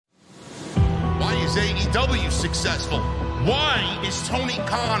is AEW successful? Why is Tony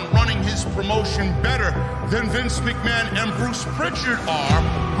Khan running his promotion better than Vince McMahon and Bruce Pritchard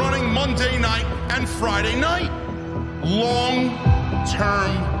are running Monday night and Friday night?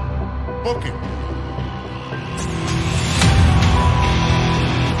 Long-term booking.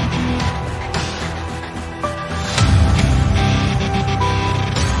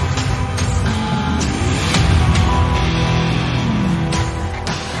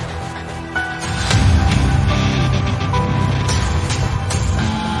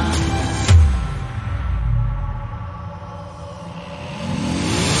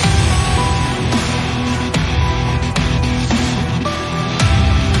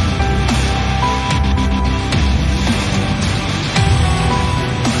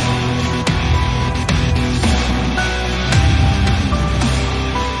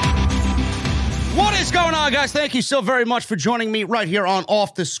 Guys, thank you so very much for joining me right here on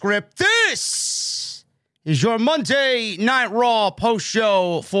Off the Script. This is your Monday Night Raw post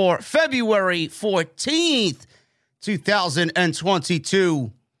show for February 14th,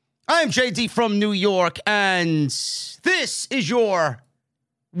 2022. I am JD from New York, and this is your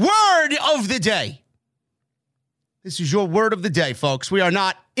word of the day. This is your word of the day, folks. We are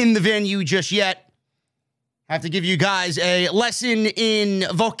not in the venue just yet. I have to give you guys a lesson in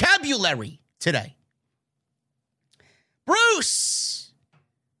vocabulary today. Bruce,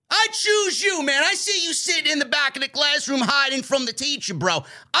 I choose you, man. I see you sitting in the back of the classroom hiding from the teacher, bro.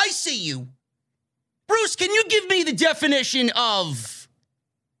 I see you. Bruce, can you give me the definition of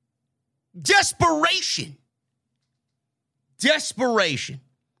desperation? Desperation.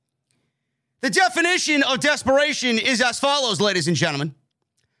 The definition of desperation is as follows, ladies and gentlemen.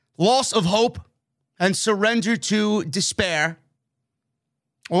 Loss of hope and surrender to despair,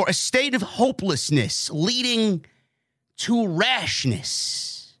 or a state of hopelessness leading to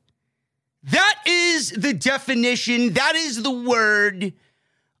rashness. That is the definition. That is the word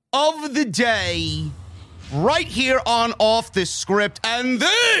of the day right here on Off the Script. And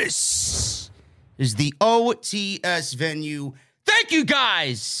this is the OTS venue. Thank you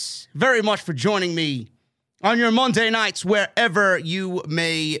guys very much for joining me on your Monday nights, wherever you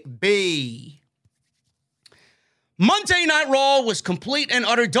may be. Monday Night Raw was complete and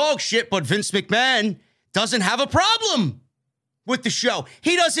utter dog shit, but Vince McMahon doesn't have a problem with the show.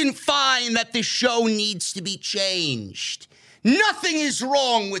 He doesn't find that the show needs to be changed. Nothing is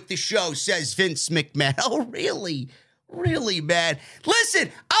wrong with the show, says Vince McMahon. Oh, really? Really, man?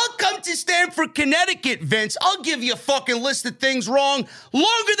 Listen, I'll come to Stamford, Connecticut, Vince. I'll give you a fucking list of things wrong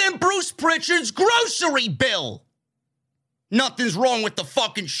longer than Bruce Pritchard's grocery bill. Nothing's wrong with the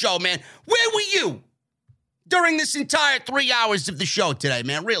fucking show, man. Where were you during this entire 3 hours of the show today,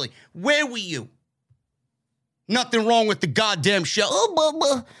 man? Really, where were you? Nothing wrong with the goddamn show.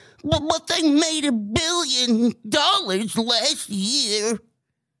 Oh, but they made $1 billion last year.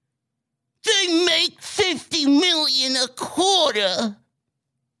 They make $50 million a quarter.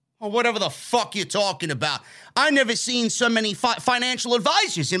 Or whatever the fuck you're talking about. I never seen so many financial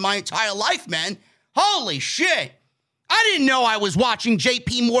advisors in my entire life, man. Holy shit. I didn't know I was watching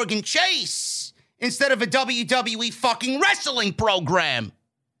JP Morgan Chase instead of a WWE fucking wrestling program.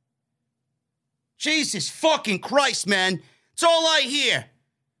 Jesus fucking Christ, man. It's all I hear.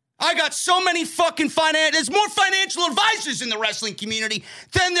 I got so many fucking there's more financial advisors in the wrestling community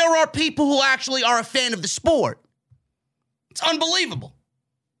than there are people who actually are a fan of the sport. It's unbelievable.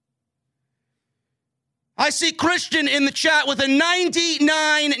 I see Christian in the chat with a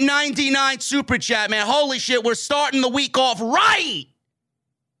 $99.99 super chat, man. Holy shit, we're starting the week off right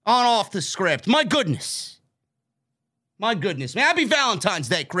on Off the Script. My goodness. My goodness, man. Happy Valentine's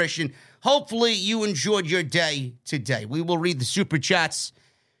Day, Christian. Hopefully you enjoyed your day today. We will read the super chats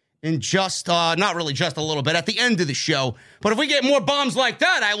in just, not really just a little bit, at the end of the show. But if we get more bombs like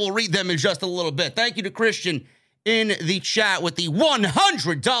that, I will read them in just a little bit. Thank you to Christian in the chat with the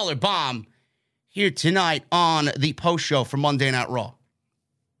 $100 bomb here tonight on the post show for Monday Night Raw.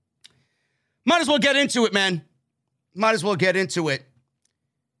 Might as well get into it, man. Might as well get into it.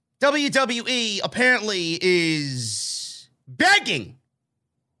 WWE apparently is begging.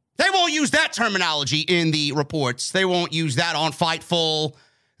 They won't use that terminology in the reports. They won't use that on Fightful.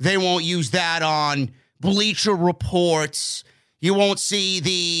 They won't use that on Bleacher Reports. You won't see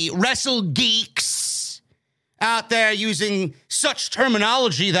the Wrestle Geeks out there using such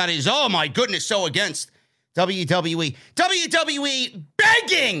terminology that is, oh my goodness, so against WWE. WWE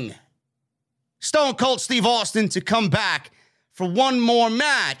begging Stone Cold Steve Austin to come back for one more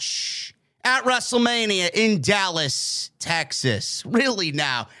match at WrestleMania in Dallas, Texas. Really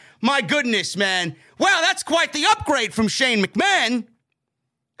now? My goodness, man. Wow, that's quite the upgrade from Shane McMahon.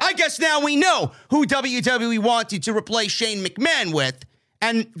 I I guess now we know who WWE wanted to replace Shane McMahon with,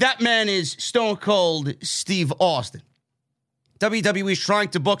 and that man is Stone Cold Steve Austin. WWE is trying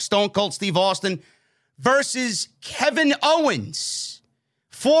to book Stone Cold Steve Austin versus Kevin Owens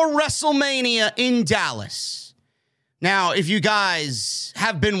for WrestleMania in Dallas. Now, if you guys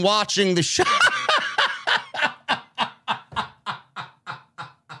have been watching the show,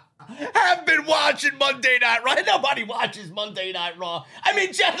 have been watching Monday Night Raw. Nobody watches Monday Night Raw. I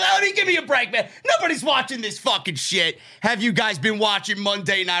mean, just let me give me a break, man. Nobody's watching this fucking shit. Have you guys been watching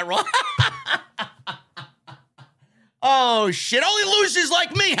Monday Night Raw? Oh, shit. Only losers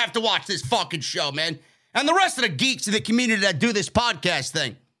like me have to watch this fucking show, man. And the rest of the geeks in the community that do this podcast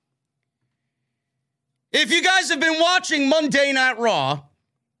thing. If you guys have been watching Monday Night Raw,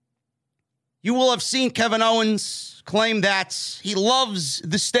 you will have seen Kevin Owens claim that he loves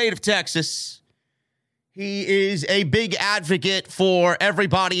the state of Texas. He is a big advocate for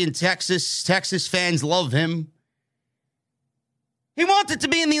everybody in Texas. Texas fans love him. He wanted to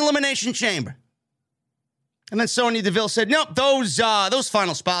be in the Elimination Chamber. And then Sonya Deville said, nope, those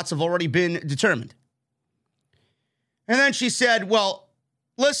final spots have already been determined. And then she said, well,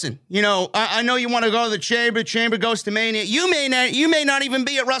 listen, you know, I know you want to go to the Chamber. Chamber goes to Mania. You may not even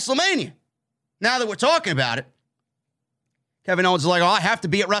be at WrestleMania. Now that we're talking about it, Kevin Owens is like, oh, I have to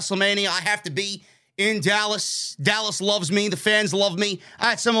be at WrestleMania. I have to be in Dallas. Dallas loves me. The fans love me. I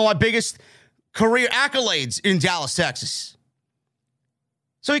had some of my biggest career accolades in Dallas, Texas.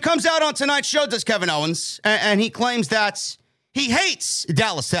 So he comes out on tonight's show, does Kevin Owens, and he claims that he hates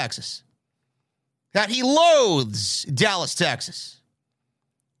Dallas, Texas. That he loathes Dallas, Texas.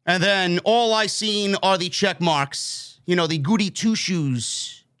 And then all I seen are the check marks, you know, the goody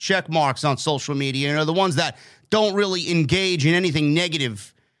two-shoes check marks on social media, you know, the ones that don't really engage in anything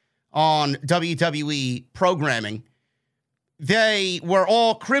negative on WWE programming. They were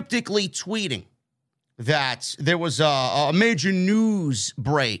all cryptically tweeting that there was a major news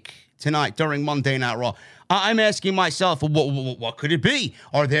break tonight during Monday Night Raw. I'm asking myself, what could it be?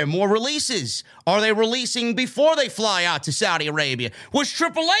 Are there more releases? Are they releasing before they fly out to Saudi Arabia? Was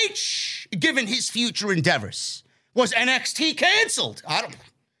Triple H given his future endeavors? Was NXT canceled? I don't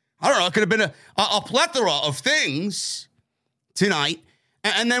know. It could have been a plethora of things tonight.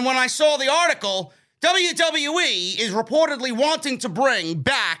 And then when I saw the article, WWE is reportedly wanting to bring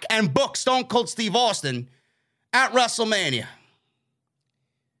back and book Stone Cold Steve Austin at WrestleMania.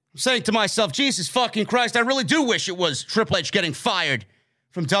 I'm saying to myself, Jesus fucking Christ, I really do wish it was Triple H getting fired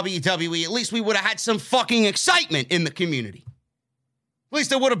from WWE. At least we would have had some fucking excitement in the community. At least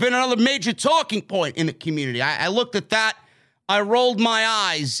there would have been another major talking point in the community. I looked at that, I rolled my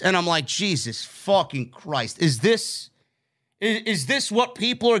eyes, and I'm like, Jesus fucking Christ. Is this what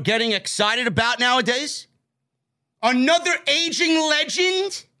people are getting excited about nowadays? Another aging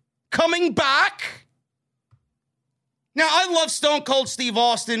legend coming back? Now, I love Stone Cold Steve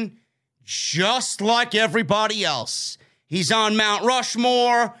Austin just like everybody else. He's on Mount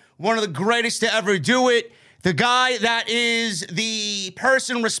Rushmore, one of the greatest to ever do it. The guy that is the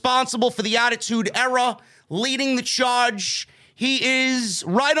person responsible for the Attitude Era, leading the charge. He is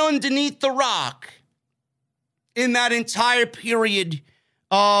right underneath The Rock in that entire period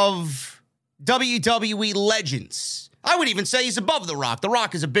of WWE legends. I would even say he's above The Rock. The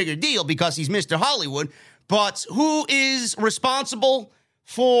Rock is a bigger deal because he's Mr. Hollywood. But who is responsible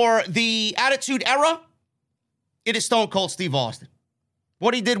for the Attitude Era? It is Stone Cold Steve Austin.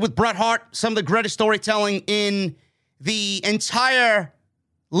 What he did with Bret Hart, some of the greatest storytelling in the entire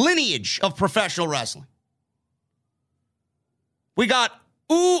lineage of professional wrestling. We got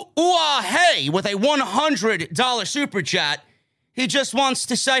Hey with a $100 super chat. He just wants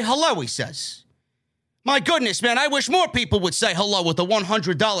to say hello, he says. My goodness, man, I wish more people would say hello with a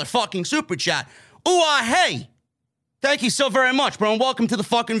 $100 fucking super chat. Hey. Thank you so very much, bro, and welcome to the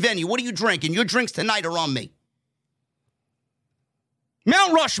fucking venue. What are you drinking? Your drinks tonight are on me.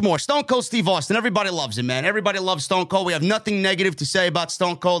 Mount Rushmore, Stone Cold Steve Austin. Everybody loves him, man. Everybody loves Stone Cold. We have nothing negative to say about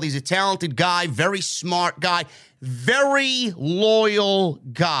Stone Cold. He's a talented guy, very smart guy, very loyal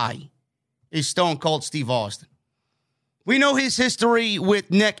guy is Stone Cold Steve Austin. We know his history with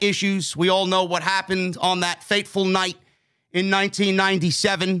neck issues. We all know what happened on that fateful night in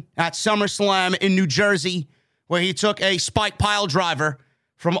 1997 at SummerSlam in New Jersey, where he took a spike pile driver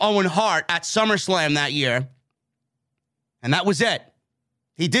from Owen Hart at SummerSlam that year. And that was it.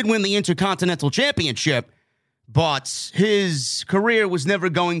 He did win the Intercontinental Championship, but his career was never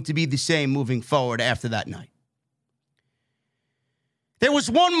going to be the same moving forward after that night. There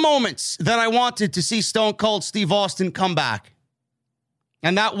was one moment that I wanted to see Stone Cold Steve Austin come back.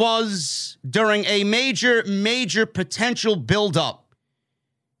 And that was during a major potential buildup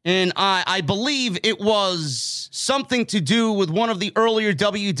And I believe it was something to do with one of the earlier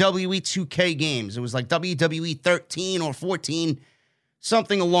WWE 2K games. It was like WWE 13 or 14,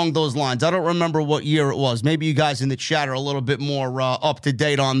 something along those lines. I don't remember what year it was. Maybe you guys in the chat are a little bit more up to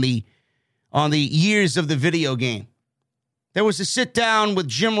date on the years of the video game. There was a sit down with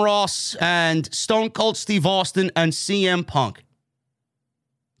Jim Ross and Stone Cold Steve Austin and CM Punk.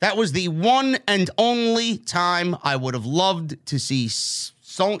 That was the one and only time I would have loved to see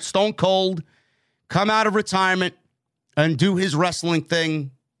Stone Cold come out of retirement and do his wrestling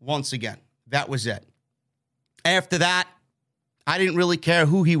thing once again. That was it. After that, I didn't really care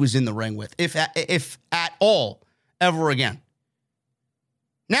who he was in the ring with, if at all, ever again.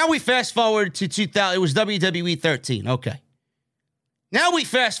 Now we fast forward to 2000. It was WWE 13. Okay. Now we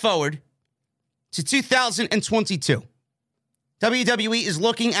fast forward to 2022. WWE is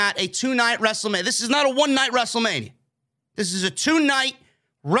looking at a 2-night WrestleMania. This is not a 1-night WrestleMania. This is a 2-night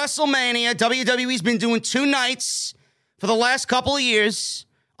WrestleMania. WWE's been doing 2 nights for the last couple of years.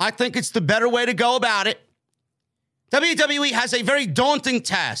 I think it's the better way to go about it. WWE has a very daunting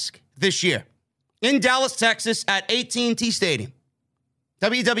task this year in Dallas, Texas at AT&T Stadium.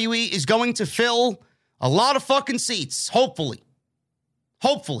 WWE is going to fill a lot of fucking seats, hopefully.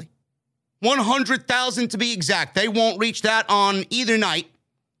 100,000 to be exact. They won't reach that on either night,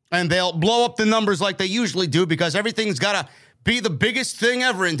 and they'll blow up the numbers like they usually do because everything's got to be the biggest thing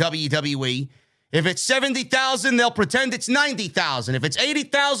ever in WWE. If it's 70,000, they'll pretend it's 90,000. If it's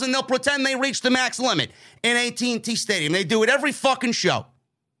 80,000, they'll pretend they reached the max limit in AT&T Stadium. They do it every fucking show.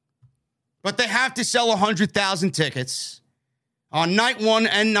 But they have to sell 100,000 tickets on night 1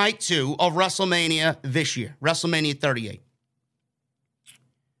 and night 2 of WrestleMania this year, WrestleMania 38.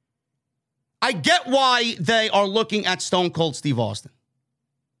 I get why they are looking at Stone Cold Steve Austin.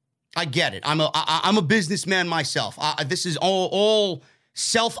 I get it. I'm a businessman myself. This is all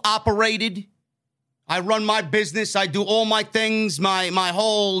self-operated. I run my business. I do all my things. My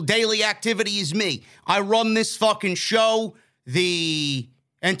whole daily activity is me. I run this fucking show. The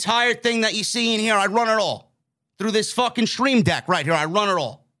entire thing that you see in here, I run it all. Through this fucking stream deck right here, I run it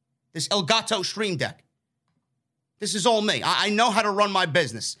all. This Elgato stream deck. This is all me. I know how to run my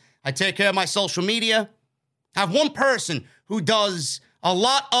business. I take care of my social media. I have one person who does a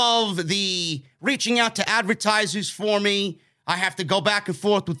lot of the reaching out to advertisers for me. I have to go back and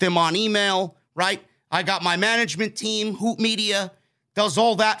forth with them on email, right? I got my management team, Hoop Media, does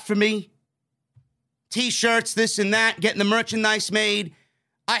all that for me. T-shirts, this and that, getting the merchandise made.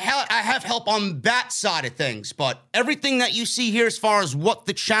 I have help on that side of things, but everything that you see here as far as what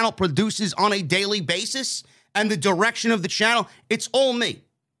the channel produces on a daily basis and the direction of the channel, it's all me.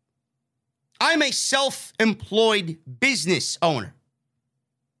 I'm a self-employed business owner.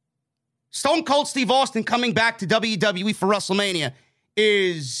 Stone Cold Steve Austin coming back to WWE for WrestleMania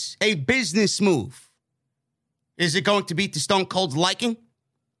is a business move. Is it going to be to Stone Cold's liking?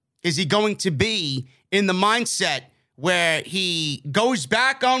 Is he going to be in the mindset where he goes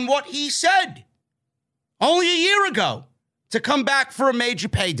back on what he said only a year ago to come back for a major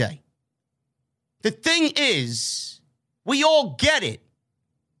payday? The thing is, we all get it.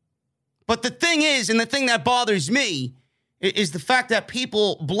 But the thing is, and the thing that bothers me, is the fact that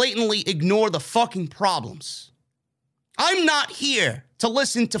people blatantly ignore the fucking problems. I'm not here to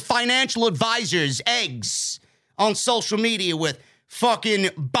listen to financial advisors' eggs on social media with fucking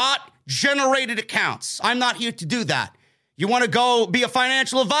bot-generated accounts. I'm not here to do that. You want to go be a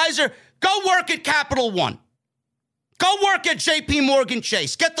financial advisor? Go work at Capital One. Go work at JP Morgan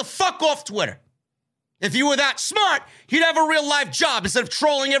Chase. Get the fuck off Twitter. If you were that smart, you'd have a real-life job instead of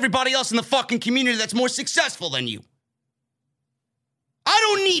trolling everybody else in the fucking community that's more successful than you. I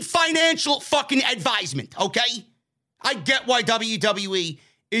don't need financial fucking advisement, okay? I get why WWE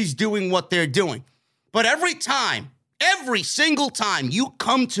is doing what they're doing. But every single time you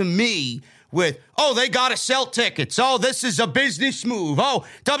come to me with, oh, they got to sell tickets. Oh, this is a business move. Oh,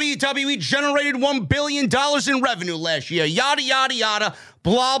 WWE generated $1 billion in revenue last year. Yada, yada, yada.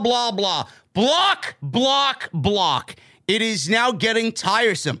 Blah, blah, blah. Block, block, block. It is now getting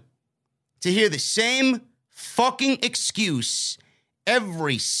tiresome to hear the same fucking excuse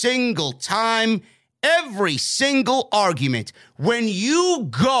every single time, every single argument. When you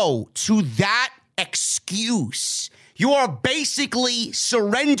go to that excuse, you are basically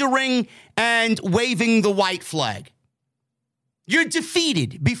surrendering and waving the white flag. You're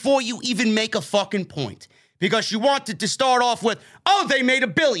defeated before you even make a fucking point. Because you wanted to start off with, oh, they made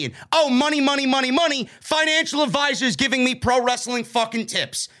 $1 billion. Oh, money, money, money, money. Financial advisors giving me pro wrestling fucking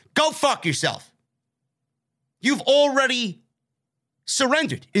tips. Go fuck yourself. You've already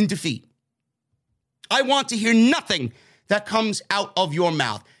surrendered in defeat. I want to hear nothing that comes out of your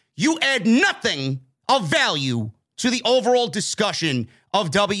mouth. You add nothing of value to the overall discussion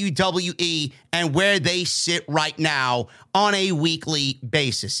of WWE and where they sit right now on a weekly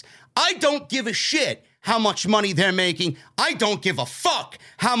basis. I don't give a shit how much money they're making. I don't give a fuck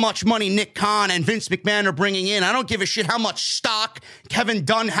how much money Nick Khan and Vince McMahon are bringing in. I don't give a shit how much stock Kevin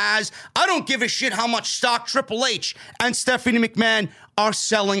Dunn has. I don't give a shit how much stock Triple H and Stephanie McMahon are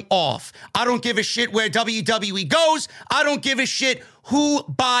selling off. I don't give a shit where WWE goes. I don't give a shit who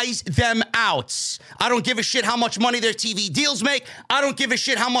buys them out. I don't give a shit how much money their TV deals make. I don't give a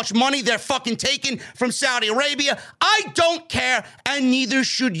shit how much money they're fucking taking from Saudi Arabia. I don't care, and neither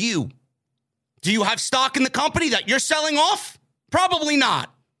should you. Do you have stock in the company that you're selling off? Probably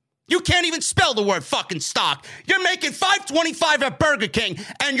not. You can't even spell the word fucking stock. You're making $5.25 at Burger King,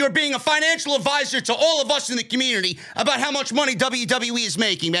 and you're being a financial advisor to all of us in the community about how much money WWE is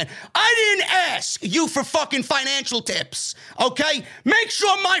making, man. I didn't ask you for fucking financial tips, okay? Make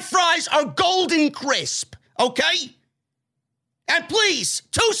sure my fries are golden crisp, okay? And please,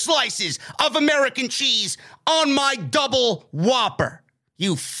 2 slices of American cheese on my double Whopper,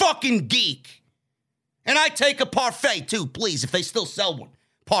 you fucking geek. And I take a parfait, too, please, if they still sell one.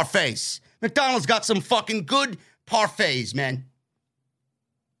 Parfaits. McDonald's got some fucking good parfaits, man.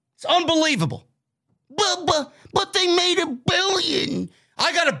 It's unbelievable. But they made $1 billion.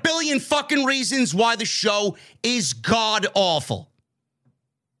 I got 1 billion fucking reasons why the show is god-awful.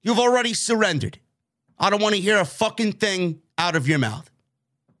 You've already surrendered. I don't want to hear a fucking thing out of your mouth.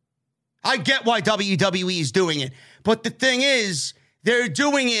 I get why WWE is doing it. But the thing is, they're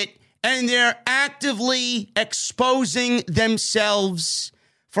doing it and they're actively exposing themselves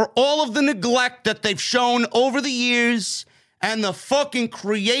for all of the neglect that they've shown over the years and the fucking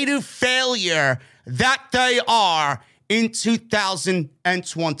creative failure that they are in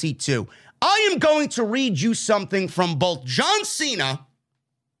 2022. I am going to read you something from both John Cena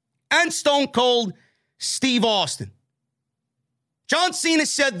and Stone Cold Steve Austin. John Cena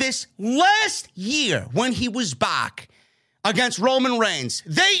said this last year when he was back against Roman Reigns.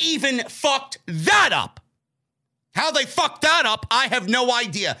 They even fucked that up. How they fucked that up, I have no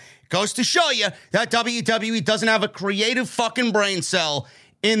idea. Goes to show you that WWE doesn't have a creative fucking brain cell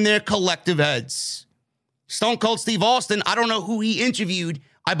in their collective heads. Stone Cold Steve Austin, I don't know who he interviewed.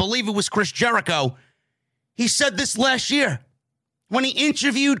 I believe it was Chris Jericho. He said this last year when he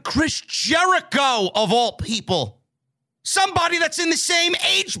interviewed Chris Jericho, of all people. Somebody that's in the same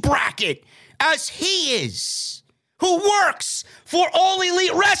age bracket as he is, who works for All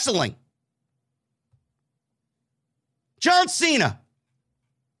Elite Wrestling. John Cena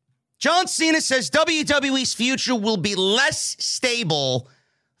says WWE's future will be less stable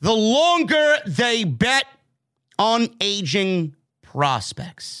the longer they bet on aging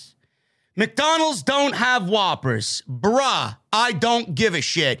prospects. McDonald's don't have Whoppers. Bruh, I don't give a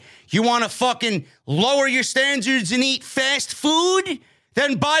shit. You want to fucking lower your standards and eat fast food?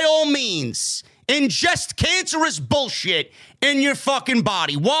 Then by all means, ingest cancerous bullshit in your fucking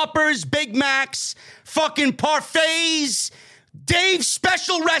body. Whoppers, Big Macs, fucking parfaits, Dave's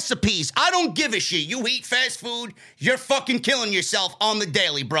special recipes. I don't give a shit. You eat fast food, you're fucking killing yourself on the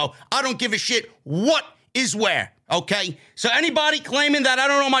daily, bro. I don't give a shit what is where, okay? So anybody claiming that I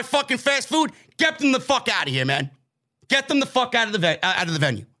don't know my fucking fast food, get them the fuck out of here, man. Get them the fuck out of the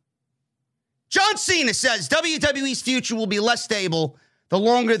venue. John Cena says WWE's future will be less stable the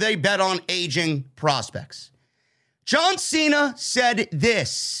longer they bet on aging prospects. John Cena said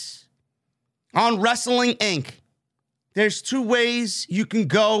this on Wrestling Inc. There's 2 ways you can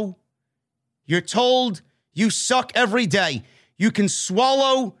go. You're told you suck every day. You can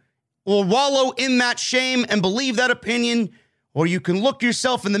swallow or wallow in that shame and believe that opinion, or you can look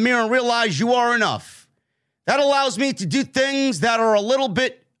yourself in the mirror and realize you are enough. That allows me to do things that are a little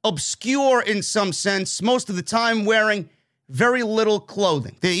bit obscure in some sense, most of the time wearing very little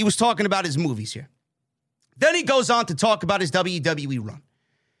clothing. He was talking about his movies here. Then he goes on to talk about his WWE run.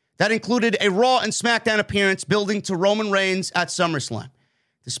 That included a Raw and SmackDown appearance building to Roman Reigns at SummerSlam.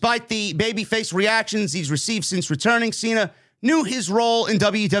 Despite the babyface reactions he's received since returning, Cena knew his role in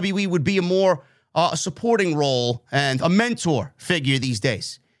WWE would be a more supporting role and a mentor figure these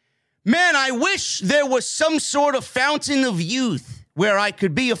days. Man, I wish there was some sort of fountain of youth where I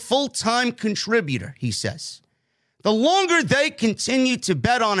could be a full-time contributor, he says. The longer they continue to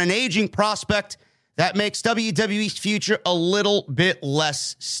bet on an aging prospect, that makes WWE's future a little bit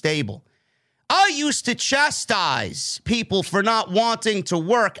less stable. I used to chastise people for not wanting to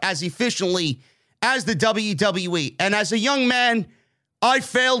work as efficiently as the WWE. And as a young man, I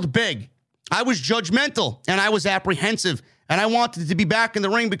failed big. I was judgmental and I was apprehensive. And I wanted to be back in the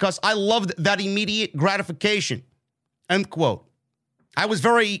ring because I loved that immediate gratification. End quote. I was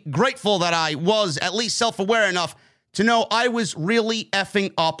very grateful that I was at least self-aware enough to know I was really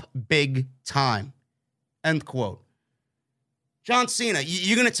effing up big time. End quote. John Cena,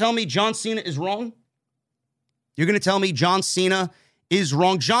 you're going to tell me John Cena is wrong? You're going to tell me John Cena is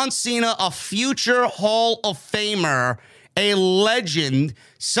wrong? John Cena, a future Hall of Famer, a legend,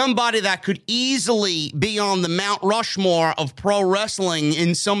 somebody that could easily be on the Mount Rushmore of pro wrestling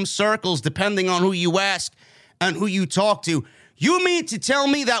in some circles, depending on who you ask and who you talk to. You mean to tell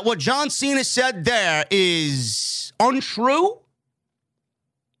me that what John Cena said there is untrue?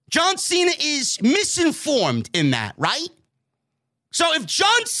 John Cena is misinformed in that, right? So if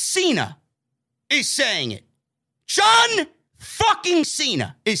John Cena is saying it, John fucking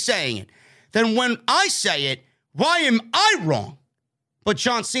Cena is saying it, then when I say it, why am I wrong? But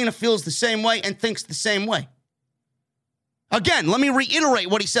John Cena feels the same way and thinks the same way. Again, let me reiterate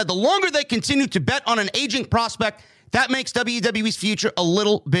what he said. The longer they continue to bet on an aging prospect, that makes WWE's future a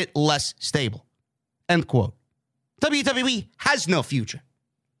little bit less stable. End quote. WWE has no future.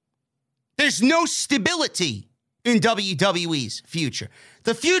 There's no stability in WWE's future.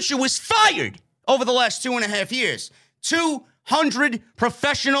 The future was fired over the last 2.5 years. 200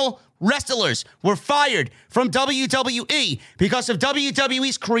 professional wrestlers were fired from WWE because of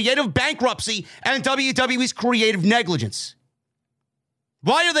WWE's creative bankruptcy and WWE's creative negligence.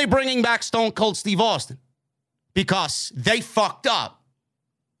 Why are they bringing back Stone Cold Steve Austin? Because they fucked up.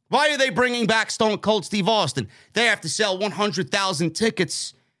 Why are they bringing back Stone Cold Steve Austin? They have to sell 100,000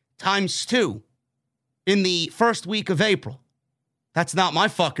 tickets times 2 in the first week of April. That's not my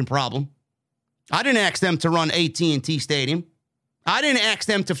fucking problem. I didn't ask them to run AT&T Stadium. I didn't ask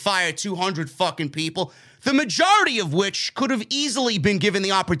them to fire 200 fucking people, the majority of which could have easily been given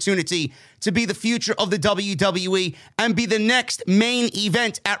the opportunity to be the future of the WWE and be the next main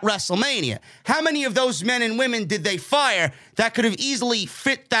event at WrestleMania. How many of those men and women did they fire that could have easily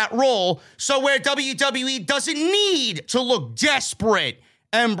fit that role? So where WWE doesn't need to look desperate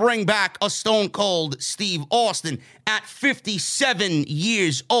and bring back a Stone Cold Steve Austin at 57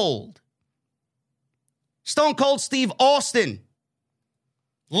 years old. Stone Cold Steve Austin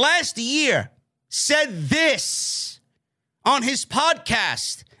last year said this on his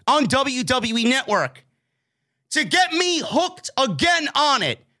podcast on WWE Network. To get me hooked again on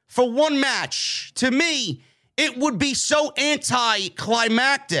it for one match, to me, it would be so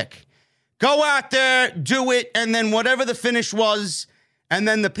anticlimactic. Go out there, do it, and then whatever the finish was, and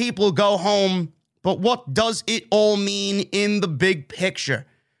then the people go home. But what does it all mean in the big picture?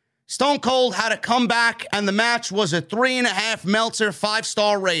 Stone Cold had a comeback, and the match was a 3.5 Meltzer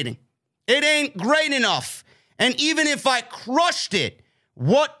 5-star rating. It ain't great enough. And even if I crushed it,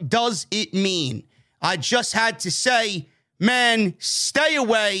 what does it mean? I just had to say, man, stay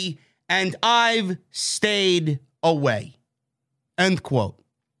away, and I've stayed away. End quote.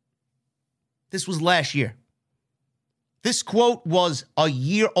 This was last year. This quote was a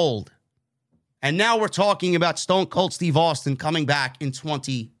year old. And now we're talking about Stone Cold Steve Austin coming back in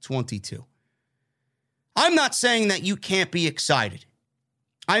 2022. I'm not saying that you can't be excited.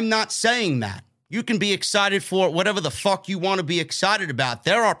 I'm not saying that. You can be excited for whatever the fuck you want to be excited about.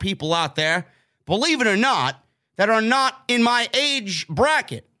 There are people out there, believe it or not, that are not in my age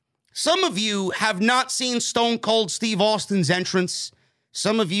bracket. Some of you have not seen Stone Cold Steve Austin's entrance.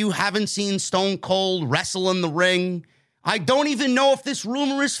 Some of you haven't seen Stone Cold wrestle in the ring. I don't even know if this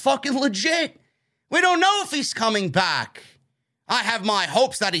rumor is fucking legit. We don't know if he's coming back. I have my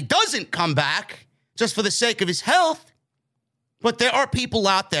hopes that he doesn't come back just for the sake of his health. But there are people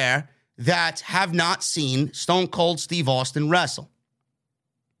out there that have not seen Stone Cold Steve Austin wrestle.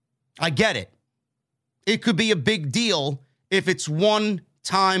 I get it. It could be a big deal if it's one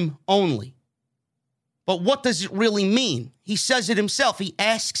time only. But what does it really mean? He says it himself. He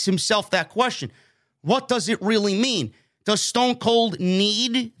asks himself that question. What does it really mean? Does Stone Cold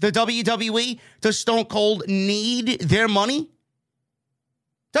need the WWE? Does Stone Cold need their money?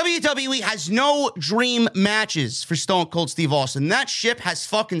 WWE has no dream matches for Stone Cold Steve Austin. That ship has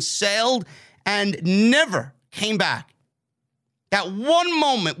fucking sailed and never came back. That one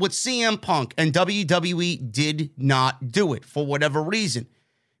moment with CM Punk, and WWE did not do it for whatever reason.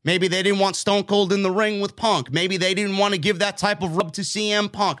 Maybe they didn't want Stone Cold in the ring with Punk. Maybe they didn't want to give that type of rub to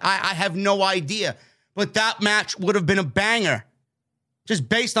CM Punk. I have no idea. But that match would have been a banger, just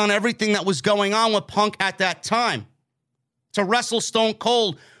based on everything that was going on with Punk at that time. To wrestle Stone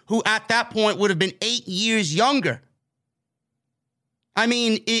Cold, who at that point would have been 8 years younger. I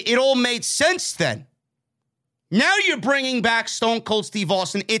mean, it all made sense then. Now you're bringing back Stone Cold Steve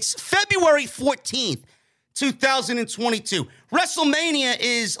Austin. It's February 14th, 2022. WrestleMania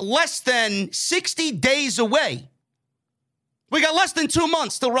is less than 60 days away. We got less than 2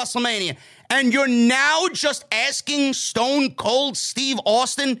 months till WrestleMania. And you're now just asking Stone Cold Steve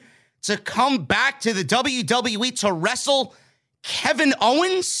Austin to come back to the WWE to wrestle Kevin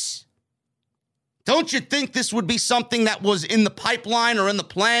Owens? Don't you think this would be something that was in the pipeline or in the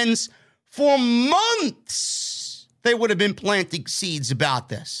plans for months? They would have been planting seeds about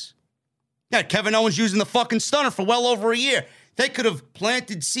this. Yeah, Kevin Owens using the fucking stunner for well over a year. They could have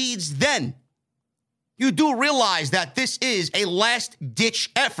planted seeds then. You do realize that this is a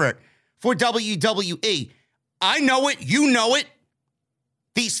last-ditch effort for WWE. I know it. You know it.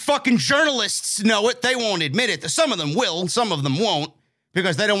 These fucking journalists know it. They won't admit it. Some of them will. Some of them won't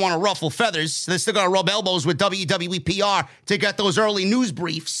because they don't want to ruffle feathers. They're still going to rub elbows with WWE PR to get those early news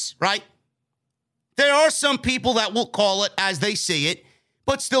briefs, right? There are some people that will call it as they see it,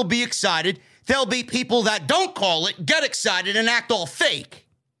 but still be excited. There'll be people that don't call it, get excited, and act all fake.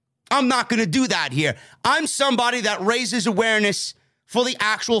 I'm not going to do that here. I'm somebody that raises awareness for the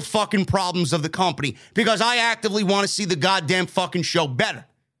actual fucking problems of the company because I actively want to see the goddamn fucking show better.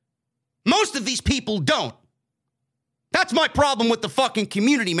 Most of these people don't. That's my problem with the fucking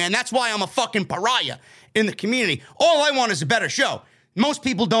community, man. That's why I'm a fucking pariah in the community. All I want is a better show. Most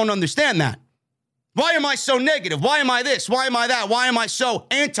people don't understand that. Why am I so negative? Why am I this? Why am I that? Why am I so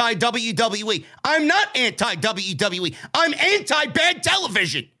anti-WWE? I'm not anti-WWE. I'm anti-bad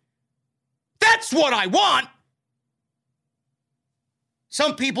television. That's what I want.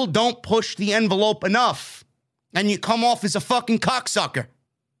 Some people don't push the envelope enough, and you come off as a fucking cocksucker.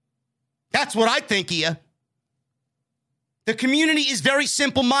 That's what I think of you. The community is very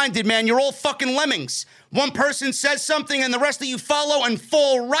simple-minded, man. You're all fucking lemmings. One person says something, and the rest of you follow and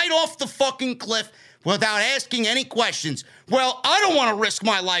fall right off the fucking cliff without asking any questions. Well, I don't want to risk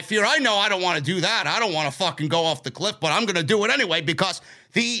my life here. I know I don't want to do that. I don't want to fucking go off the cliff, but I'm going to do it anyway because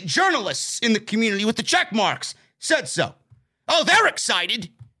the journalists in the community with the check marks said so. Oh, they're excited,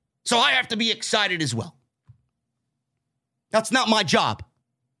 so I have to be excited as well. That's not my job.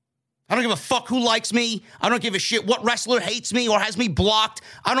 I don't give a fuck who likes me. I don't give a shit what wrestler hates me or has me blocked.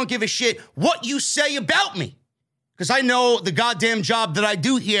 I don't give a shit what you say about me. Because I know the goddamn job that I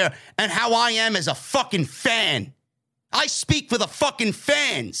do here and how I am as a fucking fan. I speak for the fucking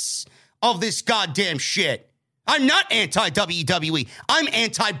fans of this goddamn shit. I'm not anti-WWE. I'm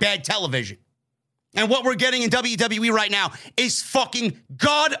anti-bad television. And what we're getting in WWE right now is fucking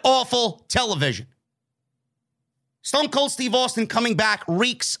god-awful television. Stone Cold Steve Austin coming back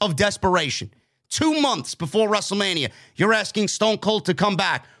reeks of desperation. 2 months before WrestleMania, you're asking Stone Cold to come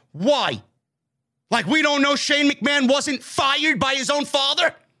back. Why? Like we don't know Shane McMahon wasn't fired by his own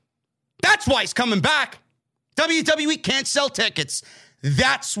father? That's why he's coming back. WWE can't sell tickets.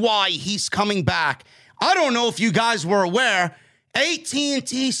 That's why he's coming back. I don't know if you guys were aware,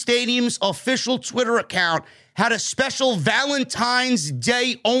 AT&T Stadium's official Twitter account had a special Valentine's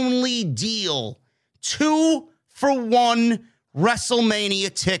Day only deal. 2-for-1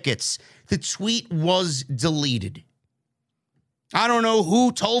 WrestleMania tickets. The tweet was deleted. I don't know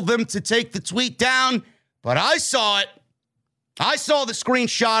who told them to take the tweet down, but I saw it. I saw the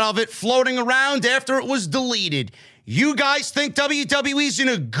screenshot of it floating around after it was deleted. You guys think WWE's in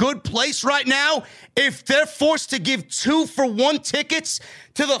a good place right now if they're forced to give 2-for-1 tickets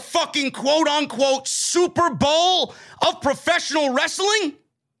to the fucking quote-unquote Super Bowl of professional wrestling?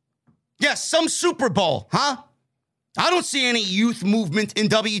 Yes, some Super Bowl, huh? I don't see any youth movement in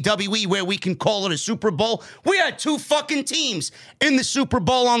WWE where we can call it a Super Bowl. We had 2 fucking teams in the Super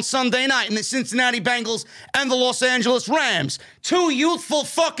Bowl on Sunday night in the Cincinnati Bengals and the Los Angeles Rams. 2 youthful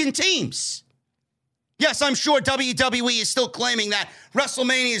fucking teams. Yes, I'm sure WWE is still claiming that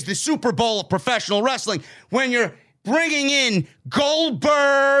WrestleMania is the Super Bowl of professional wrestling when you're bringing in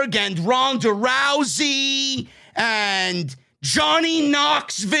Goldberg and Ronda Rousey and Johnny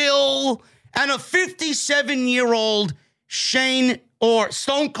Knoxville and a 57-year-old Stone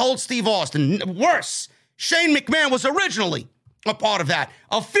Cold Steve Austin. Worse, Shane McMahon was originally a part of that.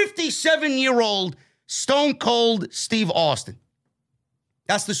 A 57-year-old Stone Cold Steve Austin.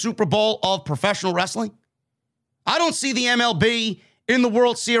 That's the Super Bowl of professional wrestling. I don't see the MLB in the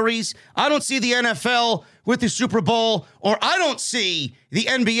World Series. I don't see the NFL with the Super Bowl, or I don't see the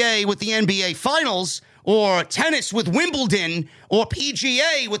NBA with the NBA Finals, or tennis with Wimbledon, or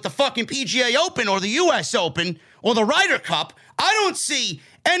PGA with the fucking PGA Open, or the US Open, or the Ryder Cup. I don't see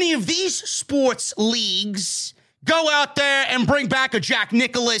any of these sports leagues go out there and bring back a Jack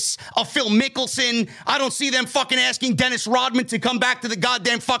Nicklaus, a Phil Mickelson. I don't see them fucking asking Dennis Rodman to come back to the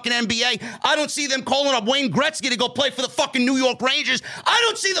goddamn fucking NBA. I don't see them calling up Wayne Gretzky to go play for the fucking New York Rangers. I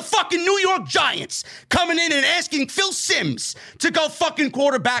don't see the fucking New York Giants coming in and asking Phil Simms to go fucking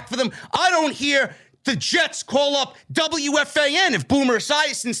quarterback for them. I don't hear the Jets call up WFAN if Boomer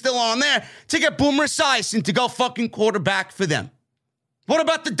Esiason's still on there to get Boomer Esiason to go fucking quarterback for them? What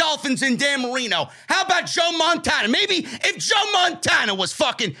about the Dolphins and Dan Marino? How about Joe Montana? Maybe if Joe Montana was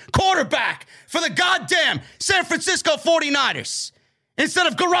fucking quarterback for the goddamn San Francisco 49ers instead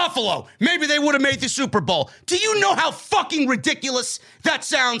of Garofalo, maybe they would have made the Super Bowl. Do you know how fucking ridiculous that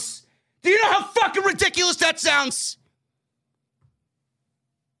sounds? Do you know how fucking ridiculous that sounds?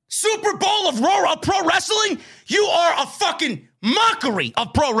 Super Bowl of pro wrestling? You are a fucking mockery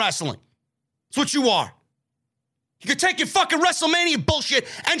of pro wrestling. That's what you are. You could take your fucking WrestleMania bullshit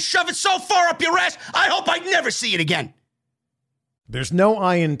and shove it so far up your ass, I hope I never see it again. There's no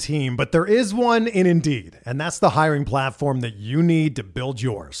I in team, but there is one in Indeed, and that's the hiring platform that you need to build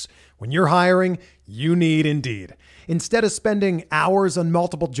yours. When you're hiring, you need Indeed. Instead of spending hours on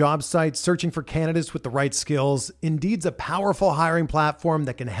multiple job sites searching for candidates with the right skills, Indeed's a powerful hiring platform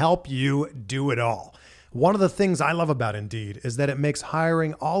that can help you do it all. One of the things I love about Indeed is that it makes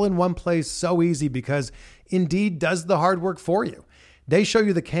hiring all in one place so easy because Indeed does the hard work for you. They show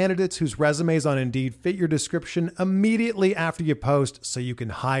you the candidates whose resumes on Indeed fit your description immediately after you post so you can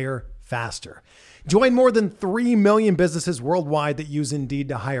hire faster. Join more than 3 million businesses worldwide that use Indeed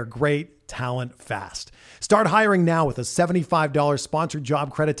to hire great talent fast. Start hiring now with a $75 sponsored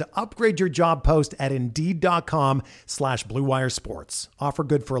job credit to upgrade your job post at Indeed.com/Blue Wire Sports. Offer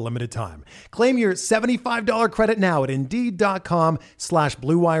good for a limited time. Claim your $75 credit now at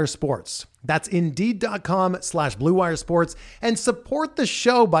Indeed.com/Blue Wire Sports. That's Indeed.com/Blue Wire Sports, and support the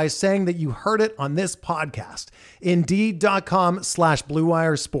show by saying that you heard it on this podcast. Indeed.com/Blue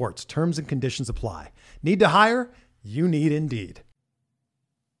Wire Sports. Terms and conditions apply. Need to hire? You need Indeed.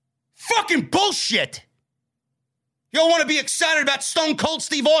 Fucking bullshit. You don't want to be excited about Stone Cold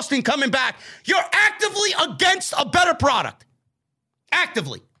Steve Austin coming back. You're actively against a better product.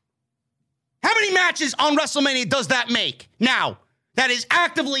 Actively. How many matches on WrestleMania does that make now? That is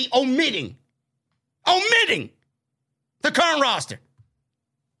actively omitting the current roster.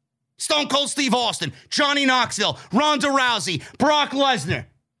 Stone Cold Steve Austin, Johnny Knoxville, Ronda Rousey, Brock Lesnar.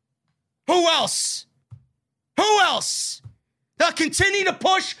 Who else? They'll continue to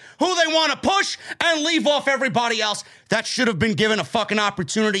push who they want to push and leave off everybody else. That should have been given a fucking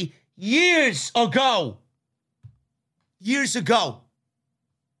opportunity years ago.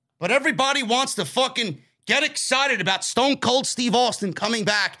 But everybody wants to fucking get excited about Stone Cold Steve Austin coming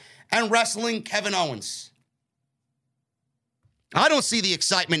back and wrestling Kevin Owens. I don't see the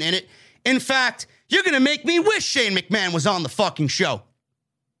excitement in it. In fact, you're going to make me wish Shane McMahon was on the fucking show.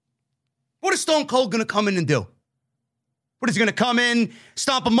 What is Stone Cold going to come in and do? What is he going to come in,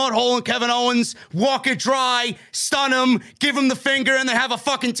 stomp a mud hole in Kevin Owens, walk it dry, stun him, give him the finger, and then have a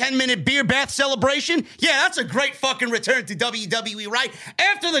fucking 10-minute beer bath celebration? Yeah, that's a great fucking return to WWE, right?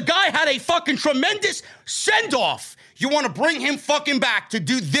 After the guy had a fucking tremendous send-off, you want to bring him fucking back to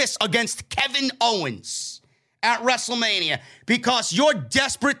do this against Kevin Owens at WrestleMania because you're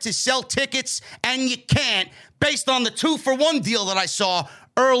desperate to sell tickets and you can't based on the 2-for-1 deal that I saw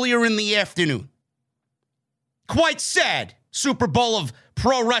earlier in the afternoon. Quite sad. Super Bowl of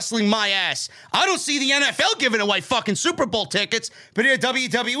pro wrestling my ass. I don't see the NFL giving away fucking Super Bowl tickets, but here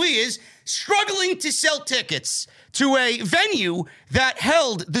WWE is struggling to sell tickets to a venue that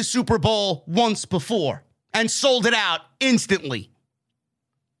held the Super Bowl once before and sold it out instantly.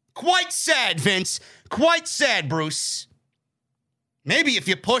 Quite sad, Vince. Quite sad, Bruce. Maybe if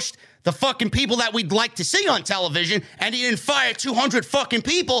you pushed the fucking people that we'd like to see on television and you didn't fire 200 fucking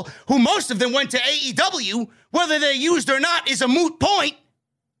people who most of them went to AEW, whether they're used or not is a moot point.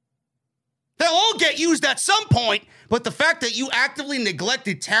 They'll all get used at some point, but the fact that you actively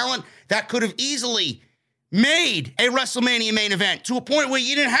neglected talent that could have easily made a WrestleMania main event to a point where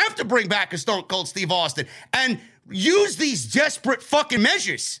you didn't have to bring back a Stone Cold Steve Austin and use these desperate fucking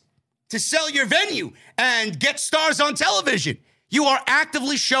measures to sell your venue and get stars on television. You are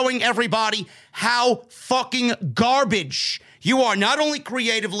actively showing everybody how fucking garbage you are, not only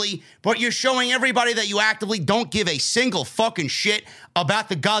creatively, but you're showing everybody that you actively don't give a single fucking shit about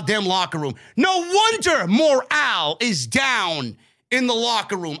the goddamn locker room. No wonder morale is down in the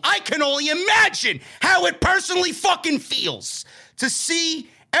locker room. I can only imagine how it personally fucking feels to see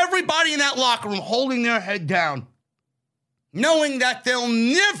everybody in that locker room holding their head down, knowing that they'll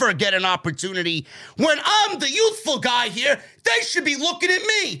never get an opportunity. When I'm the youthful guy here, they should be looking at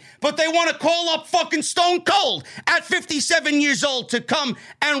me, but they want to call up fucking Stone Cold at 57 years old to come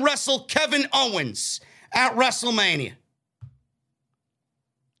and wrestle Kevin Owens at WrestleMania.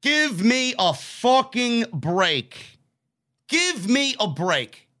 Give me a fucking break. Give me a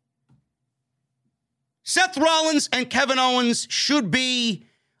break. Seth Rollins and Kevin Owens should be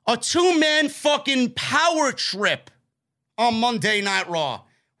A two-man fucking power trip on Monday Night Raw.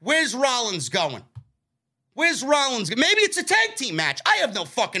 Where's Rollins going? Where's Rollins? Maybe it's a tag team match. I have no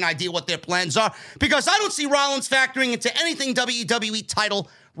fucking idea what their plans are because I don't see Rollins factoring into anything WWE title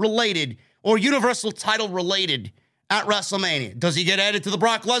related or Universal title related at WrestleMania. Does he get added to the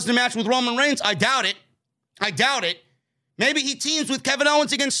Brock Lesnar match with Roman Reigns? I doubt it. I doubt it. Maybe he teams with Kevin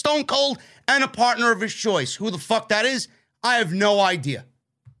Owens against Stone Cold and a partner of his choice. Who the fuck that is, I have no idea.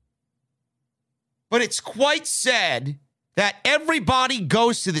 But it's quite sad that everybody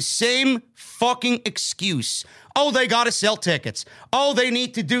goes to the same fucking excuse. Oh, they got to sell tickets. Oh, they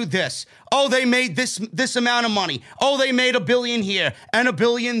need to do this. Oh, they made this amount of money. Oh, they made $1 billion here and $1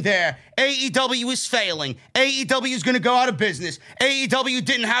 billion there. AEW is failing. AEW is going to go out of business. AEW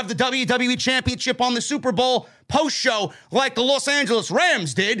didn't have the WWE Championship on the Super Bowl post-show like the Los Angeles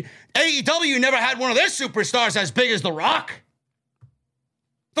Rams did. AEW never had one of their superstars as big as The Rock.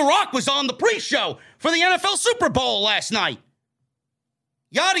 The Rock was on the pre-show for the NFL Super Bowl last night.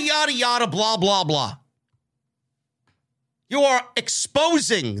 Yada, yada, yada, blah, blah, blah. You are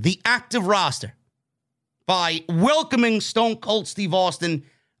exposing the active roster by welcoming Stone Cold Steve Austin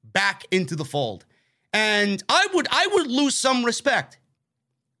back into the fold. And I would lose some respect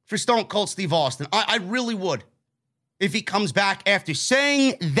for Stone Cold Steve Austin. I really would. If he comes back after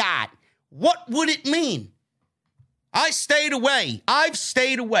saying that, what would it mean? I stayed away. I've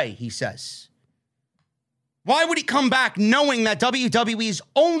stayed away, he says. Why would he come back knowing that WWE is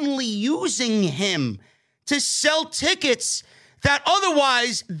only using him to sell tickets that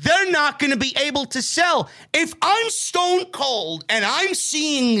otherwise they're not going to be able to sell? If I'm Stone Cold and I'm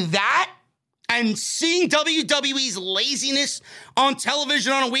seeing that and seeing WWE's laziness on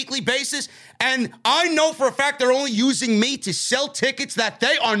television on a weekly basis, and I know for a fact they're only using me to sell tickets that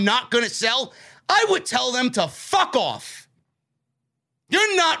they are not going to sell, I would tell them to fuck off.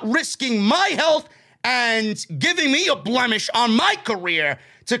 You're not risking my health and giving me a blemish on my career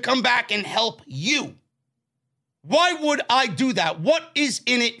to come back and help you. Why would I do that? What is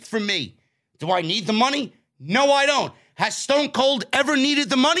in it for me? Do I need the money? No, I don't. Has Stone Cold ever needed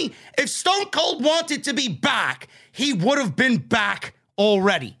the money? If Stone Cold wanted to be back, he would have been back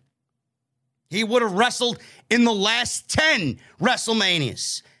already. He would have wrestled in the last 10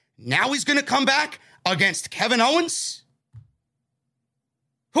 WrestleManias. Now he's going to come back against Kevin Owens?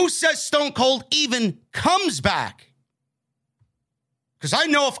 Who says Stone Cold even comes back? Because I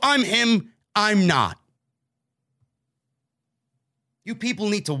know if I'm him, I'm not. You people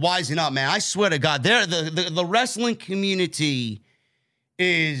need to wisen up, man. I swear to God, the wrestling community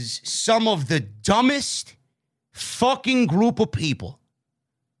is some of the dumbest fucking group of people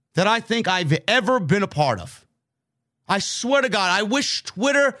that I think I've ever been a part of. I swear to God, I wish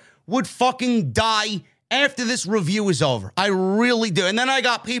Twitter would fucking die after this review is over. I really do. And then I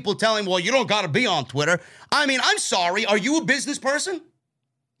got people telling me, well, you don't got to be on Twitter. I mean, I'm sorry. Are you a business person?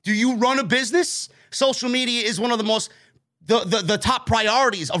 Do you run a business? Social media is one of the most, the top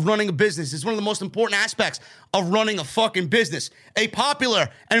priorities of running a business. It's one of the most important aspects of running a fucking business. A popular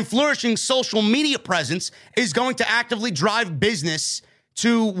and flourishing social media presence is going to actively drive business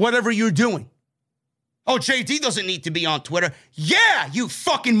to whatever you're doing. Oh, JD doesn't need to be on Twitter. Yeah, you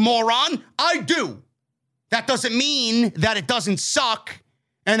fucking moron. I do. That doesn't mean that it doesn't suck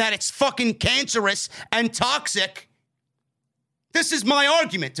and that it's fucking cancerous and toxic. This is my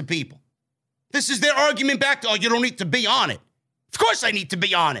argument to people. This is their argument back to, oh, you don't need to be on it. Of course I need to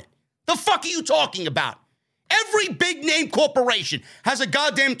be on it. The fuck are you talking about? Every big name corporation has a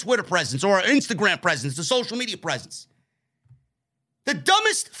goddamn Twitter presence or an Instagram presence, a social media presence. The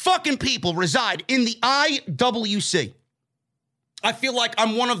dumbest fucking people reside in the IWC. I feel like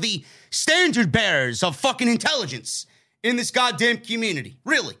I'm one of the standard bearers of fucking intelligence in this goddamn community.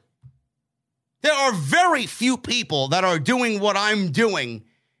 Really. There are very few people that are doing what I'm doing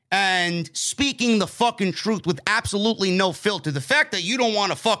and speaking the fucking truth with absolutely no filter. The fact that you don't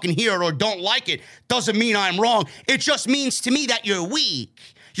want to fucking hear it or don't like it doesn't mean I'm wrong. It just means to me that you're weak.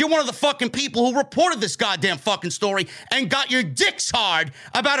 You're one of the fucking people who reported this goddamn fucking story and got your dicks hard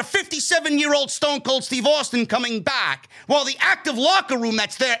about a 57-year-old Stone Cold Steve Austin coming back while the active locker room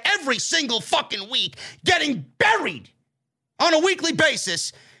that's there every single fucking week getting buried on a weekly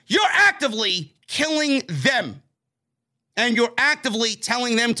basis. You're actively killing them. And you're actively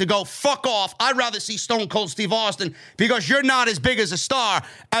telling them to go fuck off. I'd rather see Stone Cold Steve Austin because you're not as big as a star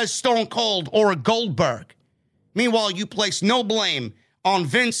as Stone Cold or a Goldberg. Meanwhile, you place no blame on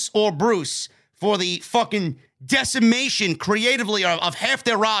Vince or Bruce for the fucking decimation creatively of half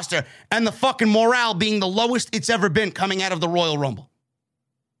their roster and the fucking morale being the lowest it's ever been coming out of the Royal Rumble.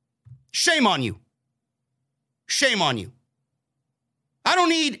 Shame on you. Shame on you. I don't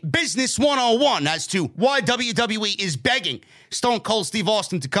need business 101 as to why WWE is begging Stone Cold Steve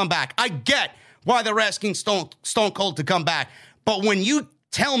Austin to come back. I get why they're asking Stone Cold to come back. But when you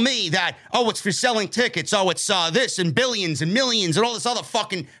tell me that, oh, it's for selling tickets, oh, it's this and billions and millions and all this other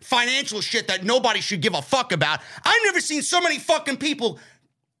fucking financial shit that nobody should give a fuck about, I've never seen so many fucking people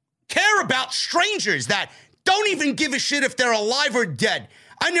care about strangers that don't even give a shit if they're alive or dead.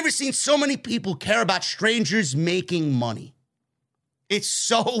 I've never seen so many people care about strangers making money. It's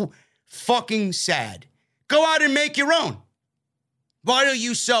so fucking sad. Go out and make your own. Why are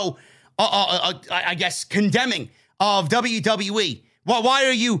you so, I guess, condemning of WWE? Why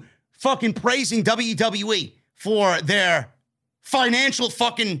are you fucking praising WWE for their financial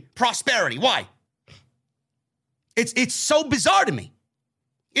fucking prosperity? Why? It's so bizarre to me.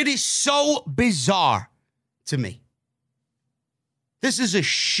 It is so bizarre to me. This is a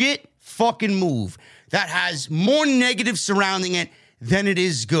shit fucking move that has more negative surrounding it than it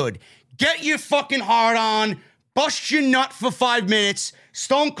is good. Get your fucking heart on, bust your nut for 5 minutes.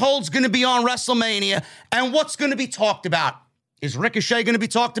 Stone Cold's going to be on WrestleMania, and what's going to be talked about? Is Ricochet going to be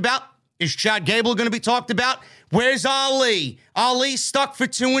talked about? Is Chad Gable going to be talked about? Where's Ali? Ali stuck for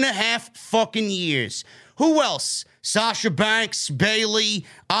 2.5 fucking years. Who else? Sasha Banks, Bayley,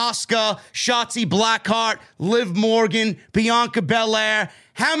 Asuka, Shotzi Blackheart, Liv Morgan, Bianca Belair.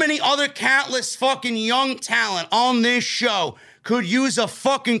 How many other countless fucking young talent on this show could use a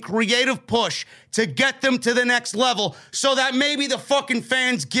fucking creative push to get them to the next level so that maybe the fucking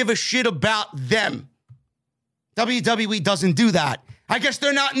fans give a shit about them? WWE doesn't do that. I guess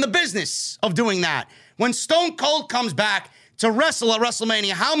they're not in the business of doing that. When Stone Cold comes back to wrestle at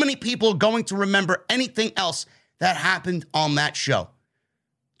WrestleMania, how many people are going to remember anything else that happened on that show?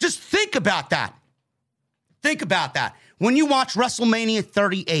 Just think about that. Think about that. When you watch WrestleMania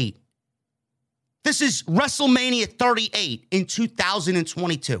 38, this is WrestleMania 38 in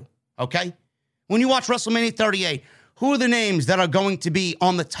 2022, okay? When you watch WrestleMania 38, who are the names that are going to be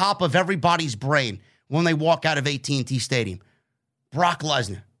on the top of everybody's brain when they walk out of AT&T Stadium? Brock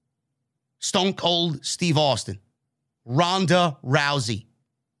Lesnar, Stone Cold Steve Austin, Ronda Rousey,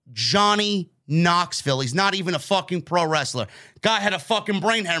 Johnny Knoxville. He's not even a fucking pro wrestler. Guy had a fucking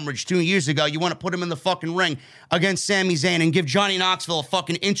brain hemorrhage 2 years ago. You want to put him in the fucking ring against Sami Zayn and give Johnny Knoxville a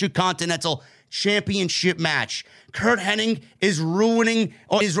fucking Intercontinental Championship match. Kurt Hennig is ruining,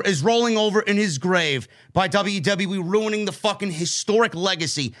 or is rolling over in his grave by WWE ruining the fucking historic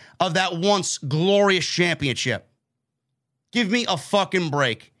legacy of that once glorious championship. Give me a fucking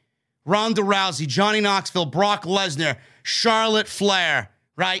break. Ronda Rousey, Johnny Knoxville, Brock Lesnar, Charlotte Flair,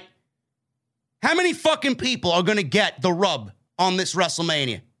 right? How many fucking people are going to get the rub on this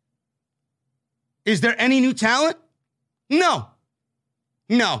WrestleMania? Is there any new talent? No.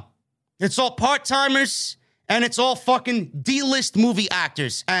 It's all part-timers, and it's all fucking D-list movie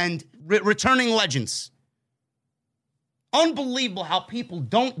actors and returning legends. Unbelievable how people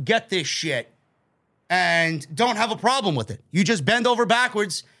don't get this shit and don't have a problem with it. You just bend over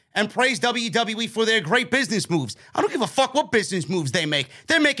backwards and praise WWE for their great business moves. I don't give a fuck what business moves they make.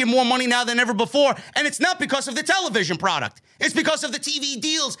 They're making more money now than ever before, and it's not because of the television product. It's because of the TV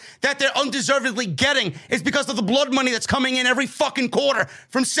deals that they're undeservedly getting. It's because of the blood money that's coming in every fucking quarter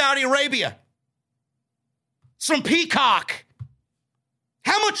from Saudi Arabia. It's from Peacock.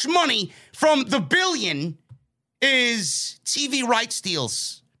 How much money from the billion is TV rights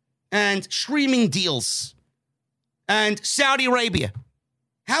deals and streaming deals and Saudi Arabia?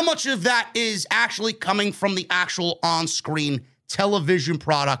 How much of that is actually coming from the actual on-screen television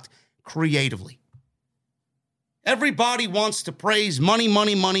product creatively? Everybody wants to praise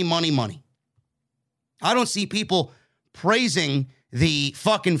money. I don't see people praising the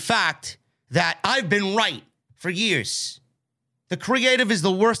fucking fact that I've been right for years. The creative is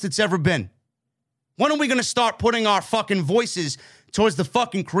the worst it's ever been. When are we going to start putting our fucking voices towards the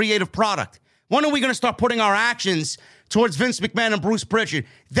fucking creative product? When are we going to start putting our actions towards Vince McMahon and Bruce Pritchard?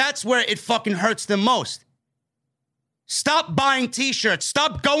 That's where it fucking hurts them most. Stop buying t-shirts.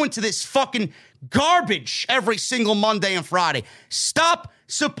 Stop going to this fucking garbage every single Monday and Friday. Stop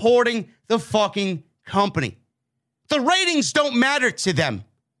supporting the fucking company. The ratings don't matter to them.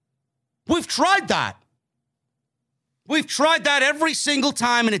 We've tried that. We've tried that every single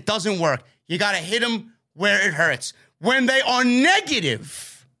time, and it doesn't work. You got to hit them where it hurts. When they are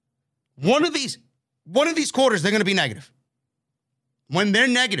negative, one of these quarters, they're going to be negative. When they're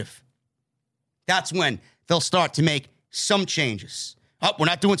negative, that's when they'll start to make some changes. Oh, we're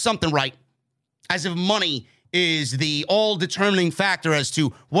not doing something right. As if money is the all-determining factor as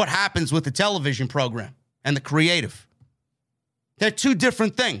to what happens with the television program and the creative. They're two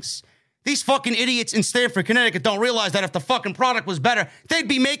different things. These fucking idiots in Stamford, Connecticut don't realize that if the fucking product was better, they'd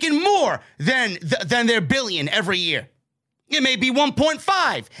be making more than their billion every year. It may be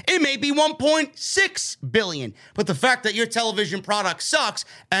 1.5. It may be 1.6 billion. But the fact that your television product sucks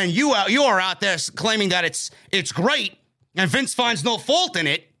and you are out there claiming that it's great and Vince finds no fault in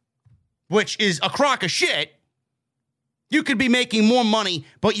it, which is a crock of shit, you could be making more money,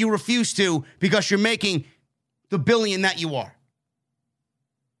 but you refuse to because you're making the billion that you are.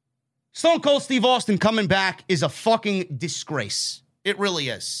 Stone Cold Steve Austin coming back is a fucking disgrace. It really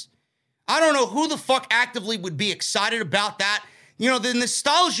is. I don't know who the fuck actively would be excited about that. You know, the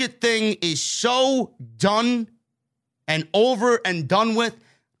nostalgia thing is so done and over and done with.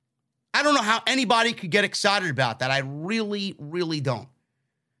 I don't know how anybody could get excited about that. I really, really don't.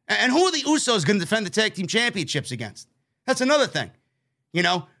 And who are the Usos going to defend the tag team championships against? That's another thing. You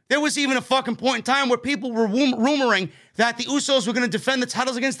know, there was even a fucking point in time where people were rumoring that the Usos were going to defend the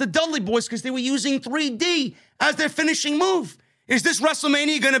titles against the Dudley Boys because they were using 3D as their finishing move. Is this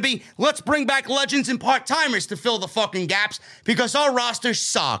WrestleMania going to be, let's bring back legends and part-timers to fill the fucking gaps because our roster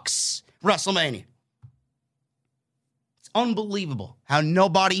sucks? WrestleMania. It's unbelievable how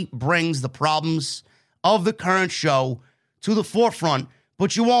nobody brings the problems of the current show to the forefront,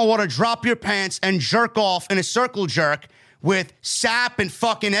 but you all want to drop your pants and jerk off in a circle jerk with Sap and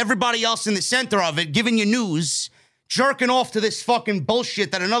fucking everybody else in the center of it, giving you news, jerking off to this fucking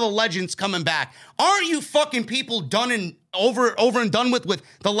bullshit that another legend's coming back. Aren't you fucking people done and over and done with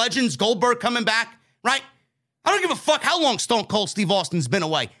the legends Goldberg coming back, right? I don't give a fuck how long Stone Cold Steve Austin's been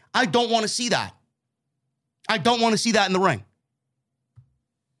away. I don't want to see that. I don't want to see that in the ring.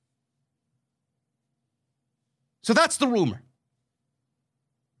 So that's the rumor.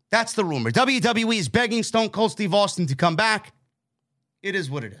 That's the rumor. WWE is begging Stone Cold Steve Austin to come back. It is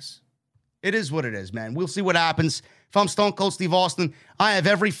what it is. It is what it is, man. We'll see what happens. If I'm Stone Cold Steve Austin, I have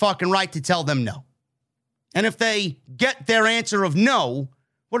every fucking right to tell them no. And if they get their answer of no,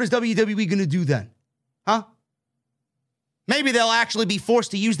 what is WWE going to do then? Huh? Maybe they'll actually be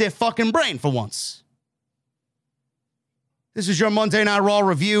forced to use their fucking brain for once. This is your Monday Night Raw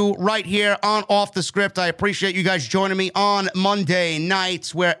review right here on Off the Script. I appreciate you guys joining me on Monday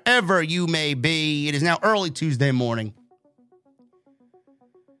nights, wherever you may be. It is now early Tuesday morning.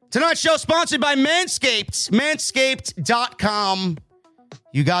 Tonight's show sponsored by Manscaped, manscaped.com.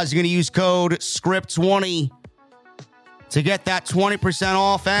 You guys are going to use code SCRIPT20 to get that 20%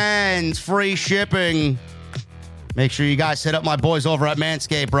 off and free shipping. Make sure you guys hit up my boys over at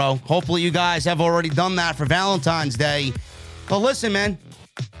Manscaped, bro. Hopefully you guys have already done that for Valentine's Day. But listen, man,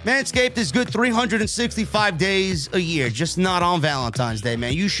 Manscaped is good 365 days a year, just not on Valentine's Day,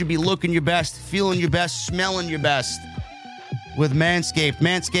 man. You should be looking your best, feeling your best, smelling your best with Manscaped.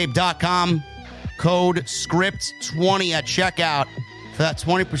 Manscaped.com, code SCRIPT20 at checkout for that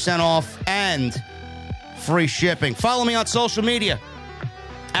 20% off and free shipping. Follow me on social media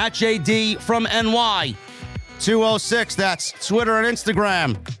at JDfromNY 206. That's Twitter and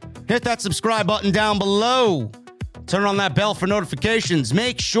Instagram. Hit that subscribe button down below. Turn on that bell for notifications.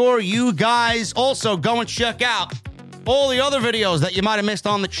 Make sure you guys also go and check out all the other videos that you might have missed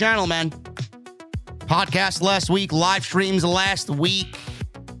on the channel, man. Podcast last week, live streams last week.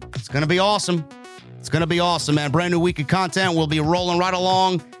 It's going to be awesome. It's going to be awesome, man. Brand new week of content. We'll be rolling right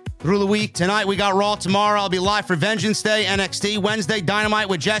along through the week. Tonight, we got Raw. Tomorrow, I'll be live for Vengeance Day, NXT. Wednesday, Dynamite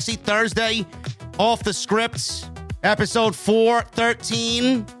with Jesse. Thursday, Off the Script, episode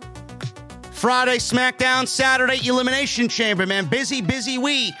 413. Friday, SmackDown. Saturday, Elimination Chamber, man. Busy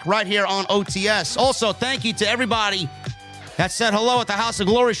week right here on OTS. Also, thank you to everybody that said hello at the House of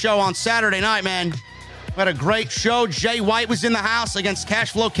Glory show on Saturday night, man. We had a great show. Jay White was in the house against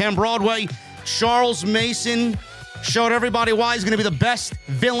Cashflow Ken Broadway. Charles Mason showed everybody why he's going to be the best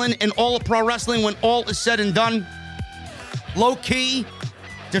villain in all of pro wrestling when all is said and done. Low Key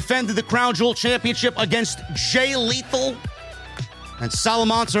defended the Crown Jewel Championship against Jay Lethal. And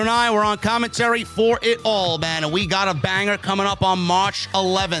Salamancer and I were on commentary for it all, man. And we got a banger coming up on March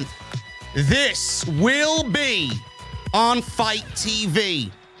 11th. This will be on Fight TV.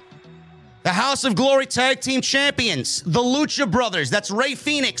 The House of Glory Tag Team Champions, the Lucha Brothers. That's Rey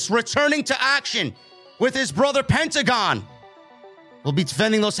Fenix returning to action with his brother Pentagon. We'll be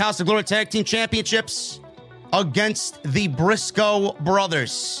defending those House of Glory Tag Team Championships against the Briscoe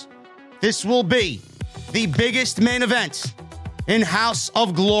Brothers. This will be the biggest main event in House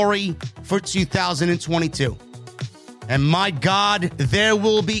of Glory for 2022. And my God, there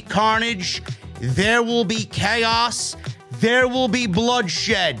will be carnage, there will be chaos, there will be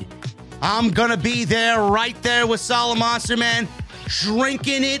bloodshed. I'm gonna be there, right there with Salamancer, man,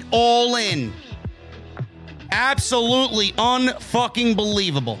 drinking it all in. Absolutely unfucking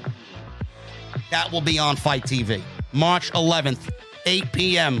believable. That will be on Fight TV. March 11th, 8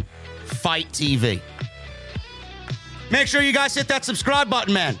 p.m., Fight TV. Make sure you guys hit that subscribe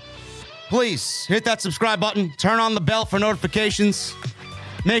button, man. Please, hit that subscribe button. Turn on the bell for notifications.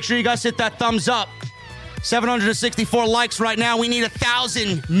 Make sure you guys hit that thumbs up. 764 likes right now. We need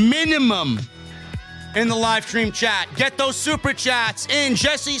 1,000 minimum in the live stream chat. Get those super chats in.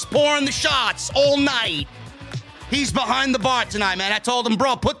 Jesse's pouring the shots all night. He's behind the bar tonight, man. I told him,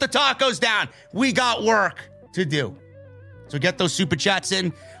 bro, put the tacos down. We got work to do. So get those super chats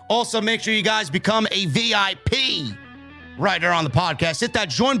in. Also, make sure you guys become a VIP right here on the podcast. Hit that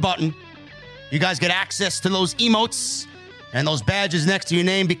join button. You guys get access to those emotes and those badges next to your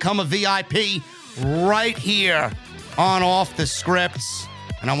name. Become a VIP right here on Off the Scripts.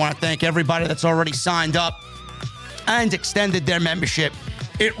 And I want to thank everybody that's already signed up and extended their membership.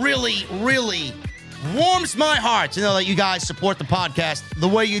 It really, really warms my heart to know that you guys support the podcast the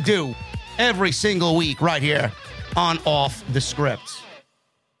way you do every single week right here on Off the Script.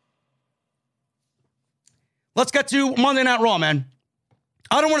 Let's get to Monday Night Raw, man.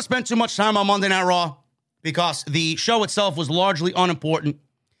 I don't want to spend too much time on Monday Night Raw because the show itself was largely unimportant.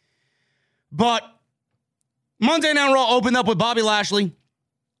 But Monday Night Raw opened up with Bobby Lashley.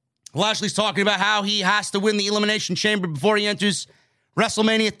 Lashley's talking about how he has to win the Elimination Chamber before he enters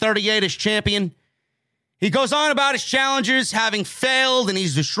WrestleMania 38 as champion. He goes on about his challengers having failed and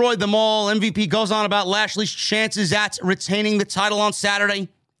he's destroyed them all. MVP goes on about Lashley's chances at retaining the title on Saturday.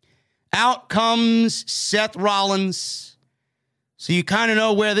 Out comes Seth Rollins. So you kind of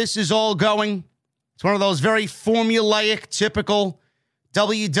know where this is all going. It's one of those very formulaic, typical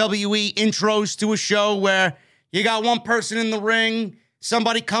WWE intros to a show where you got one person in the ring,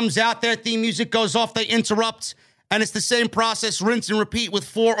 somebody comes out, their theme music goes off, they interrupt, and it's the same process, rinse and repeat with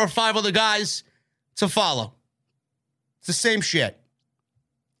 4 or 5 other guys to follow. It's the same shit.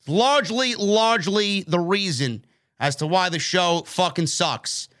 Largely the reason as to why the show fucking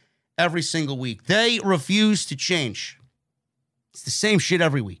sucks every single week. They refuse to change. It's the same shit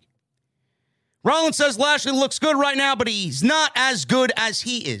every week. Rollins says Lashley looks good right now, but he's not as good as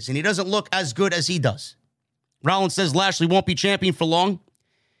he is, and he doesn't look as good as he does. Rollins says Lashley won't be champion for long.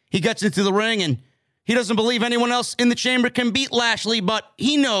 He gets into the ring, and he doesn't believe anyone else in the chamber can beat Lashley, but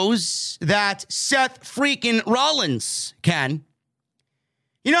he knows that Seth freaking Rollins can.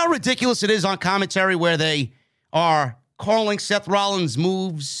 You know how ridiculous it is on commentary where they are calling Seth Rollins'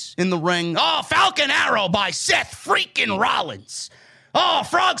 moves in the ring? Oh, Falcon Arrow by Seth freaking Rollins. Oh,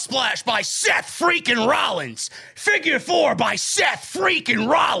 Frog Splash by Seth freaking Rollins. Figure 4 by Seth freaking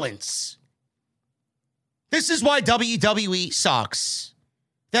Rollins. This is why WWE sucks.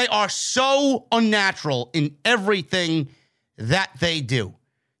 They are so unnatural in everything that they do.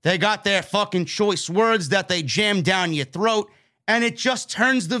 They got their fucking choice words that they jam down your throat, and it just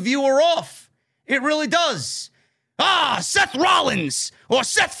turns the viewer off. It really does. Seth Rollins, or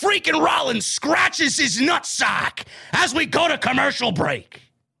Seth freaking Rollins, scratches his nutsack as we go to commercial break.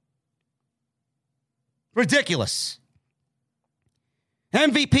 Ridiculous.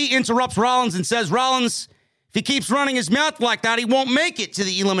 MVP interrupts Rollins and says, Rollins, if he keeps running his mouth like that, he won't make it to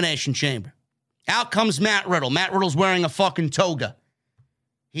the Elimination Chamber. Out comes Matt Riddle. Matt Riddle's wearing a fucking toga.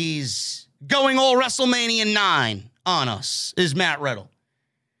 He's going all WrestleMania 9 on us, is Matt Riddle.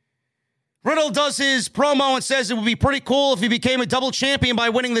 Riddle does his promo and says it would be pretty cool if he became a double champion by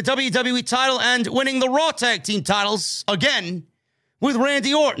winning the WWE title and winning the Raw Tag Team titles again with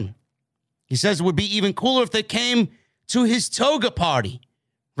Randy Orton. He says it would be even cooler if they came to his toga party.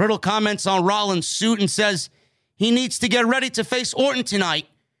 Riddle comments on Rollins' suit and says he needs to get ready to face Orton tonight.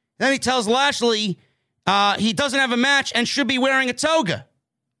 Then he tells Lashley he doesn't have a match and should be wearing a toga.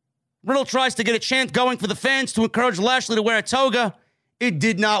 Riddle tries to get a chant going for the fans to encourage Lashley to wear a toga. It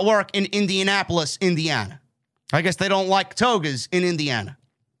did not work in Indianapolis, Indiana. I guess they don't like togas in Indiana.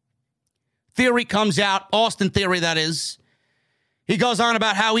 Theory comes out, Austin Theory, that is. He goes on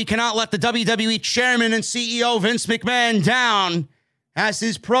about how he cannot let the WWE chairman and CEO Vince McMahon down as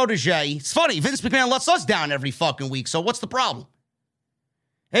his protege. It's funny, Vince McMahon lets us down every fucking week, so what's the problem?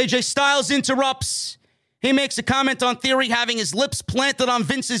 AJ Styles interrupts. He makes a comment on Theory having his lips planted on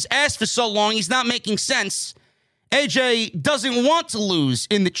Vince's ass for so long, he's not making sense. AJ doesn't want to lose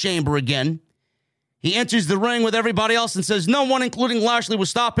in the chamber again. He enters the ring with everybody else and says no one, including Lashley, will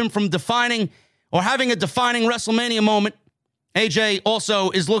stop him from defining or having a defining WrestleMania moment. AJ also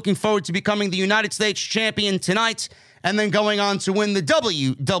is looking forward to becoming the United States champion tonight and then going on to win the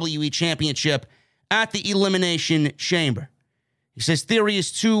WWE Championship at the Elimination Chamber. He says Theory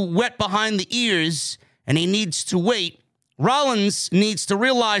is too wet behind the ears and he needs to wait. Rollins needs to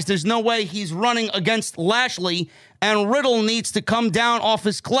realize there's no way he's running against Lashley, and Riddle needs to come down off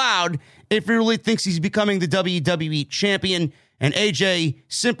his cloud if he really thinks he's becoming the WWE champion, and AJ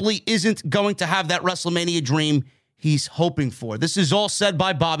simply isn't going to have that WrestleMania dream he's hoping for. This is all said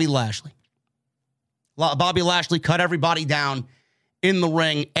by Bobby Lashley. Bobby Lashley cut everybody down in the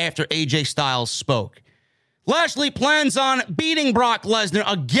ring after AJ Styles spoke. Lashley plans on beating Brock Lesnar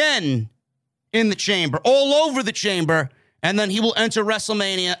again in the chamber, all over the chamber, and then he will enter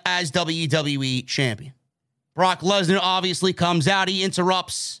WrestleMania as WWE champion. Brock Lesnar obviously comes out. He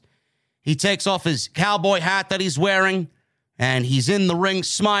interrupts. He takes off his cowboy hat that he's wearing, and he's in the ring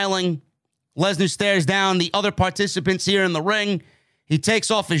smiling. Lesnar stares down the other participants here in the ring. He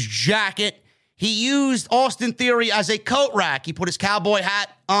takes off his jacket. He used Austin Theory as a coat rack. He put his cowboy hat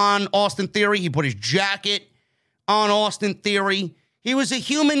on Austin Theory. He put his jacket on Austin Theory. He was a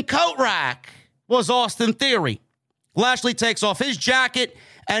human coat rack, was Austin Theory. Lashley takes off his jacket,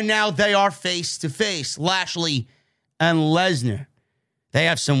 and now they are face-to-face, Lashley and Lesnar. They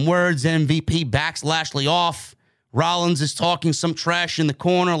have some words. MVP backs Lashley off. Rollins is talking some trash in the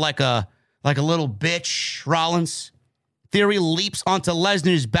corner like a little bitch, Rollins. Theory leaps onto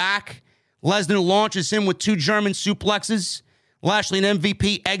Lesnar's back. Lesnar launches him with 2 German suplexes. Lashley and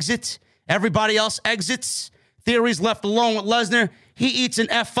MVP exit. Everybody else exits. Theory's left alone with Lesnar. He eats an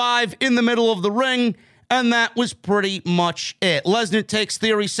F5 in the middle of the ring, and that was pretty much it. Lesnar takes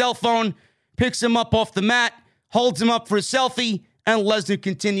Theory's cell phone, picks him up off the mat, holds him up for a selfie, and Lesnar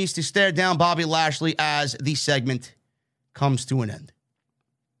continues to stare down Bobby Lashley as the segment comes to an end.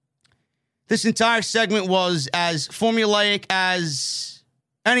 This entire segment was as formulaic as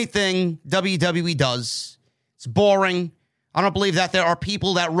anything WWE does. It's boring. I don't believe that there are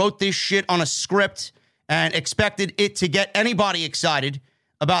people that wrote this shit on a script and expected it to get anybody excited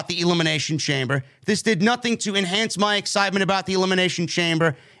about the Elimination Chamber. This did nothing to enhance my excitement about the Elimination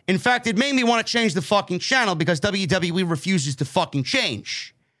Chamber. In fact, it made me want to change the fucking channel because WWE refuses to fucking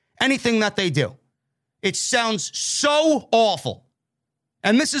change anything that they do. It sounds so awful.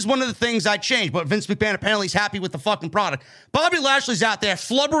 And this is one of the things I changed, but Vince McMahon apparently is happy with the fucking product. Bobby Lashley's out there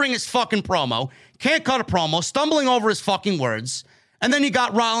flubbering his fucking promo, can't cut a promo, stumbling over his fucking words. And then you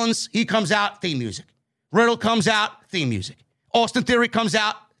got Rollins, he comes out, theme music. Riddle comes out, theme music. Austin Theory comes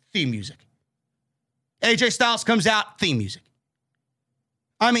out, theme music. AJ Styles comes out, theme music.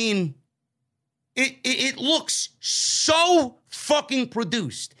 I mean, it looks so fucking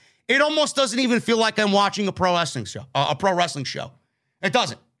produced. It almost doesn't even feel like I'm watching a pro wrestling show. It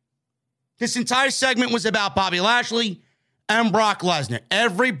doesn't. This entire segment was about Bobby Lashley and Brock Lesnar.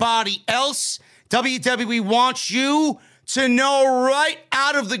 Everybody else, WWE wants you to know right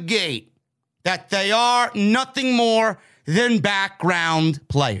out of the gate that they are nothing more than background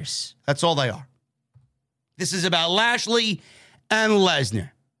players. That's all they are. This is about Lashley and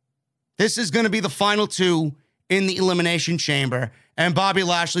Lesnar. This is going to be the final 2 in the Elimination Chamber, and Bobby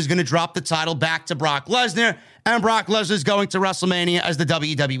Lashley is going to drop the title back to Brock Lesnar, and Brock Lesnar is going to WrestleMania as the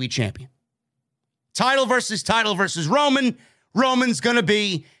WWE champion. Title versus Roman. Roman's going to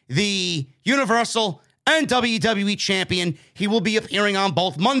be the Universal and WWE champion. He will be appearing on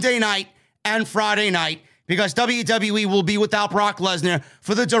both Monday night and Friday night because WWE will be without Brock Lesnar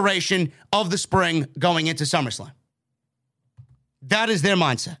for the duration of the spring going into SummerSlam. That is their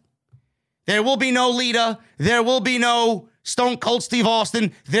mindset. There will be no Lita. There will be no Stone Cold Steve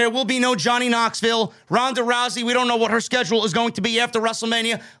Austin. There will be no Johnny Knoxville. Ronda Rousey, we don't know what her schedule is going to be after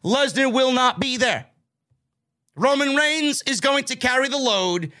WrestleMania. Lesnar will not be there. Roman Reigns is going to carry the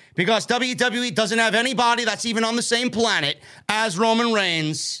load because WWE doesn't have anybody that's even on the same planet as Roman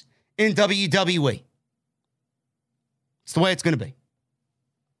Reigns in WWE. It's the way it's going to be.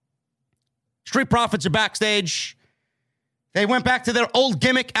 Street Profits are backstage. They went back to their old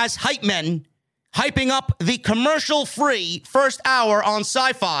gimmick as hype men, hyping up the commercial-free first hour on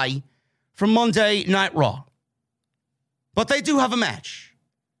Sci-Fi from Monday Night Raw. But they do have a match.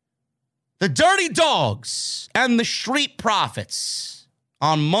 The Dirty Dogs and the Street Profits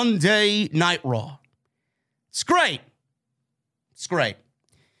on Monday Night Raw. It's great. It's great.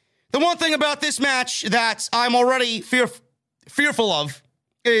 The one thing about this match that I'm already fearful of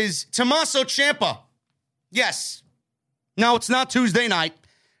is Tommaso Ciampa. Yes. No, it's not Tuesday night.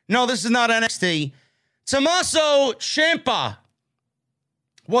 No, this is not NXT. Tommaso Ciampa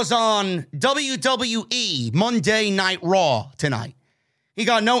was on WWE Monday Night Raw tonight. He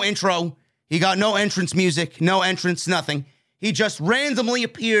got no intro. He got no entrance music, no entrance, nothing. He just randomly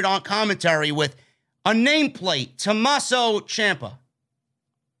appeared on commentary with a nameplate, Tommaso Ciampa.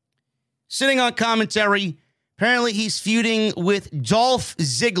 Sitting on commentary, apparently he's feuding with Dolph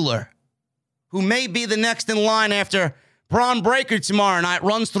Ziggler, who may be the next in line after Braun Breaker tomorrow night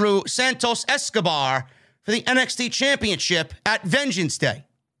runs through Santos Escobar for the NXT Championship at Vengeance Day.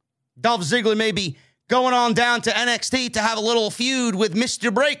 Dolph Ziggler may be going on down to NXT to have a little feud with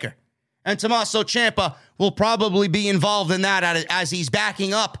Mr. Breaker. And Tommaso Ciampa will probably be involved in that as he's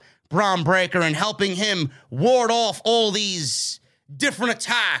backing up Braun Breaker and helping him ward off all these different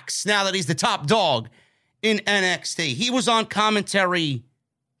attacks now that he's the top dog in NXT. He was on commentary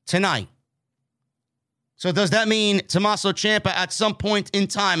tonight. So does that mean Tommaso Ciampa at some point in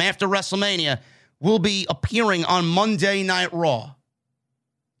time after WrestleMania will be appearing on Monday Night Raw?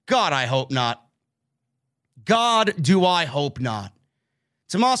 God, I hope not. God, do I hope not.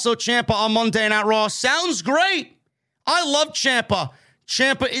 Tommaso Ciampa on Monday Night Raw sounds great. I love Ciampa.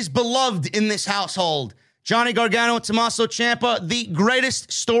 Ciampa is beloved in this household. Johnny Gargano and Tommaso Ciampa, the greatest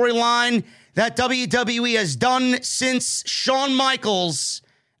storyline that WWE has done since Shawn Michaels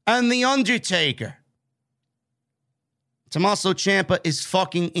and The Undertaker. Tommaso Ciampa is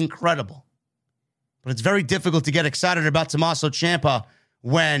fucking incredible. But it's very difficult to get excited about Tommaso Ciampa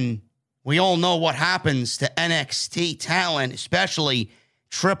when we all know what happens to NXT talent, especially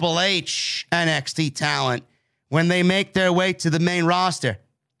Triple H NXT talent, when they make their way to the main roster.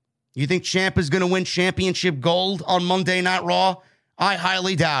 You think Ciampa's going to win championship gold on Monday Night Raw? I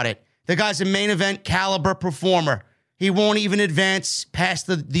highly doubt it. The guy's a main event caliber performer. He won't even advance past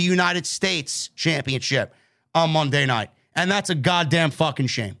the United States Championship on Monday night. And that's a goddamn fucking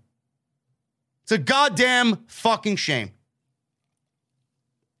shame. It's a goddamn fucking shame.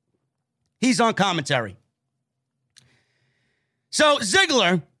 He's on commentary. So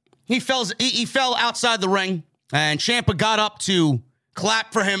Ziggler, he fell outside the ring, and Ciampa got up to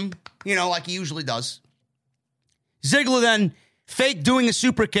clap for him, like he usually does. Ziggler then faked doing a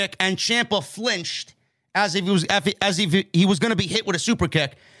super kick, and Ciampa flinched as if he was going to be hit with a super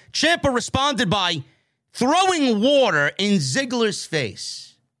kick. Ciampa responded by throwing water in Ziggler's face.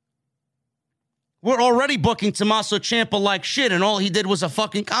 We're already booking Tommaso Ciampa like shit, and all he did was a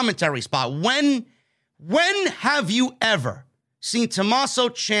fucking commentary spot. When have you ever seen Tommaso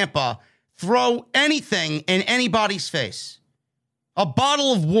Ciampa throw anything in anybody's face? A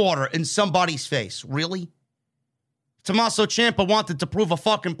bottle of water in somebody's face. Really? Tommaso Ciampa wanted to prove a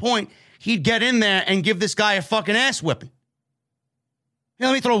fucking point. He'd get in there and give this guy a fucking ass whipping. Hey,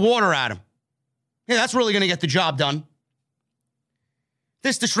 let me throw water at him. Yeah, that's really going to get the job done.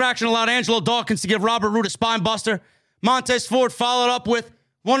 This distraction allowed Angelo Dawkins to give Robert Roode a spine buster. Montez Ford followed up with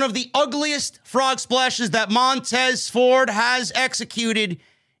one of the ugliest frog splashes that Montez Ford has executed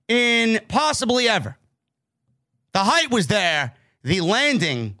in possibly ever. The height was there. The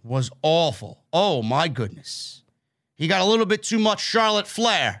landing was awful. Oh, my goodness. He got a little bit too much Charlotte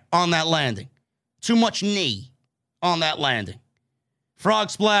Flair on that landing. Too much knee on that landing.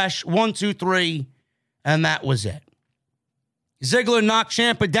 Frog splash, 1, 2, 3, and that was it. Ziggler knocked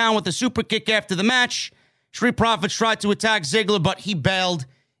Ciampa down with a super kick after the match. Street Profits tried to attack Ziggler, but he bailed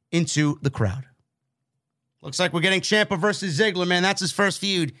into the crowd. Looks like we're getting Ciampa versus Ziggler, man. That's his first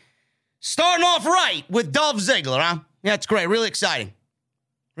feud. Starting off right with Dolph Ziggler, huh? Yeah, it's great. Really exciting.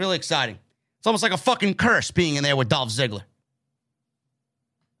 Really exciting. It's almost like a fucking curse being in there with Dolph Ziggler.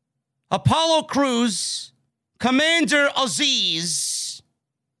 Apollo Crews, Commander Aziz,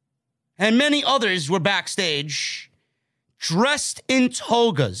 and many others were backstage, dressed in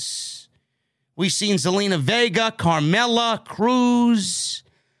togas. We've seen Zelina Vega, Carmella, Cruz.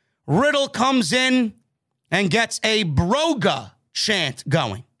 Riddle comes in and gets a Broga chant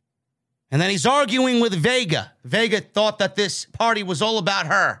going. And then he's arguing with Vega. Vega thought that this party was all about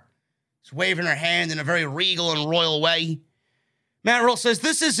her. She's waving her hand in a very regal and royal way. Matt Riddle says,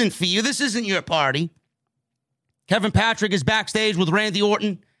 this isn't for you. This isn't your party. Kevin Patrick is backstage with Randy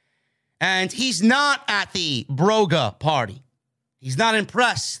Orton. And he's not at the Broga party. He's not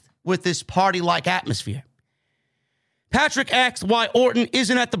impressed with this party-like atmosphere. Patrick asks why Orton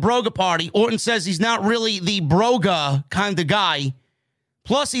isn't at the Broga party. Orton says he's not really the Broga kind of guy.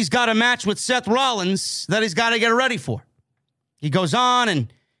 Plus, he's got a match with Seth Rollins that he's got to get ready for. He goes on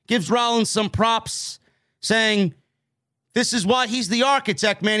and gives Rollins some props, saying this is why he's the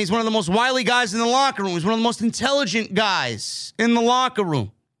architect, man. He's one of the most wily guys in the locker room. He's one of the most intelligent guys in the locker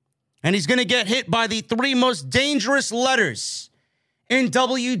room. And he's going to get hit by the 3 most dangerous letters in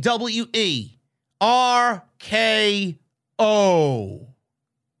WWE. RKO.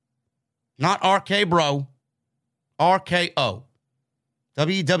 Not RK, bro. RKO.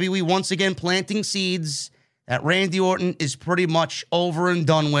 WWE once again planting seeds that Randy Orton is pretty much over and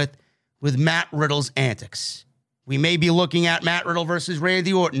done with Matt Riddle's antics. We may be looking at Matt Riddle versus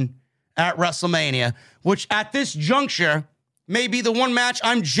Randy Orton at WrestleMania, which at this juncture may be the one match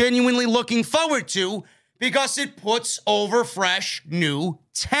I'm genuinely looking forward to because it puts over fresh new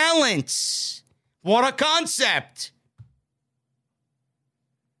talent. What a concept.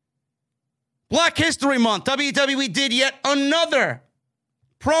 Black History Month, WWE did yet another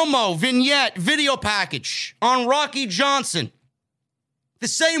promo, vignette, video package on Rocky Johnson. The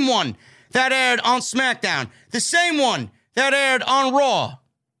same one that aired on SmackDown. The same one that aired on Raw.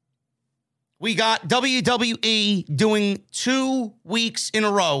 We got WWE doing 2 weeks in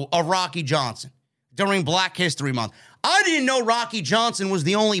a row of Rocky Johnson during Black History Month. I didn't know Rocky Johnson was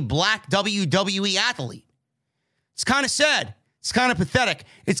the only black WWE athlete. It's kind of sad. It's kind of pathetic.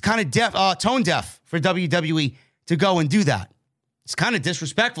 It's kind of tone deaf for WWE to go and do that. It's kind of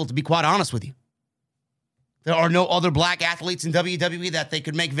disrespectful, to be quite honest with you. There are no other black athletes in WWE that they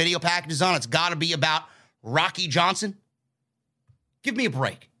could make video packages on. It's got to be about Rocky Johnson. Give me a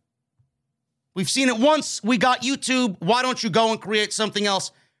break. We've seen it once. We got YouTube. Why don't you go and create something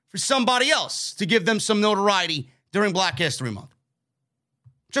else for somebody else to give them some notoriety during Black History Month?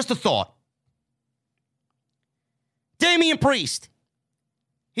 Just a thought. Damian Priest.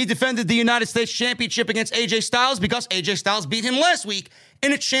 He defended the United States Championship against AJ Styles because AJ Styles beat him last week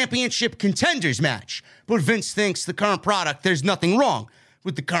in a championship contenders match. But Vince thinks the current product, there's nothing wrong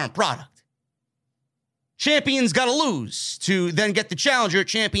with the current product. Champions got to lose to then get the challenger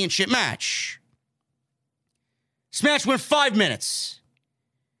championship match. This match went 5 minutes.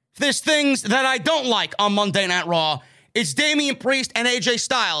 If there's things that I don't like on Monday Night Raw, it's Damian Priest and AJ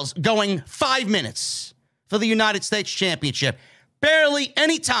Styles going 5 minutes for the United States Championship. Barely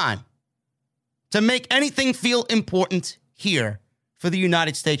any time to make anything feel important here for the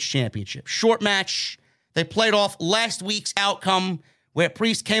United States Championship. Short match. They played off last week's outcome where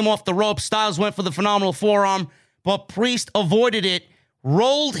Priest came off the rope. Styles went for the phenomenal forearm, but Priest avoided it,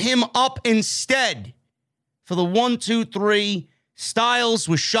 rolled him up instead for the 1, 2, 3. Styles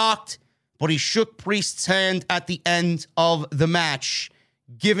was shocked, but he shook Priest's hand at the end of the match,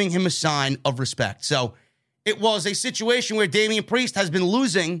 giving him a sign of respect. So it was a situation where Damian Priest has been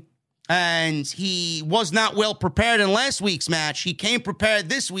losing, and he was not well prepared in last week's match. He came prepared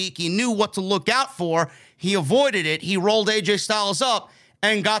this week. He knew what to look out for. He avoided it. He rolled AJ Styles up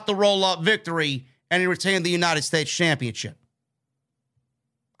and got the roll-up victory, and he retained the United States Championship.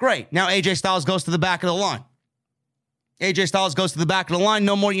 Great. Now AJ Styles goes to the back of the line. AJ Styles goes to the back of the line.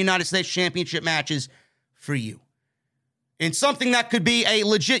 No more United States Championship matches for you. In something that could be a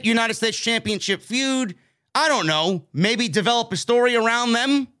legit United States Championship feud, I don't know, maybe develop a story around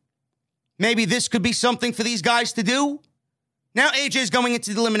them. Maybe this could be something for these guys to do. Now AJ's going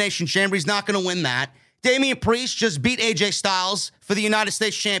into the Elimination Chamber. He's not going to win that. Damian Priest just beat AJ Styles for the United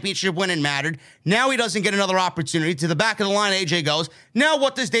States Championship when it mattered. Now he doesn't get another opportunity. To the back of the line, AJ goes. Now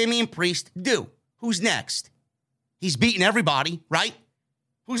what does Damian Priest do? Who's next? He's beaten everybody, right?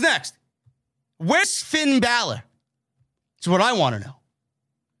 Who's next? Where's Finn Balor? That's what I want to know.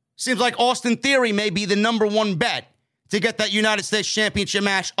 Seems like Austin Theory may be the number one bet to get that United States Championship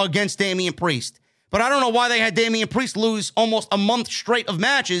match against Damian Priest. But I don't know why they had Damian Priest lose almost a month straight of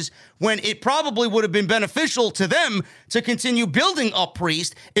matches when it probably would have been beneficial to them to continue building up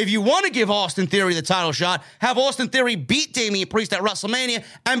Priest. If you want to give Austin Theory the title shot, have Austin Theory beat Damian Priest at WrestleMania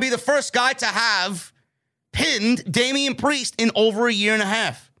and be the first guy to have pinned Damian Priest in over a year and a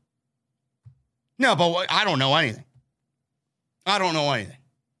half. No, but I don't know anything. I don't know anything.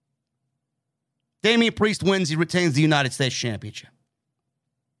 Damian Priest wins. He retains the United States Championship.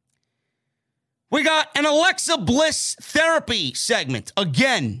 We got an Alexa Bliss therapy segment.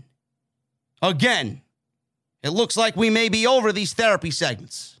 Again. It looks like we may be over these therapy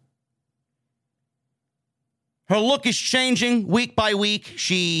segments. Her look is changing week by week.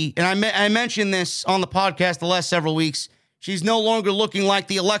 I mentioned this on the podcast the last several weeks. She's no longer looking like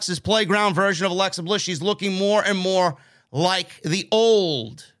the Alexa's Playground version of Alexa Bliss. She's looking more and more like the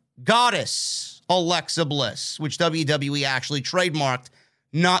old goddess Alexa Bliss, which WWE actually trademarked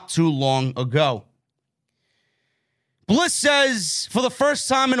not too long ago. Bliss says, for the first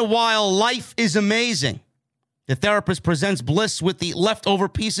time in a while, life is amazing. The therapist presents Bliss with the leftover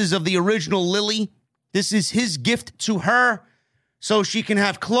pieces of the original Lily. This is his gift to her so she can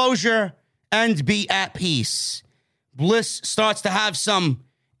have closure and be at peace. Bliss starts to have some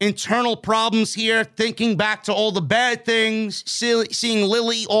internal problems here, thinking back to all the bad things, seeing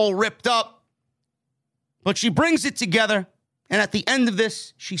Lily all ripped up. But she brings it together, and at the end of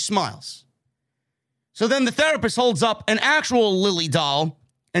this, she smiles. So then the therapist holds up an actual Lily doll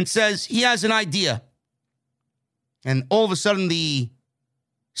and says he has an idea. And all of a sudden, the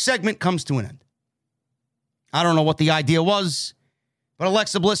segment comes to an end. I don't know what the idea was, but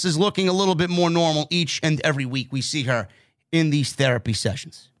Alexa Bliss is looking a little bit more normal each and every week we see her in these therapy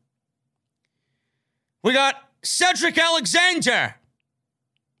sessions. We got Cedric Alexander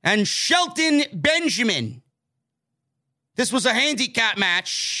and Shelton Benjamin. This was a handicap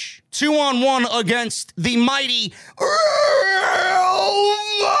match 2-on-1 against the mighty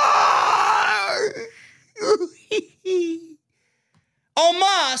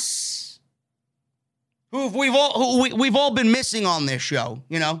Omos, who we've all been missing on this show,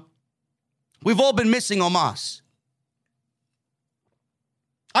 you know. We've all been missing Omos.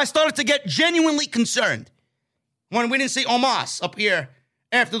 I started to get genuinely concerned when we didn't see Omos up here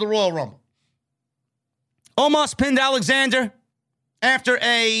after the Royal Rumble. Omos pinned Alexander after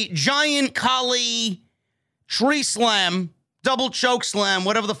a giant Kali tree slam, double choke slam,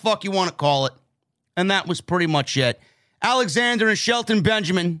 whatever the fuck you want to call it. And that was pretty much it. Alexander and Shelton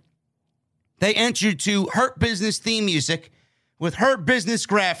Benjamin, they entered to Hurt Business theme music with Hurt Business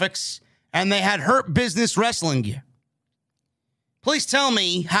graphics, and they had Hurt Business wrestling gear. Please tell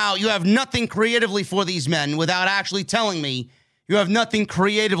me how you have nothing creatively for these men without actually telling me you have nothing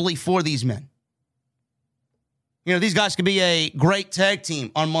creatively for these men. You know, these guys could be a great tag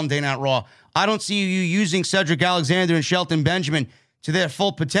team on Monday Night Raw. I don't see you using Cedric Alexander and Shelton Benjamin to their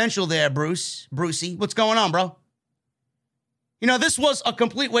full potential there, Brucey. What's going on, bro? You know, this was a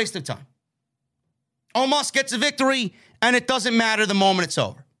complete waste of time. Omos gets a victory, and it doesn't matter the moment it's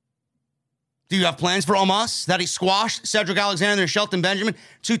over. Do you have plans for Omos that he squashed Cedric Alexander and Shelton Benjamin,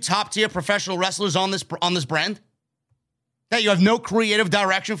 two top-tier professional wrestlers on this brand, that you have no creative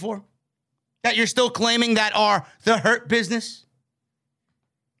direction for? That you're still claiming that are the Hurt Business?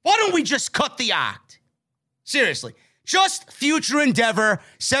 Why don't we just cut the act? Seriously. Just future endeavor,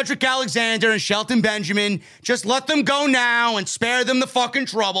 Cedric Alexander and Shelton Benjamin. Just let them go now and spare them the fucking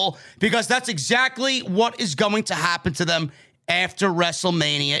trouble, because that's exactly what is going to happen to them after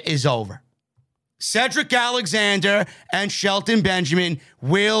WrestleMania is over. Cedric Alexander and Shelton Benjamin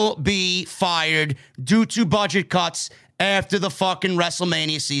will be fired due to budget cuts after the fucking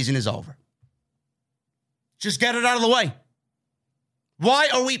WrestleMania season is over. Just get it out of the way. Why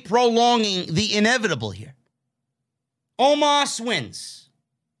are we prolonging the inevitable here? Omos wins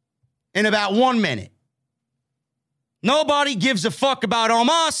in about 1 minute. Nobody gives a fuck about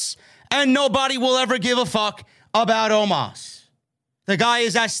Omos, and nobody will ever give a fuck about Omos. The guy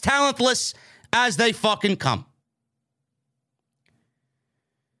is as talentless as they fucking come.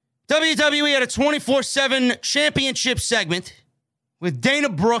 WWE had a 24/7 championship segment with Dana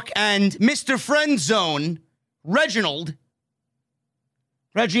Brooke and Mr. Friendzone, Reginald.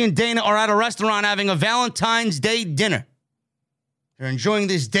 Reggie and Dana are at a restaurant having a Valentine's Day dinner. They're enjoying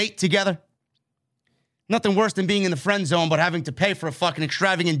this date together. Nothing worse than being in the friend zone, but having to pay for a fucking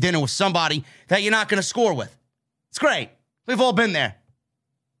extravagant dinner with somebody that you're not going to score with. It's great. We've all been there.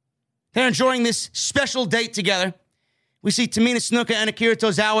 They're enjoying this special date together. We see Tamina Snuka and Akira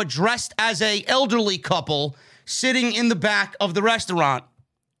Tozawa dressed as an elderly couple sitting in the back of the restaurant.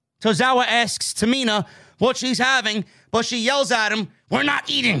 Tozawa asks Tamina what she's having, but she yells at him, "We're not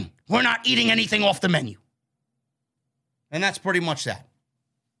eating. We're not eating anything off the menu." And that's pretty much that.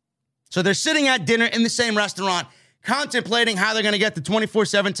 So they're sitting at dinner in the same restaurant, contemplating how they're going to get the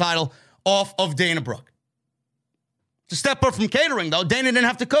 24/7 title off of Dana Brooke. To step up from catering, though, Dana didn't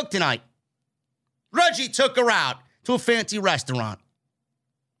have to cook tonight. Reggie took her out to a fancy restaurant.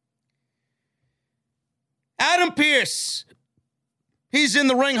 Adam Pearce, he's in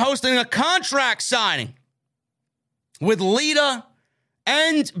the ring hosting a contract signing with Lita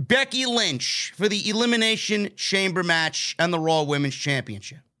and Becky Lynch for the Elimination Chamber match and the Raw Women's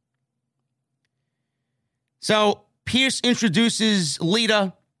Championship. So Pearce introduces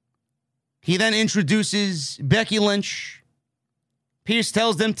Lita. He then introduces Becky Lynch. Pearce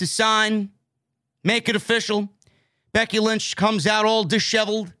tells them to sign, make it official. Becky Lynch comes out all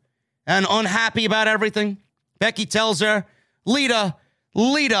disheveled and unhappy about everything. Becky tells her, Lita,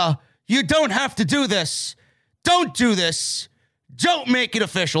 you don't have to do this. Don't do this. Don't make it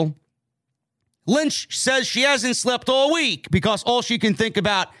official. Lynch says she hasn't slept all week because all she can think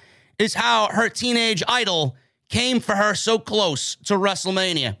about is how her teenage idol came for her so close to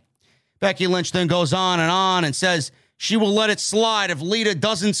WrestleMania. Becky Lynch then goes on and says she will let it slide if Lita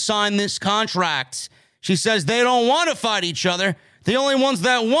doesn't sign this contract. She says they don't want to fight each other. The only ones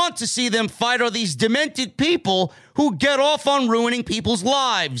that want to see them fight are these demented people who get off on ruining people's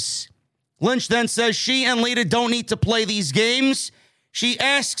lives. Lynch then says she and Lita don't need to play these games. She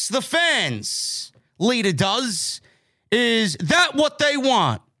asks the fans, Lita does, is that what they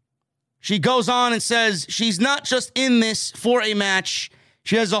want? She goes on and says she's not just in this for a match.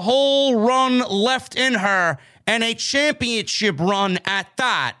 She has a whole run left in her and a championship run at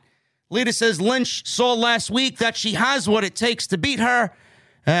that. Lita says Lynch saw last week that she has what it takes to beat her,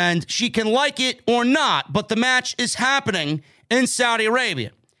 and she can like it or not, but the match is happening in Saudi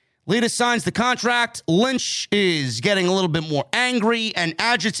Arabia. Lita signs the contract. Lynch is getting a little bit more angry and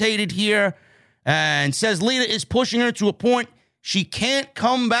agitated here and says Lita is pushing her to a point she can't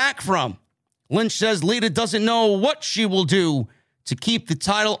come back from. Lynch says Lita doesn't know what she will do to keep the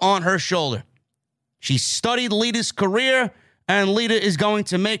title on her shoulder. She studied Lita's career, and Lita is going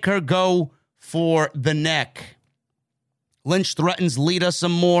to make her go for the neck. Lynch threatens Lita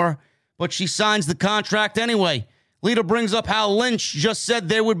some more, but she signs the contract anyway. Lita brings up how Lynch just said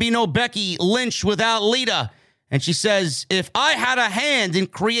there would be no Becky Lynch without Lita. And she says, if I had a hand in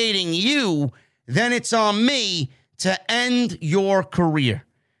creating you, then it's on me to end your career.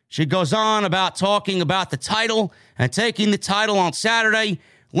 She goes on about talking about the title and taking the title on Saturday.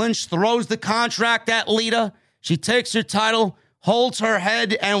 Lynch throws the contract at Lita. She takes her title, holds her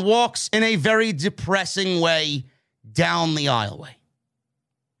head, and walks in a very depressing way down the aisleway.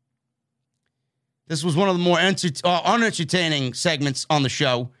 This was one of the more unentertaining segments on the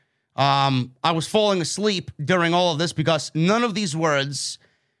show. I was falling asleep during all of this because none of these words,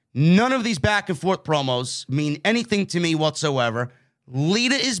 none of these back and forth promos mean anything to me whatsoever.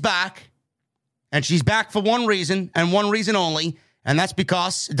 Lita is back, and she's back for one reason and one reason only, and that's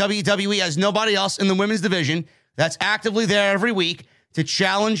because WWE has nobody else in the women's division that's actively there every week to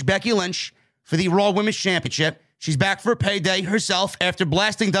challenge Becky Lynch for the Raw Women's Championship. She's back for a payday herself after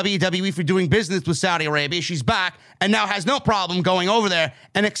blasting WWE for doing business with Saudi Arabia. She's back and now has no problem going over there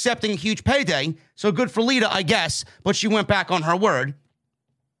and accepting a huge payday. So good for Lita, I guess, but she went back on her word.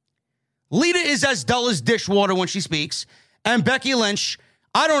 Lita is as dull as dishwater when she speaks. And Becky Lynch,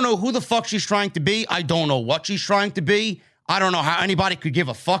 I don't know who the fuck she's trying to be. I don't know what she's trying to be. I don't know how anybody could give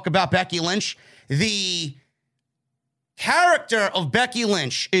a fuck about Becky Lynch. The character of Becky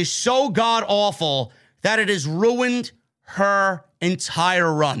Lynch is so god-awful that it has ruined her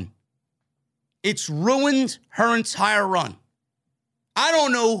entire run. It's ruined her entire run. I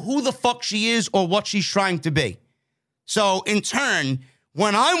don't know who the fuck she is or what she's trying to be. So, in turn,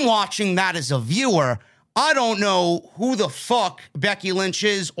 when I'm watching that as a viewer, I don't know who the fuck Becky Lynch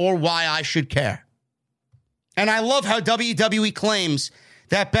is or why I should care. And I love how WWE claims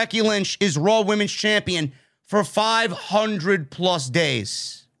that Becky Lynch is Raw Women's Champion for 500 plus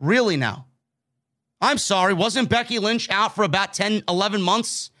days. Really now? I'm sorry, wasn't Becky Lynch out for about 10, 11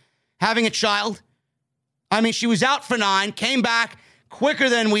 months having a child? I mean, she was out for 9, came back quicker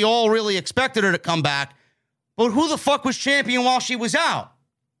than we all really expected her to come back. But who the fuck was champion while she was out?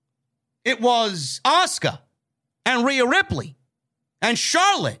 It was Asuka and Rhea Ripley and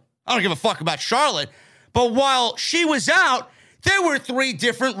Charlotte. I don't give a fuck about Charlotte. But while she was out, there were 3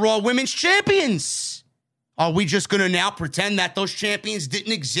 different Raw Women's Champions. Are we just going to now pretend that those champions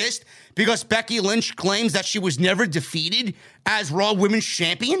didn't exist because Becky Lynch claims that she was never defeated as Raw Women's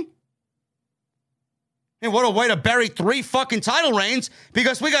Champion? And what a way to bury 3 fucking title reigns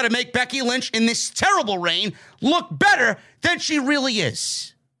because we got to make Becky Lynch in this terrible reign look better than she really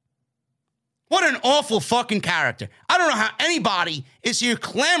is. What an awful fucking character. I don't know how anybody is here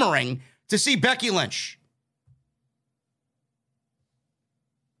clamoring to see Becky Lynch.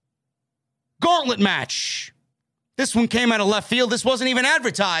 Gauntlet match. This one came out of left field. This wasn't even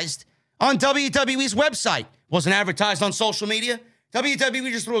advertised on WWE's website. Wasn't advertised on social media.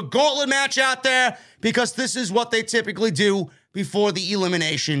 WWE just threw a gauntlet match out there because this is what they typically do before the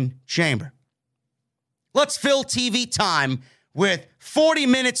Elimination Chamber. Let's fill TV time with 40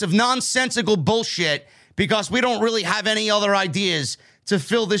 minutes of nonsensical bullshit because we don't really have any other ideas to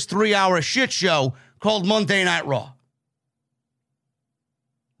fill this 3-hour shit show called Monday Night Raw.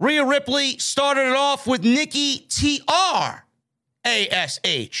 Rhea Ripley started it off with Nikki T.R.A.S.H.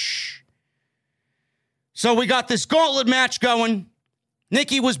 So we got this gauntlet match going.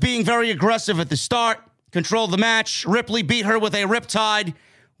 Nikki was being very aggressive at the start, controlled the match. Ripley beat her with a riptide.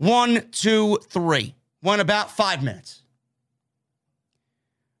 1, 2, 3. Went about 5 minutes.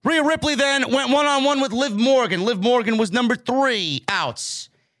 Rhea Ripley then went one-on-one with Liv Morgan. Liv Morgan was number 3 outs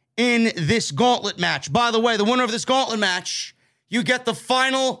in this gauntlet match. By the way, the winner of this gauntlet match, you get the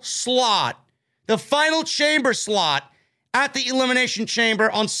final slot, the final chamber slot at the Elimination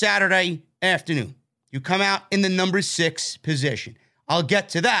Chamber on Saturday afternoon. You come out in the number 6 position. I'll get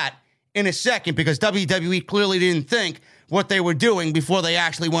to that in a second because WWE clearly didn't think what they were doing before they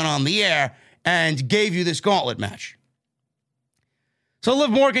actually went on the air and gave you this gauntlet match. So Liv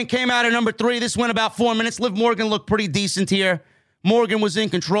Morgan came out at number 3. This went about 4 minutes. Liv Morgan looked pretty decent here. Morgan was in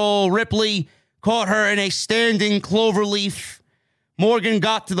control. Ripley caught her in a standing cloverleaf. Morgan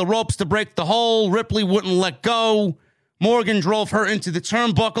got to the ropes to break the hold. Ripley wouldn't let go. Morgan drove her into the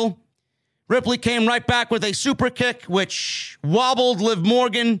turnbuckle. Ripley came right back with a super kick, which wobbled Liv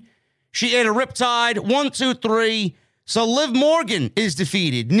Morgan. She ate a riptide. 1, 2, 3. So Liv Morgan is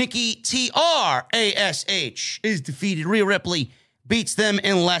defeated. Nikki T.R.A.S.H. is defeated. Rhea Ripley beats them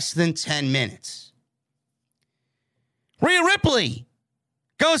in less than 10 minutes. Rhea Ripley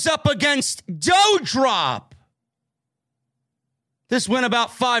goes up against Doudrop. This went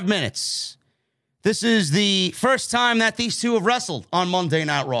about 5 minutes. This is the first time that these two have wrestled on Monday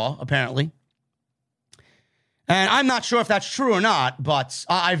Night Raw, apparently. And I'm not sure if that's true or not, but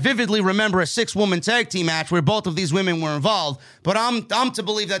I vividly remember a 6-woman tag team match where both of these women were involved. But I'm to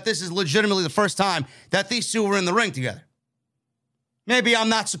believe that this is legitimately the first time that these two were in the ring together. Maybe I'm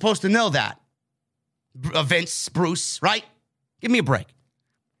not supposed to know that. Vince, Bruce, right? Give me a break.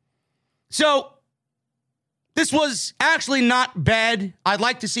 So, this was actually not bad. I'd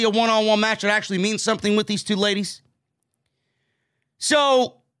like to see a one-on-one match that actually means something with these two ladies.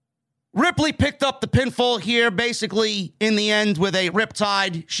 So, Ripley picked up the pinfall here, basically, in the end, with a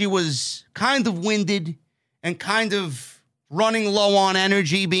riptide. She was kind of winded and kind of running low on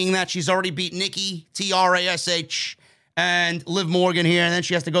energy, being that she's already beat Nikki, T.R.A.S.H., and Liv Morgan here, and then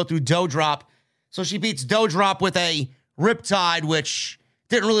she has to go through Doudrop. So she beats Doudrop with a riptide, which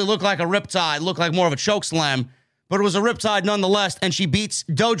didn't really look like a riptide, looked like more of a chokeslam, but it was a riptide nonetheless, and she beats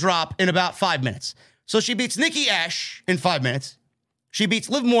Doudrop in about 5 minutes. So she beats Nikki Ash in 5 minutes. She beats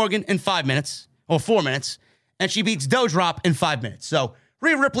Liv Morgan in 5 minutes, or 4 minutes, and she beats Doudrop in 5 minutes. So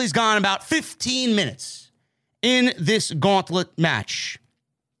Rhea Ripley's gone about 15 minutes in this gauntlet match.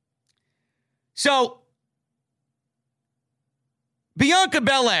 So Bianca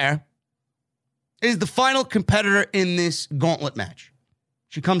Belair is the final competitor in this gauntlet match.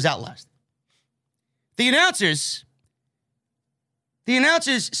 She comes out last. The announcers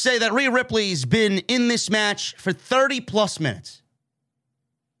say that Rhea Ripley's been in this match for 30 plus minutes.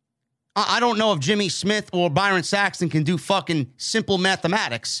 I don't know if Jimmy Smith or Byron Saxton can do fucking simple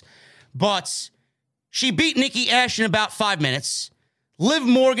mathematics, but she beat Nikki Ash in about 5 minutes. Liv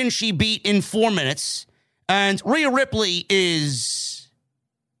Morgan she beat in 4 minutes. And Rhea Ripley is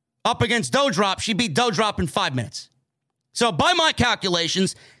up against Doudrop. She beat Doudrop in 5 minutes. So by my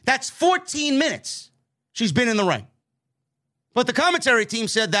calculations, that's 14 minutes she's been in the ring. But the commentary team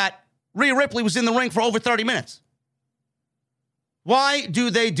said that Rhea Ripley was in the ring for over 30 minutes. Why do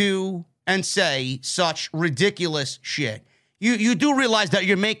they do and say such ridiculous shit? You do realize that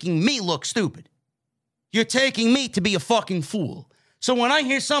you're making me look stupid. You're taking me to be a fucking fool. So when I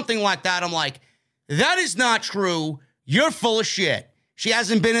hear something like that, I'm like, that is not true. You're full of shit. She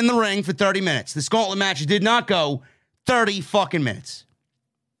hasn't been in the ring for 30 minutes. This gauntlet match did not go 30 fucking minutes.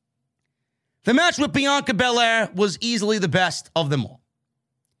 The match with Bianca Belair was easily the best of them all.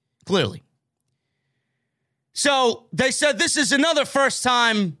 Clearly. So they said this is another first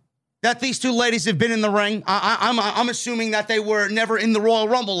time that these two ladies have been in the ring. I'm assuming that they were never in the Royal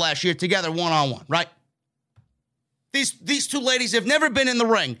Rumble last year together one-on-one, right? These two ladies have never been in the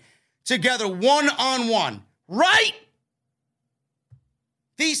ring together one-on-one, right?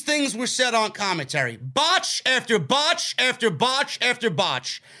 These things were said on commentary. Botch after botch after botch after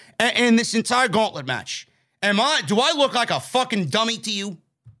botch in this entire gauntlet match. Do I look like a fucking dummy to you?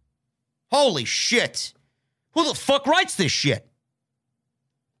 Holy shit. Who the fuck writes this shit?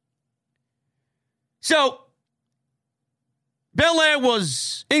 So, Belair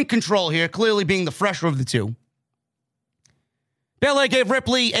was in control here, clearly being the fresher of the two. Belair gave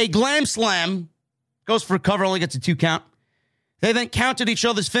Ripley a glam slam. Goes for a cover, only gets a 2 count. They then counted each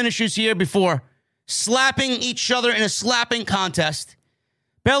other's finishes here before slapping each other in a slapping contest.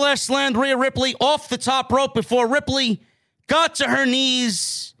 Belair slammed Rhea Ripley off the top rope before Ripley got her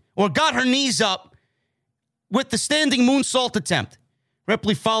knees up with the standing moonsault attempt.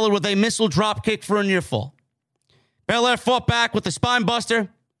 Ripley followed with a missile drop kick for a near fall. Belair fought back with the spine buster.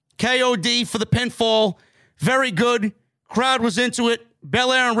 KOD for the pinfall. Very good. Crowd was into it.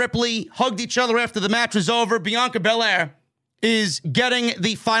 Belair and Ripley hugged each other after the match was over. Bianca Belair is getting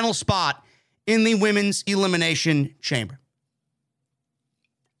the final spot in the Women's Elimination Chamber.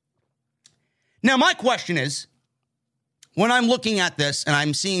 Now, my question is, when I'm looking at this and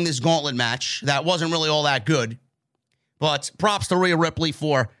I'm seeing this gauntlet match that wasn't really all that good, but props to Rhea Ripley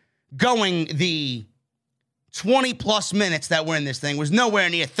for going the 20-plus minutes that were in this thing. Was nowhere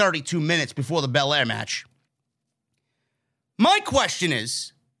near 32 minutes before the Belair match. My question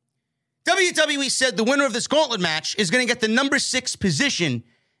is, WWE said the winner of this gauntlet match is going to get the number 6 position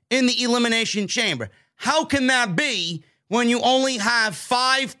in the Elimination Chamber. How can that be when you only have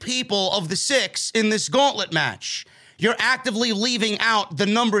 5 people of the 6 in this gauntlet match? You're actively leaving out the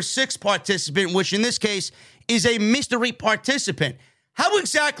number 6 participant, which in this case is a mystery participant. How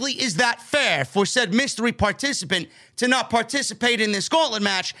exactly is that fair for said mystery participant to not participate in this gauntlet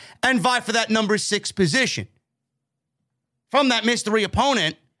match and vie for that number 6 position? from that mystery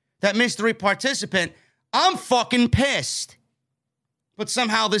opponent, that mystery participant, I'm fucking pissed. But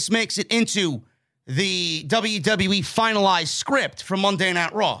somehow this makes it into the WWE finalized script for Monday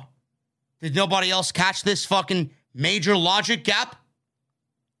Night Raw. Did nobody else catch this fucking major logic gap?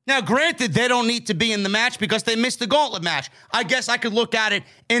 Now, granted, they don't need to be in the match because they missed the gauntlet match. I guess I could look at it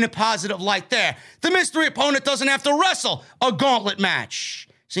in a positive light there. The mystery opponent doesn't have to wrestle a gauntlet match.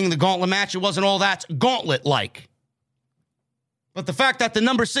 Seeing the gauntlet match, it wasn't all that gauntlet-like. But the fact that the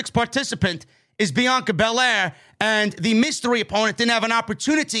number 6 participant is Bianca Belair and the mystery opponent didn't have an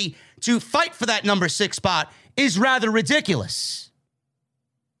opportunity to fight for that number 6 spot is rather ridiculous.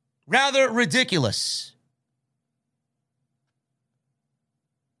 Rather ridiculous.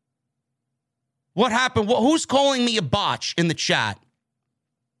 What happened? Who's calling me a botch in the chat?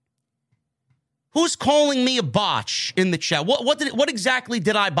 Who's calling me a botch in the chat? What exactly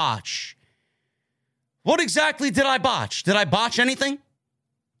did I botch? What exactly did I botch? Did I botch anything?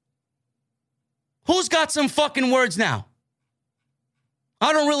 Who's got some fucking words now?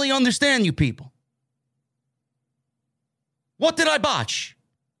 I don't really understand you people. What did I botch?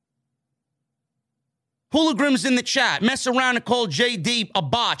 Hoolagrim's in the chat. Mess around and call JD a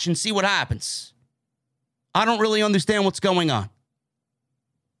botch and see what happens. I don't really understand what's going on.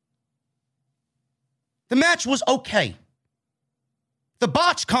 The match was okay. The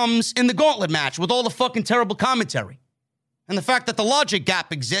botch comes in the gauntlet match with all the fucking terrible commentary. And the fact that the logic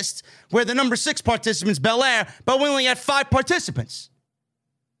gap exists where the number 6 participant's Belair, but we only had 5 participants.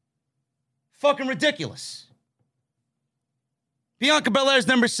 Fucking ridiculous. Bianca Belair's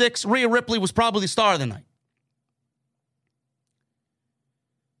number 6. Rhea Ripley was probably the star of the night.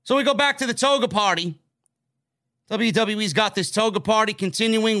 So we go back to the toga party. WWE's got this toga party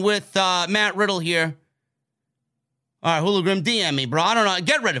continuing with Matt Riddle here. All right, Hoolagrim, DM me, bro. I don't know.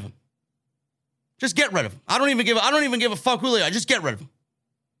 Get rid of him. Just get rid of him. I don't even give a fuck Julio. Just get rid of him.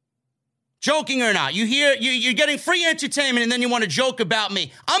 Joking or not, you're getting free entertainment and then you want to joke about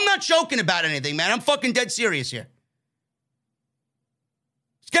me. I'm not joking about anything, man. I'm fucking dead serious here.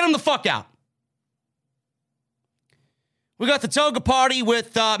 Let's get him the fuck out. We got the toga party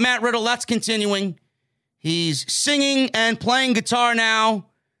with Matt Riddle. That's continuing. He's singing and playing guitar now.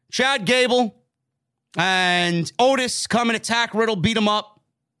 Chad Gable and Otis come and attack Riddle, beat him up.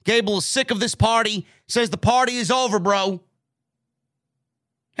 Gable is sick of this party. Says the party is over, bro.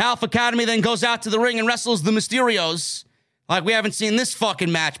 Alpha Academy then goes out to the ring and wrestles the Mysterios. Like we haven't seen this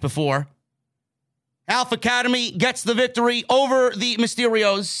fucking match before. Alpha Academy gets the victory over the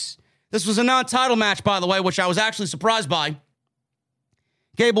Mysterios. This was a non-title match, by the way, which I was actually surprised by.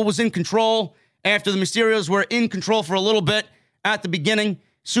 Gable was in control after the Mysterios were in control for a little bit at the beginning.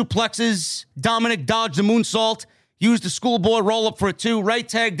 Suplexes. Dominic dodged the moonsault. Used the schoolboy roll-up for a 2. Ray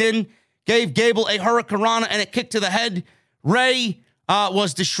tagged in. Gave Gable a hurricanrana and a kick to the head. Ray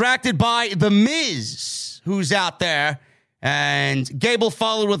was distracted by The Miz, who's out there. And Gable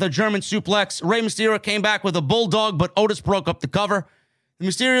followed with a German suplex. Rey Mysterio came back with a bulldog, but Otis broke up the cover. The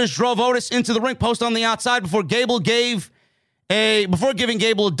Mysterios drove Otis into the ring post on the outside before giving Gable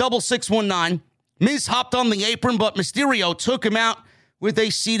a double 619. Miz hopped on the apron, but Mysterio took him out with a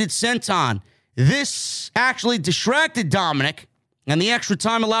seated senton. This actually distracted Dominic, and the extra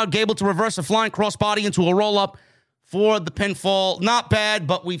time allowed Gable to reverse a flying crossbody into a roll-up for the pinfall. Not bad,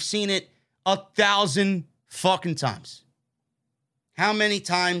 but we've seen it 1,000 fucking times. How many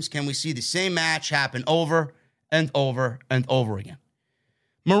times can we see the same match happen over and over and over again?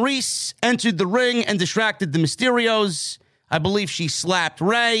 Maurice entered the ring and distracted the Mysterios. I believe she slapped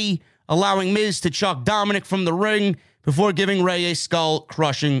Ray, allowing Miz to chuck Dominic from the ring before giving Ray a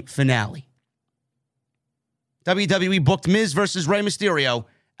skull-crushing finale. WWE booked Miz versus Rey Mysterio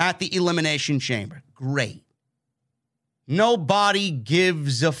at the Elimination Chamber. Great. Nobody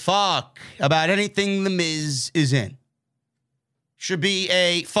gives a fuck about anything the Miz is in. Should be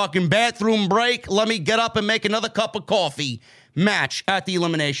a fucking bathroom break. Let me get up and make another cup of coffee match at the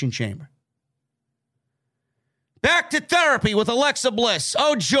Elimination Chamber. Back to therapy with Alexa Bliss.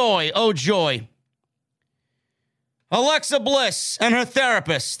 Oh, joy. Oh, joy. Alexa Bliss and her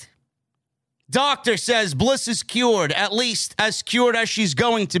therapist. Doctor says Bliss is cured, at least as cured as she's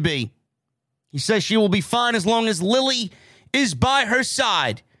going to be. He says she will be fine as long as Lily is by her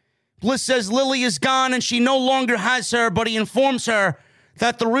side. Bliss says Lily is gone and she no longer has her, but he informs her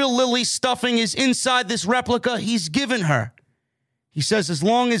that the real Lily stuffing is inside this replica he's given her. He says as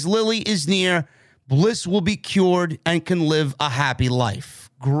long as Lily is near, Bliss will be cured and can live a happy life.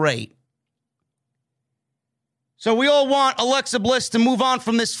 Great. So we all want Alexa Bliss to move on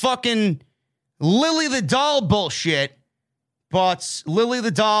from this fucking Lily the doll bullshit, But Lily the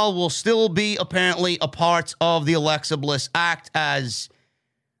Doll will still be apparently a part of the Alexa Bliss act, as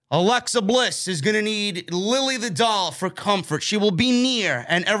Alexa Bliss is going to need Lily the Doll for comfort. She will be near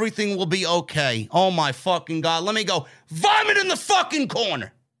and everything will be okay. Oh my fucking God. Let me go vomit in the fucking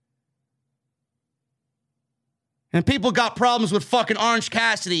corner. And people got problems with fucking Orange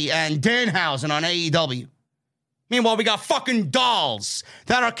Cassidy and Danhausen on AEW. Meanwhile, we got fucking dolls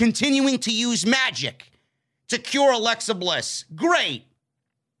that are continuing to use magic to cure Alexa Bliss. Great.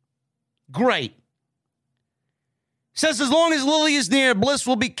 Great. Says as long as Lily is near, Bliss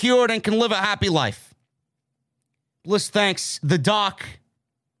will be cured and can live a happy life. Bliss thanks the doc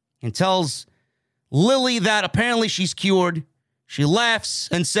and tells Lily that apparently she's cured. She laughs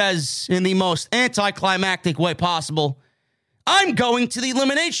and says in the most anticlimactic way possible, I'm going to the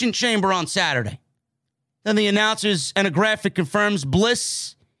Elimination Chamber on Saturday. Then the announcers and a graphic confirms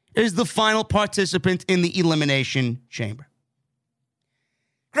Bliss is the final participant in the Elimination Chamber.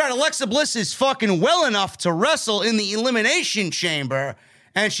 Great, Alexa Bliss is fucking well enough to wrestle in the Elimination Chamber,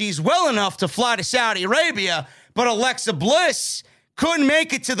 and she's well enough to fly to Saudi Arabia, but Alexa Bliss couldn't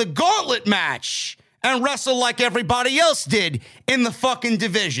make it to the gauntlet match and wrestle like everybody else did in the fucking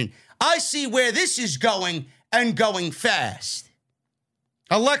division. I see where this is going, and going fast.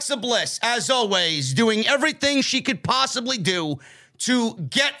 Alexa Bliss, as always, doing everything she could possibly do to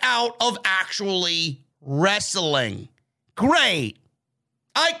get out of actually wrestling. Great.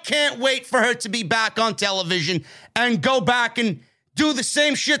 I can't wait for her to be back on television and go back and do the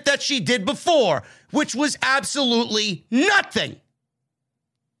same shit that she did before, which was absolutely nothing.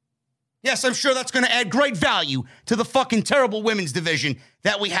 Yes, I'm sure that's going to add great value to the fucking terrible women's division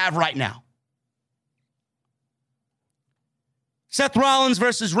that we have right now. Seth Rollins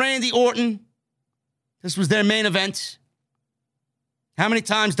versus Randy Orton. This was their main event. How many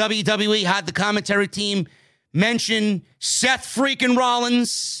times WWE had the commentary team mention Seth freaking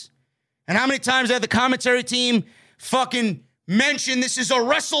Rollins? And how many times had the commentary team fucking mention this is a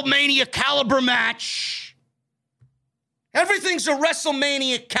WrestleMania caliber match? Everything's a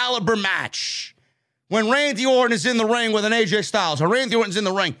WrestleMania caliber match when Randy Orton is in the ring with an AJ Styles, or Randy Orton's in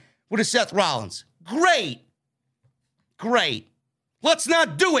the ring with a Seth Rollins. Great. Great. Let's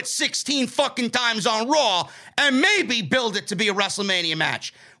not do it 16 fucking times on Raw and maybe build it to be a WrestleMania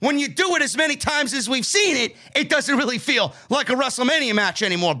match. When you do it as many times as we've seen it, it doesn't really feel like a WrestleMania match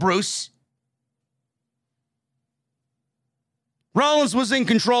anymore, Bruce. Rollins was in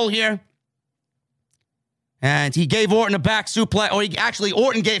control here. And he gave Orton a back suplex, or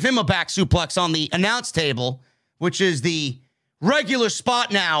Orton gave him a back suplex on the announce table, which is the regular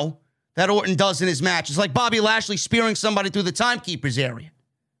spot now that Orton does in his match. It's like Bobby Lashley spearing somebody through the timekeeper's area.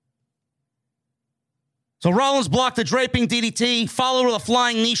 So Rollins blocked the draping DDT, followed with a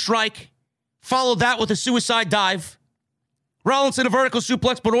flying knee strike, followed that with a suicide dive. Rollins hit a vertical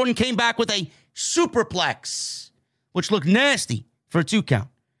suplex, but Orton came back with a superplex, which looked nasty for a 2 count.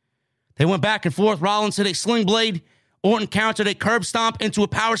 They went back and forth. Rollins hit a sling blade. Orton countered a curb stomp into a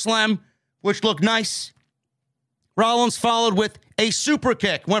power slam, which looked nice. Rollins followed with a super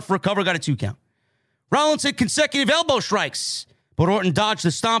kick, went for a cover, got a 2 count. Rollins hit consecutive elbow strikes, but Orton dodged the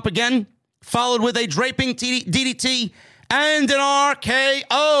stomp again, followed with a draping DDT and an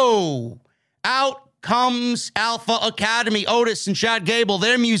RKO. Out comes Alpha Academy. Otis and Chad Gable,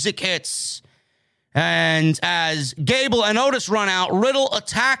 their music hits. And as Gable and Otis run out, Riddle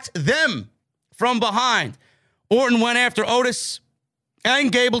attacked them from behind. Orton went after Otis and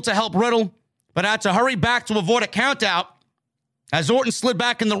Gable to help Riddle, but had to hurry back to avoid a countout. As Orton slid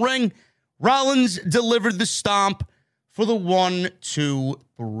back in the ring, Rollins delivered the stomp for the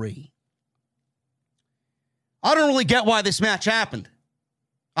 1-2-3. I don't really get why this match happened.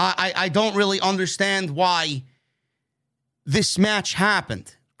 I don't really understand why this match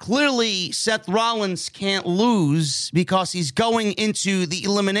happened. Clearly, Seth Rollins can't lose because he's going into the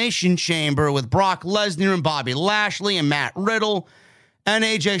Elimination Chamber with Brock Lesnar and Bobby Lashley and Matt Riddle and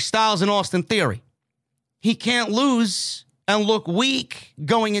AJ Styles and Austin Theory. He can't lose and look weak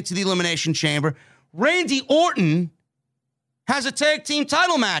going into the Elimination Chamber. Randy Orton has a tag team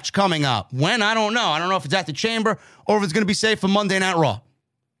title match coming up. When? I don't know. I don't know if it's at the Chamber or if it's going to be saved for Monday Night Raw.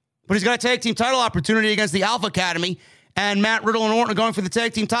 But he's got a tag team title opportunity against the Alpha Academy, and Matt Riddle and Orton are going for the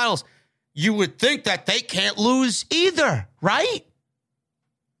tag team titles. You would think that they can't lose either, right?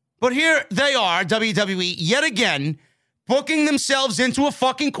 But here they are, WWE, yet again, booking themselves into a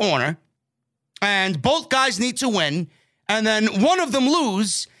fucking corner, and both guys need to win, and then one of them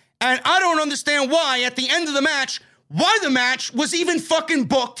lose, and I don't understand why, at the end of the match, why the match was even fucking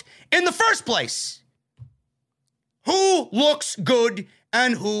booked in the first place. Who looks good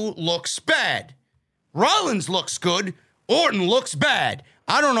and who looks bad? Rollins looks good. Orton looks bad.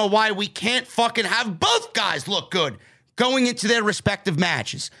 I don't know why we can't fucking have both guys look good going into their respective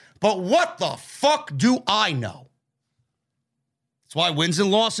matches. But what the fuck do I know? That's why wins and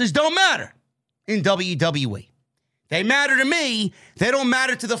losses don't matter in WWE. They matter to me. They don't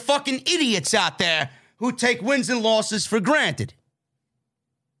matter to the fucking idiots out there who take wins and losses for granted.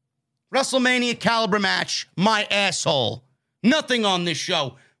 WrestleMania caliber match, my asshole. Nothing on this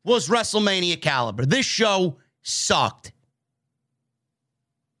show was WrestleMania caliber. This show sucked.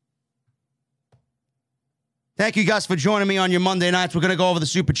 Thank you guys for joining me on your Monday nights. We're going to go over the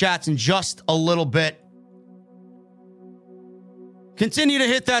Super Chats in just a little bit. Continue to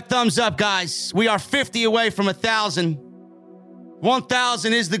hit that thumbs up, guys. We are 50 away from 1,000.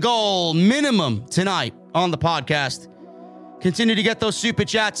 1,000 is the goal, minimum, tonight on the podcast. Continue to get those Super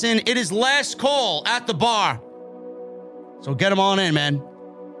Chats in. It is last call at the bar. So get them on in, man.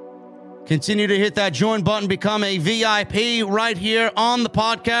 Continue to hit that join button. Become a VIP right here on the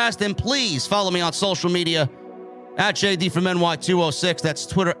podcast. And please follow me on social media at JDfromNY206. That's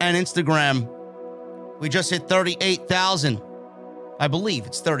Twitter and Instagram. We just hit 38,000. I believe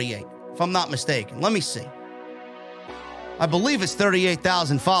it's 38, if I'm not mistaken. Let me see. I believe it's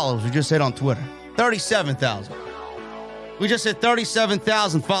 38,000 followers we just hit on Twitter. 37,000. We just hit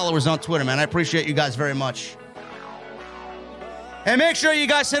 37,000 followers on Twitter, man. I appreciate you guys very much. And make sure you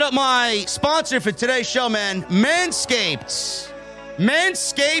guys hit up my sponsor for today's show, man, Manscaped.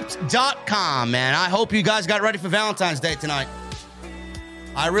 Manscaped.com, man. I hope you guys got ready for Valentine's Day tonight.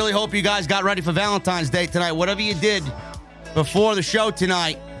 I really hope you guys got ready for Valentine's Day tonight. Whatever you did before the show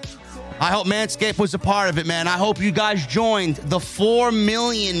tonight, I hope Manscaped was a part of it, man. I hope you guys joined the 4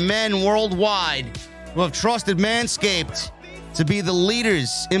 million men worldwide who have trusted Manscaped to be the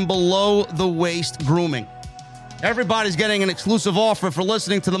leaders in below-the-waist grooming. Everybody's getting an exclusive offer for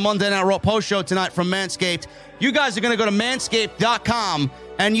listening to the Monday Night Raw post show tonight from Manscaped. You guys are going to go to manscaped.com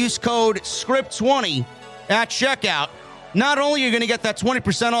and use code SCRIPT20 at checkout. Not only are you going to get that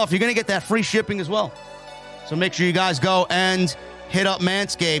 20% off, you're going to get that free shipping as well. So make sure you guys go and hit up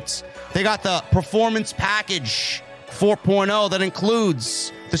Manscaped. They got the Performance Package 4.0 that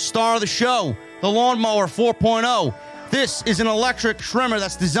includes the star of the show, the Lawnmower 4.0. This is an electric trimmer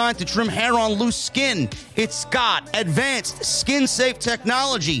that's designed to trim hair on loose skin. It's got advanced skin-safe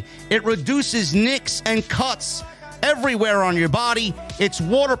technology. It reduces nicks and cuts everywhere on your body. It's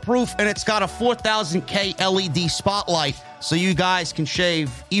waterproof, and it's got a 4000K LED spotlight, so you guys can shave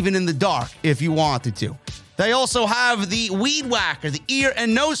even in the dark if you wanted to. They also have the Weed Whacker, the ear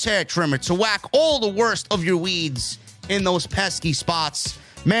and nose hair trimmer to whack all the worst of your weeds in those pesky spots.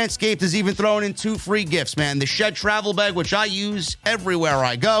 Manscaped is even throwing in 2 free gifts, man. The Shed Travel Bag, which I use everywhere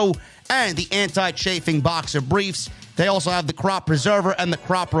I go, and the Anti-Chafing Boxer Briefs. They also have the Crop Preserver and the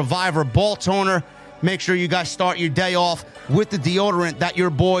Crop Reviver Ball Toner. Make sure you guys start your day off with the deodorant that your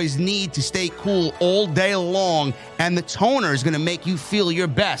boys need to stay cool all day long. And the toner is going to make you feel your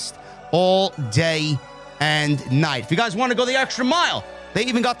best all day and night. If you guys want to go the extra mile, they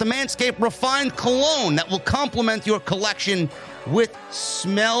even got the Manscaped Refined Cologne that will complement your collection with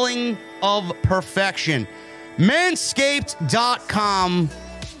smelling of perfection. Manscaped.com,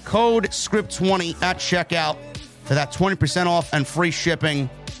 code SCRIPT20 at checkout for that 20% off and free shipping.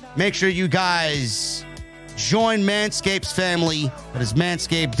 Make sure you guys join Manscaped's family. That is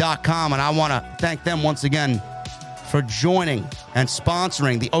manscaped.com, and I want to thank them once again for joining and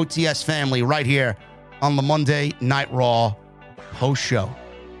sponsoring the OTS family right here on the Monday Night Raw post show.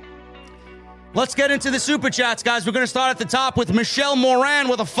 Let's get into the Super Chats, guys. We're going to start at the top with Michelle Moran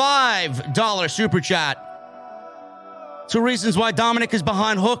with a $5 Super Chat. 2 reasons why Dominic is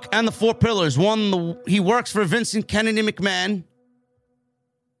behind Hook and the 4 pillars. 1, he works for Vincent Kennedy McMahon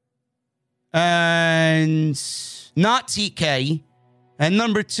and not TK. And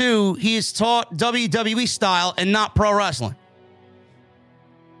number 2, he is taught WWE style and not pro wrestling.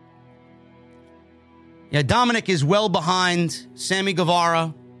 Yeah, Dominic is well behind Sammy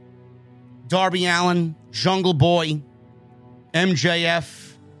Guevara, Darby Allin, Jungle Boy,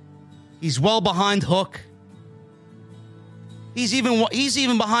 MJF. He's well behind Hook. He's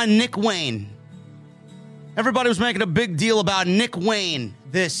even behind Nick Wayne. Everybody was making a big deal about Nick Wayne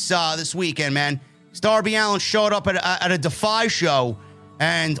this weekend, man. Darby Allin showed up at a Defy show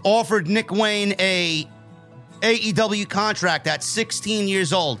and offered Nick Wayne a AEW contract at 16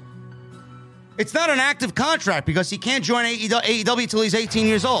 years old. It's not an active contract because he can't join AEW until he's 18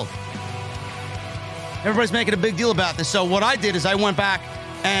 years old. Everybody's making a big deal about this. So what I did is I went back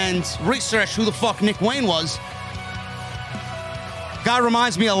and researched who the fuck Nick Wayne was. Guy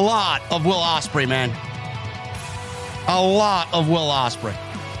reminds me a lot of Will Ospreay, man. A lot of Will Ospreay.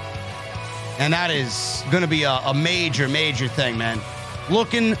 And that is going to be a major, major thing, man.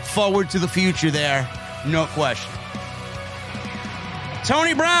 Looking forward to the future there. No question.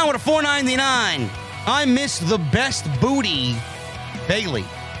 Tony Brown with a $4.99. I miss the best booty, Bailey.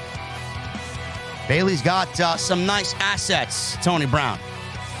 Bailey's got some nice assets, Tony Brown.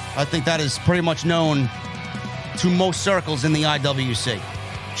 I think that is pretty much known to most circles in the IWC.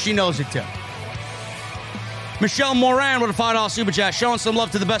 She knows it too. Michelle Moran with a $5 super chat, showing some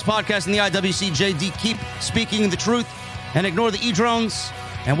love to the best podcast in the IWC. JD, keep speaking the truth and ignore the e-drones.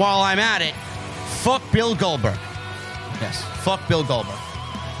 And while I'm at it, fuck Bill Goldberg. Yes, fuck Bill Goldberg.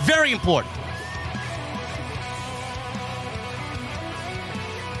 Very important.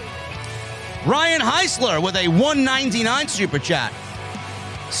 Ryan Heisler with a $1.99 super chat.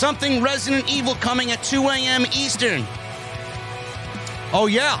 Something Resident Evil coming at 2 a.m. Eastern. Oh,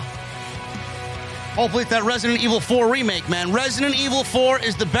 yeah. Hopefully it's that Resident Evil 4 remake, man. Resident Evil 4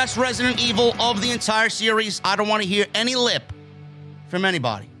 is the best Resident Evil of the entire series. I don't want to hear any lip from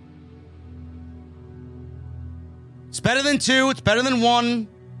anybody. It's better than 2. It's better than 1.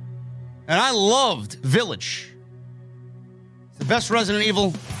 And I loved Village. It's the best Resident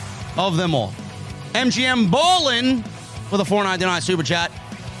Evil of them all. MGM Ballin with a $4.99 super chat.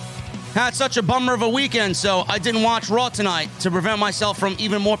 Had such a bummer of a weekend, so I didn't watch Raw tonight to prevent myself from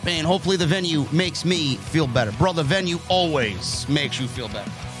even more pain. Hopefully the venue makes me feel better. Bro, the venue always makes you feel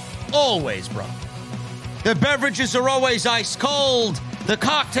better. Always, bro. The beverages are always ice cold. The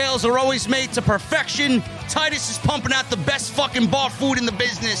cocktails are always made to perfection. Titus is pumping out the best fucking bar food in the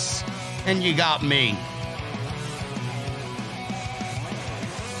business. And you got me.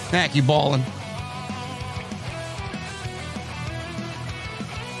 Thank you, Ballin.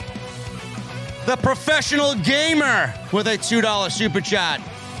 The Professional Gamer with a $2 super chat.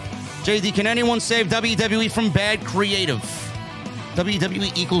 JD, can anyone save WWE from bad creative?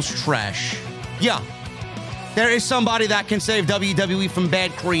 WWE equals trash. Yeah. There is somebody that can save WWE from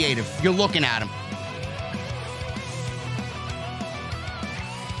bad creative. You're looking at him.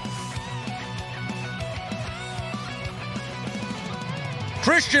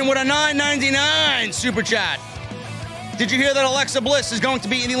 Christian with a $9.99 super chat. Did you hear that Alexa Bliss is going to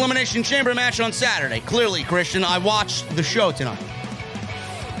be in the Elimination Chamber match on Saturday? Clearly, Christian, I watched the show tonight.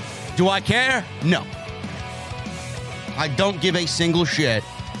 Do I care? No. I don't give a single shit.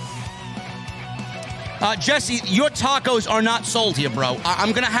 Jesse, your tacos are not sold here, bro.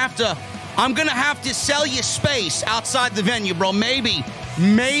 I'm gonna have to sell you space outside the venue, bro. Maybe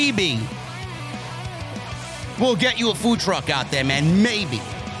we'll get you a food truck out there, man. Maybe.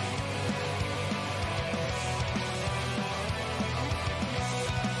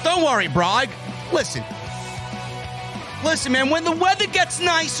 Don't worry, bro. Listen, man, when the weather gets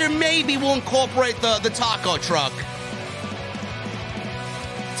nicer, maybe we'll incorporate the taco truck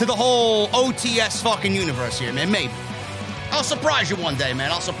to the whole OTS fucking universe here, man. Maybe. I'll surprise you one day,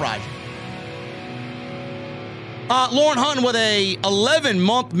 man. I'll surprise you. Lauren Hutton with a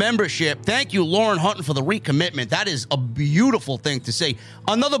 11-month membership. Thank you, Lauren Hutton, for the recommitment. That is a beautiful thing to see.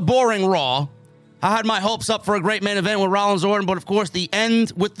 Another boring Raw. I had my hopes up for a great main event with Rollins Orton, but of course the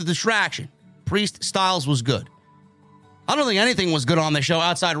end with the distraction. Priest Styles was good. I don't think anything was good on the show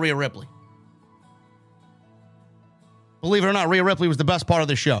outside Rhea Ripley. Believe it or not, Rhea Ripley was the best part of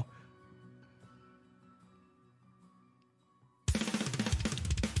the show.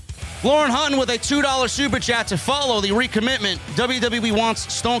 Lauren Hutton with a $2 super chat to follow the recommitment. WWE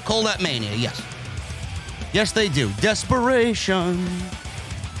wants Stone Cold at Mania. Yes. Yes, they do. Desperation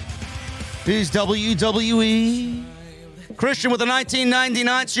is WWE. Christian with a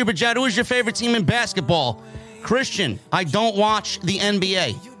 $19.99 super chat. Who is your favorite team in basketball? Christian, I don't watch the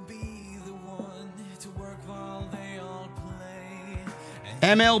NBA.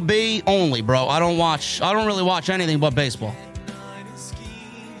 MLB only, bro. I don't really watch anything but baseball.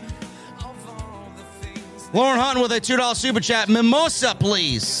 Lauren Hutton with a $2 super chat. Mimosa,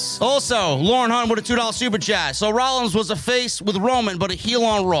 please. Also, Lauren Hutton with a $2 super chat. So Rollins was a face with Roman, but a heel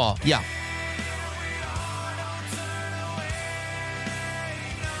on Raw. Yeah.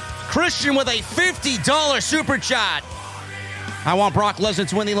 Christian with a $50 super chat. I want Brock Lesnar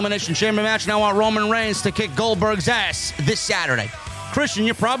to win the Elimination Chamber match, and I want Roman Reigns to kick Goldberg's ass this Saturday. Christian,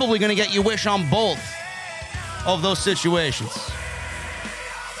 you're probably going to get your wish on both of those situations.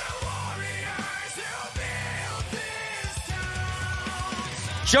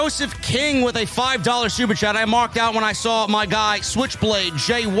 Joseph King with a $5 super chat. I marked out when I saw my guy Switchblade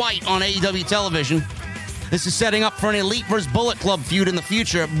Jay White on AEW television. This is setting up for an Elite vs. Bullet Club feud in the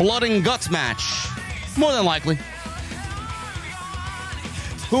future. Blood and guts match. More than likely.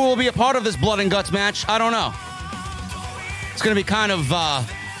 Who will be a part of this blood and guts match? I don't know. It's going to be kind of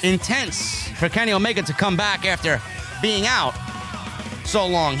intense for Kenny Omega to come back after being out so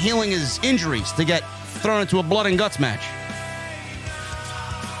long, healing his injuries, to get thrown into a blood and guts match.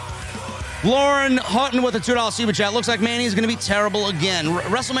 Lauren Hutton with a $2 super chat. Looks like Mania is going to be terrible again.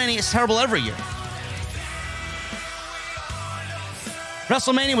 WrestleMania is terrible every year.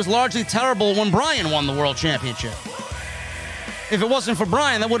 WrestleMania was largely terrible when Bryan won the World Championship. If it wasn't for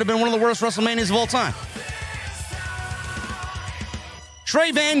Bryan, that would have been one of the worst WrestleManias of all time.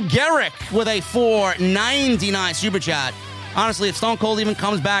 Trey Van Gerrick with a $4.99 super chat. Honestly, if Stone Cold even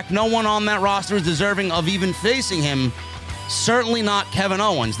comes back, no one on that roster is deserving of even facing him. Certainly not Kevin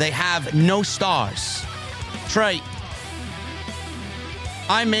Owens. They have no stars. Trey,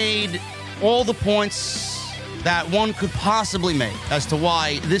 I made all the points that one could possibly make as to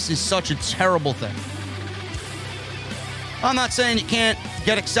why this is such a terrible thing. I'm not saying you can't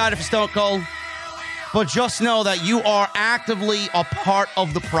get excited for Stone Cold, but just know that you are actively a part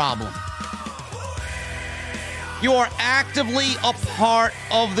of the problem. You are actively a part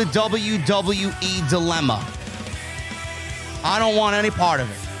of the WWE dilemma. I don't want any part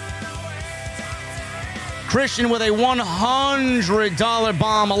of it. Christian with a $100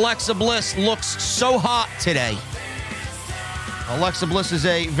 bomb. Alexa Bliss looks so hot today. Alexa Bliss is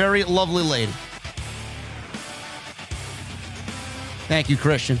a very lovely lady. Thank you,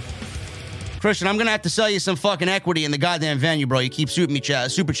 Christian. Christian, I'm going to have to sell you some fucking equity in the goddamn venue, bro. You keep super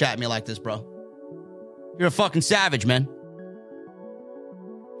chatting me like this, bro. You're a fucking savage, man.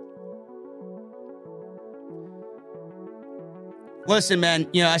 Listen, man,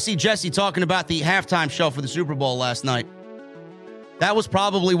 you know, I see Jesse talking about the halftime show for the Super Bowl last night. That was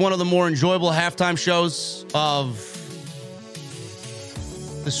probably one of the more enjoyable halftime shows of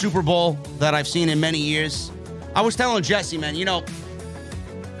the Super Bowl that I've seen in many years. I was telling Jesse, man, you know,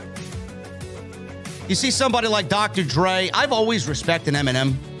 you see somebody like Dr. Dre. I've always respected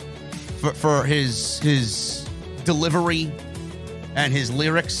Eminem for his delivery and his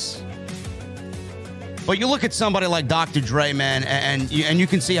lyrics. But you look at somebody like Dr. Dre, man, and you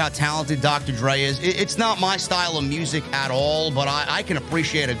can see how talented Dr. Dre is. It's not my style of music at all, but I can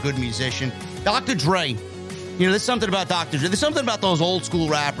appreciate a good musician. Dr. Dre, you know, there's something about Dr. Dre. There's something about those old school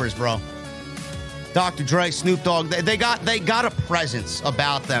rappers, bro. Dr. Dre, Snoop Dogg, they got a presence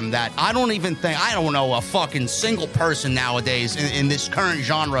about them that I don't know a fucking single person nowadays in this current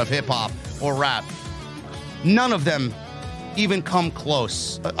genre of hip-hop or rap. None of them even come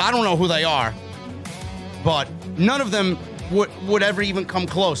close. I don't know who they are, but none of them would ever even come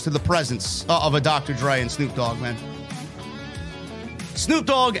close to the presence of a Dr. Dre and Snoop Dogg, man. Snoop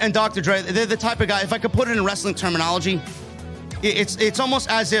Dogg and Dr. Dre, they're the type of guy, if I could put it in wrestling terminology, it's almost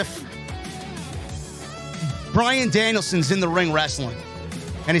as if Bryan Danielson's in the ring wrestling,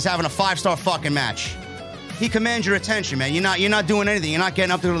 and he's having a 5-star fucking match. He commands your attention, man. You're not doing anything. You're not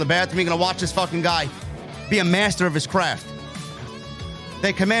getting up to go to the bathroom. You're going to watch this fucking guy be a master of his craft.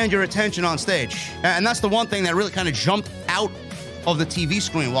 They command your attention on stage. And that's the one thing that really kind of jumped out of the TV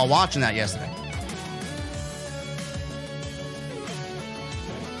screen while watching that yesterday.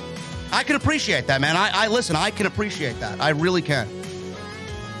 I can appreciate that, man. Listen, I can appreciate that. I really can.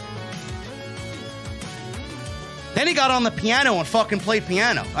 Then he got on the piano and fucking played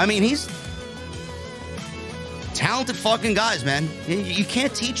piano. I mean, he's talented fucking guys, man. You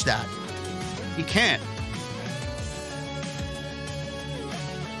can't teach that. You can't.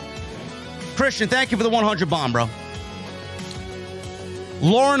 Christian, thank you for the 100 bomb, bro.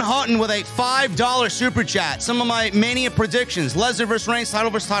 Lauren Hutton with a $5 super chat. Some of my Mania predictions. Lesnar versus Reigns,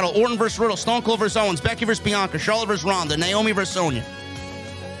 title versus title. Orton versus Riddle. Stone Cold versus Owens. Becky versus Bianca. Charlotte versus Ronda. Naomi versus Sonya.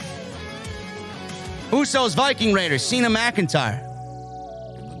 Usos, Viking Raiders. Cena, McIntyre.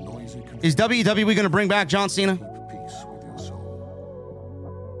 Is WWE going to bring back John Cena?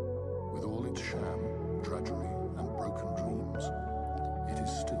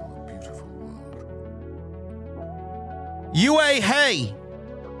 UA Hay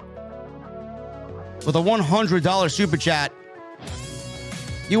with a $100 super chat.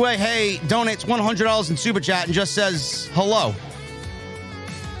 UA Hay donates $100 in super chat and just says hello.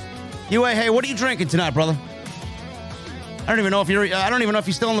 UA Hay, what are you drinking tonight, brother? I don't even know if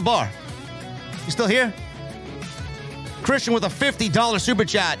you're still in the bar. You still here? Christian with a $50 super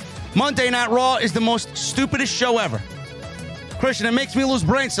chat. Monday Night Raw is the most stupidest show ever. Christian, it makes me lose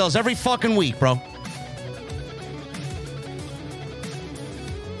brain cells every fucking week, bro.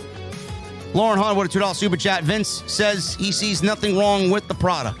 Lauren Hunt with a $2 super chat. Vince says he sees nothing wrong with the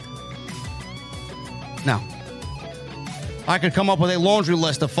product. Now, I could come up with a laundry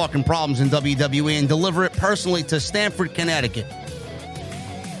list of fucking problems in WWE and deliver it personally to Stamford, Connecticut.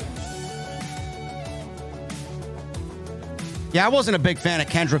 Yeah, I wasn't a big fan of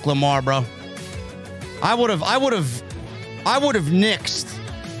Kendrick Lamar, bro. I would have nixed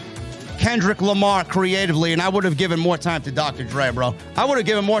Kendrick Lamar creatively, and I would have given more time to Dr. Dre, bro. I would have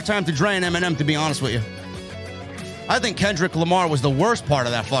given more time to Dre and Eminem, to be honest with you. I think Kendrick Lamar was the worst part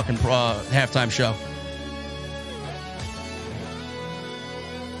of that fucking halftime show.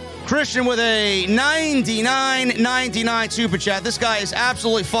 Christian with a $99.99 super chat. This guy is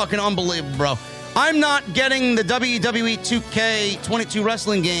absolutely fucking unbelievable, bro. I'm not getting the WWE 2K22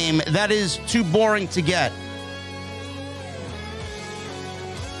 wrestling game. That is too boring to get.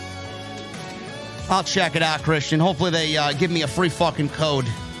 I'll check it out, Christian. Hopefully they give me a free fucking code.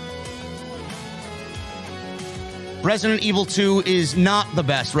 Resident Evil 2 is not the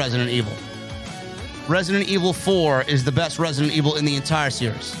best Resident Evil. Resident Evil 4 is the best Resident Evil in the entire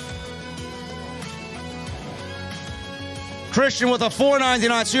series. Christian with a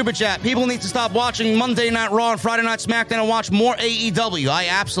 $4.99 super chat. People need to stop watching Monday Night Raw and Friday Night SmackDown and watch more AEW. I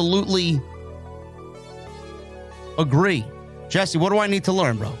absolutely agree. Jesse, what do I need to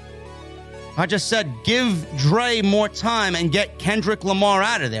learn, bro? I just said give Dre more time and get Kendrick Lamar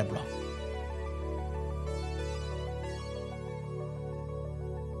out of there, bro.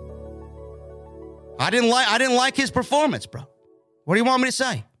 I didn't like his performance, bro. What do you want me to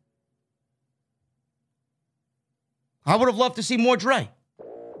say? I would have loved to see more Dre.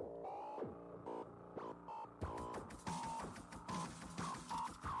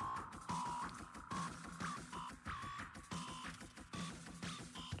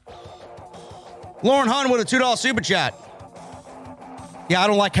 Lauren Hunt with a $2 super chat. Yeah, I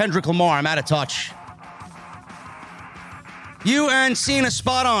don't like Kendrick Lamar. I'm out of touch. You and Cena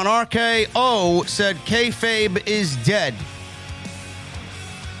spot on. RKO said kayfabe is dead.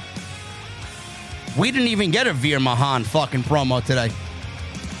 We didn't even get a Veer Mahan fucking promo today.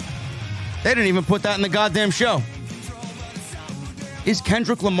 They didn't even put that in the goddamn show. Is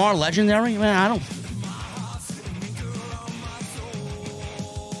Kendrick Lamar legendary? Man, I don't.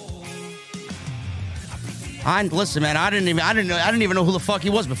 Listen, man. I didn't even know who the fuck he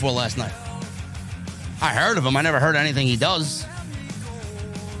was before last night. I heard of him. I never heard anything he does.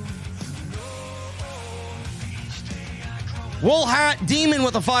 Wool Hat Demon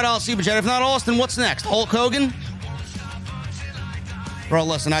with a $5 super chat. If not Austin, what's next? Hulk Hogan? Bro,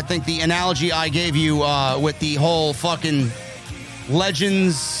 listen, I think the analogy I gave you with the whole fucking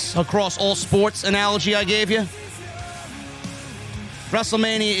legends across all sports analogy I gave you.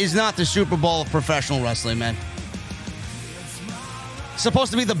 WrestleMania is not the Super Bowl of professional wrestling, man. It's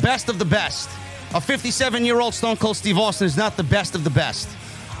supposed to be the best of the best. A 57-year-old Stone Cold Steve Austin is not the best of the best.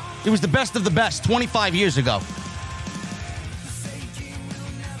 He was the best of the best 25 years ago.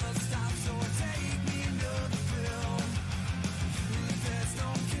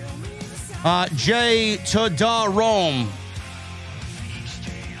 Jay Rome.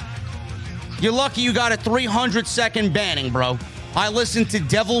 You're lucky you got a 300-second banning, bro. I listen to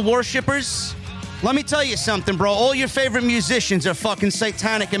devil worshippers. Let me tell you something, bro. All your favorite musicians are fucking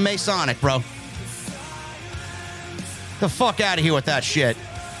satanic and Masonic, bro. The fuck out of here with that shit.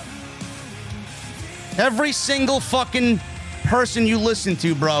 Every single fucking person you listen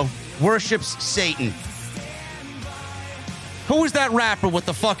to, bro, worships Satan. Who was that rapper with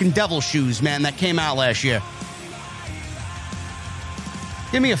the fucking devil shoes, man, that came out last year?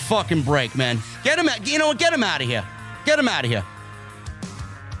 Give me a fucking break, man. Get him out. You know what? Get him out of here. Get him out of here.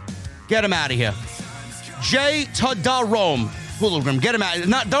 Get him out of here. Jay Rome. Hologram. Get him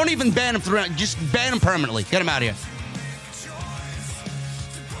out. Don't even ban him through. Just ban him permanently. Get him out of here.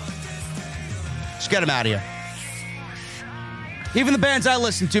 Just get him out of here. Even the bands I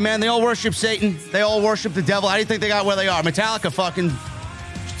listen to, man, they all worship Satan. They all worship the devil. How do you think they got where they are? Metallica fucking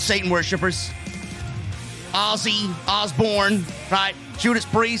Satan worshippers. Ozzy Osbourne, right? Judas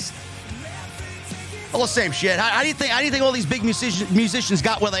Priest. All the same shit. How do you think all these big musicians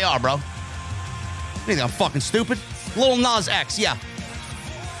got where they are, bro? You think I'm fucking stupid? Lil Nas X, yeah.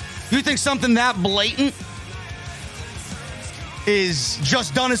 You think something that blatant is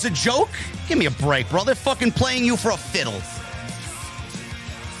just done as a joke? Give me a break, bro. They're fucking playing you for a fiddle.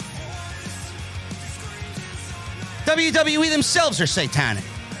 WWE themselves are satanic.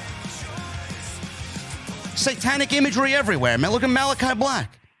 Satanic imagery everywhere, man. Look at Malachi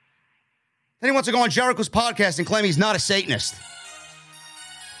Black. Then he wants to go on Jericho's podcast and claim he's not a Satanist.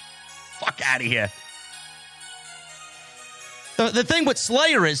 Fuck out of here. The thing with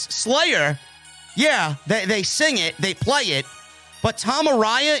Slayer is, Slayer, yeah, they sing it, they play it, but Tom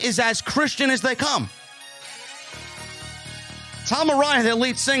Araya is as Christian as they come. Tom Araya, their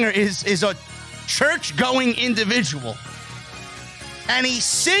lead singer, is a church-going individual. And he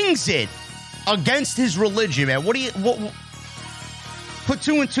sings it against his religion, man. Put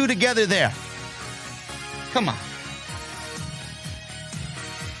 2 and 2 together there. Come on.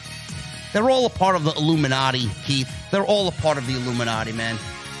 They're all a part of the Illuminati, Keith. They're all a part of the Illuminati, man.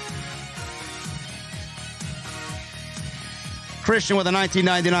 Christian with a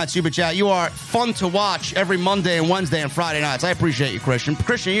 1999 super chat. You are fun to watch every Monday and Wednesday and Friday nights. I appreciate you, Christian.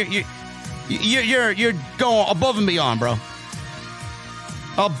 Christian, you're going above and beyond, bro.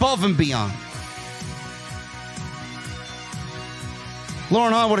 Above and beyond.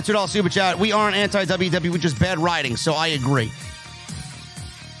 Lauren Hahn with a $2 super chat. We aren't anti-WWE, we're just bad writing, so I agree.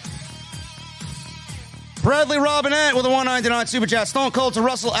 Bradley Robinette with a $1.99 super chat. Stone Cold to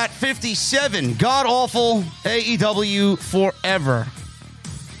wrestle at 57. God awful. AEW forever.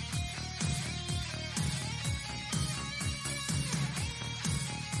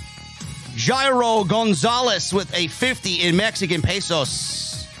 Jairo Gonzalez with a 50 in Mexican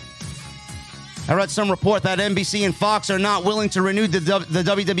pesos. I read some report that NBC and Fox are not willing to renew the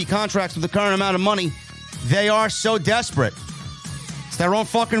WWE contracts with the current amount of money. They are so desperate. It's their own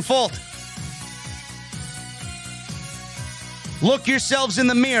fucking fault. Look yourselves in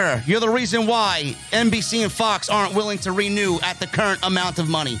the mirror. You're the reason why NBC and Fox aren't willing to renew at the current amount of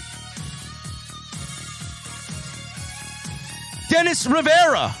money. Dennis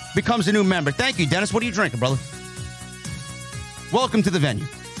Rivera becomes a new member. Thank you, Dennis. What are you drinking, brother? Welcome to the venue.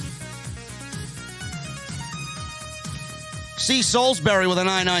 C. Salisbury with a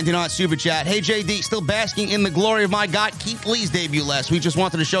 $9.99 super chat. Hey, JD, still basking in the glory of my God, Keith Lee's debut last week. Just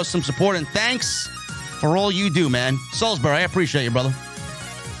wanted to show some support and thanks for all you do, man. Salisbury, I appreciate you, brother.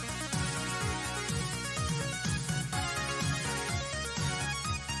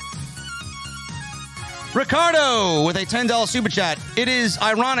 Ricardo with a $10 super chat. It is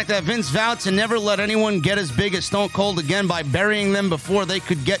ironic that Vince vowed to never let anyone get as big as Stone Cold again by burying them before they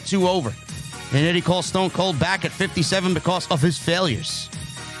could get too over. And yet he calls Stone Cold back at 57 because of his failures.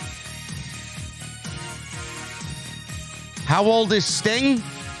 How old is Sting?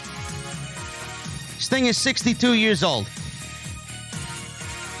 Sting is 62 years old.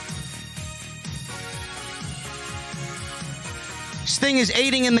 Sting is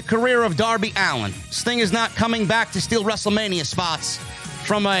aiding in the career of Darby Allin. Sting is not coming back to steal WrestleMania spots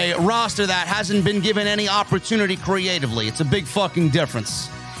from a roster that hasn't been given any opportunity creatively. It's a big fucking difference.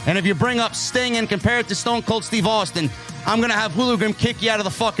 And if you bring up Sting and compare it to Stone Cold Steve Austin, I'm going to have Hologram kick you out of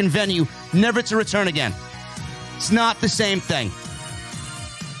the fucking venue, never to return again. It's not the same thing.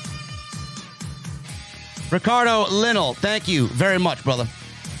 Ricardo Linnell, thank you very much, brother.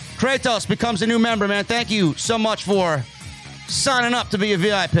 Kratos becomes a new member, man. Thank you so much for signing up to be a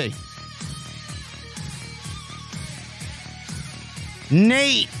VIP.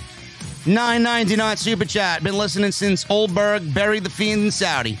 Nate, $9.99 super chat. Been listening since Oldberg buried the Fiend in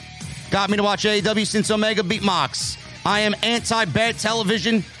Saudi. Got me to watch AEW since Omega beat Mox. I am anti-bad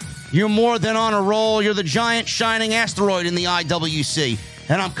television. You're more than on a roll. You're the giant shining asteroid in the IWC.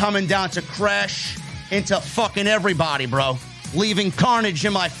 And I'm coming down to crash into fucking everybody, bro. Leaving carnage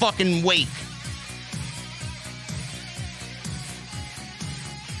in my fucking wake.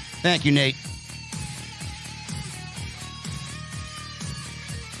 Thank you, Nate.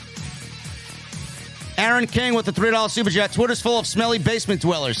 Aaron King with the $3 super chat. Twitter's full of smelly basement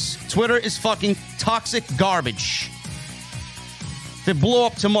dwellers. Twitter is fucking toxic garbage. If it blew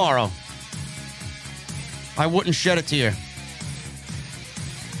up tomorrow, I wouldn't shed a tear.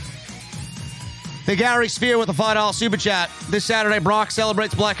 The Gary Spear with a $5 super chat. This Saturday, Brock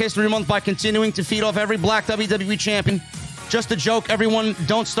celebrates Black History Month by continuing to feed off every black WWE champion. Just a joke, everyone.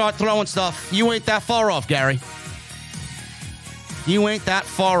 Don't start throwing stuff. You ain't that far off, Gary. You ain't that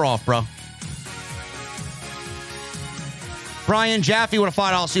far off, bro. Brian Jaffe with a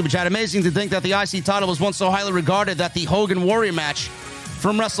 $5 super chat. Amazing to think that the IC title was once so highly regarded that the Hogan Warrior match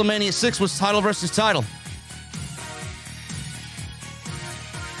from WrestleMania 6 was title versus title.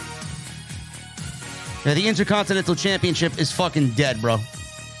 Yeah, the Intercontinental Championship is fucking dead, bro.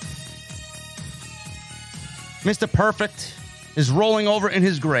 Mr. Perfect is rolling over in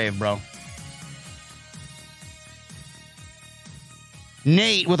his grave, bro.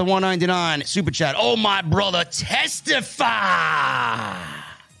 Nate with a $1.99 super chat. Oh, my brother, testify.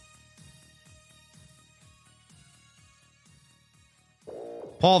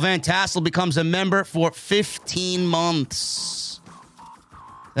 Paul Van Tassel becomes a member for 15 months.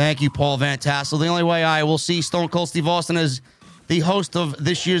 Thank you, Paul Van Tassel. The only way I will see Stone Cold Steve Austin as the host of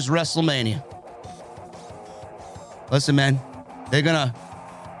this year's WrestleMania. Listen, man, they're gonna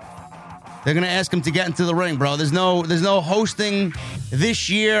ask him to get into the ring, bro. There's no hosting this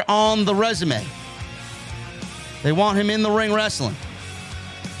year on the resume. They want him in the ring wrestling.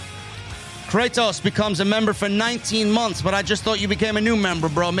 Kratos becomes a member for 19 months, but I just thought you became a new member,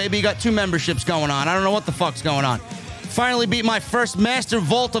 bro. Maybe you got 2 memberships going on. I don't know what the fuck's going on. Finally beat my first Master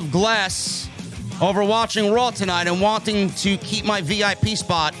Vault of Glass over watching Raw tonight and wanting to keep my VIP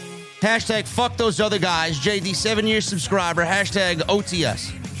spot. Hashtag fuck those other guys. JD, 7-year subscriber. Hashtag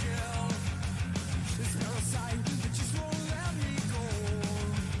OTS.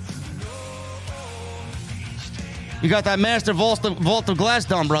 You got that Master Vault of Glass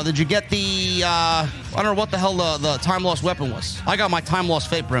done, bro. Did you get the, I don't know what the hell the time-lost weapon was. I got my time-lost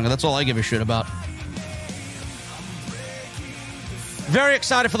fate bringer. That's all I give a shit about. Very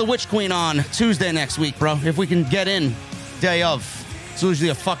excited for the Witch Queen on Tuesday next week, bro. If we can get in day of. It's usually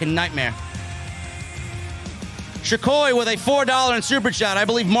a fucking nightmare. Shakoi with a $4 in Super Chat. I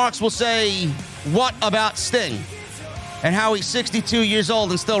believe Marks will say, what about Sting? And how he's 62 years old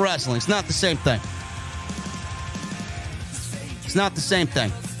and still wrestling. It's not the same thing. It's not the same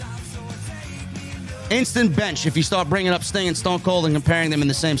thing. Instant bench if you start bringing up Sting and Stone Cold and comparing them in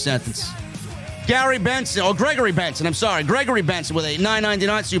the same sentence. Gregory Benson with a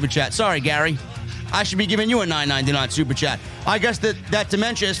 $9.99 Super Chat. Sorry, Gary. I should be giving you a $9.99 Super Chat. I guess that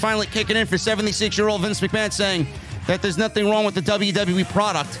dementia is finally kicking in for 76-year-old Vince McMahon saying that there's nothing wrong with the WWE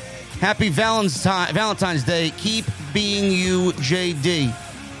product. Happy Valentine's Day. Keep being you, JD.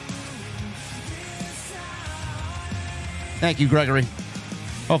 Thank you, Gregory.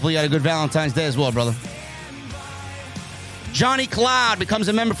 Hopefully you had a good Valentine's Day as well, brother. Johnny Cloud becomes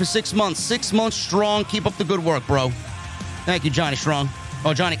a member for 6 months. 6 months strong. Keep up the good work, bro. Thank you, Johnny Strong.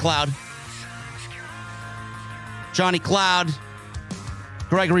 Oh, Johnny Cloud. Johnny Cloud.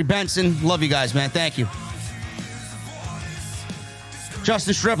 Gregory Benson. Love you guys, man. Thank you.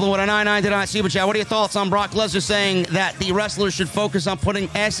 Justin Striplin with a $9.99 Super Chat. What are your thoughts on Brock Lesnar saying that the wrestlers should focus on putting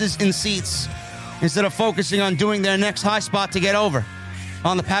asses in seats instead of focusing on doing their next high spot to get over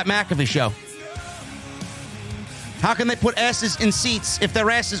on the Pat McAfee show? How can they put asses in seats if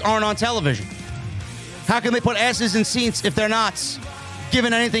their asses aren't on television? How can they put asses in seats if they're not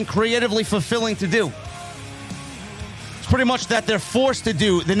given anything creatively fulfilling to do? It's pretty much that they're forced to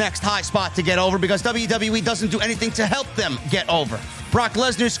do the next high spot to get over because WWE doesn't do anything to help them get over. Brock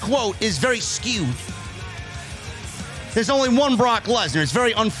Lesnar's quote is very skewed. There's only one Brock Lesnar. It's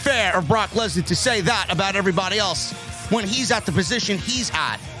very unfair of Brock Lesnar to say that about everybody else when he's at the position he's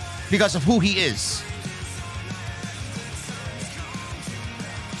at because of who he is.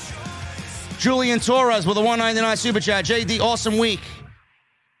 Julian Torres with a $1.99 Super Chat. JD, awesome week.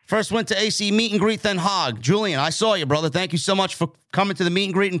 First went to AC meet and greet, then hog. Julian, I saw you, brother. Thank you so much for coming to the meet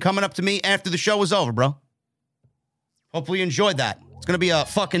and greet and coming up to me after the show was over, bro. Hopefully you enjoyed that. It's going to be a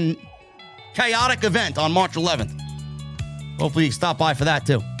fucking chaotic event on March 11th. Hopefully you can stop by for that,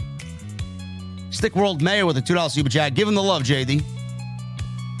 too. Stick World Mayor with a $2 Super Chat. Give him the love, JD.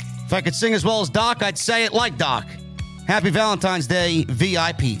 If I could sing as well as Doc, I'd say it like Doc. Happy Valentine's Day,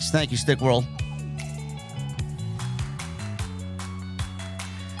 VIPs. Thank you, Stick World.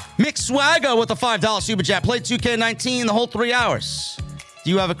 Mick Swagger with a $5 Super Chat. Played 2K19 the whole 3 hours. Do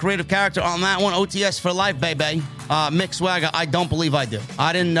you have a creative character on that one? OTS for life, baby. Mick Swagger, I don't believe I do.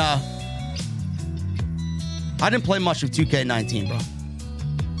 I didn't play much of 2K19, bro.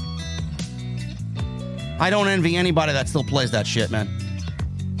 I don't envy anybody that still plays that shit, man.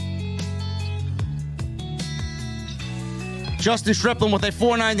 Justin Striplin with a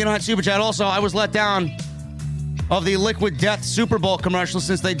 $4.99 Super Chat. Also, I was let down of the Liquid Death Super Bowl commercial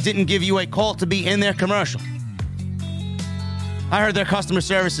since they didn't give you a call to be in their commercial. I heard their customer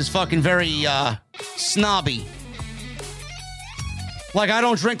service is fucking very snobby. Like, I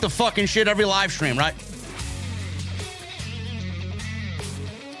don't drink the fucking shit every live stream, right?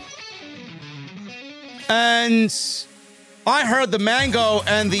 And I heard the mango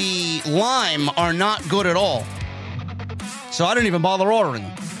and the lime are not good at all. So I didn't even bother ordering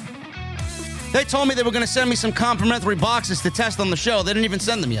them. They told me they were going to send me some complimentary boxes to test on the show. They didn't even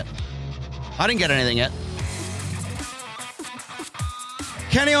send them yet. I didn't get anything yet.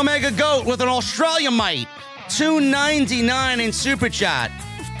 Kenny Omega Goat with an Australian-mite. $2.99 in Super Chat.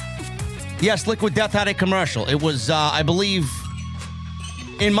 Yes, Liquid Death had a commercial. It was, I believe,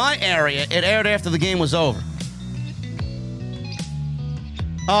 in my area, it aired after the game was over.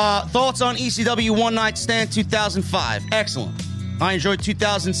 Thoughts on ECW One Night Stand 2005? Excellent. I enjoyed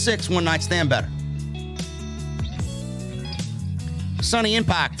 2006 One Night Stand better. Sunny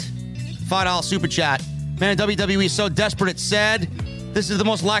Impact, $5 Super Chat. Man, WWE is so desperate it's sad. This is the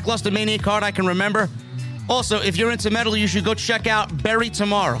most lackluster Mania card I can remember. Also, if you're into metal, you should go check out Bury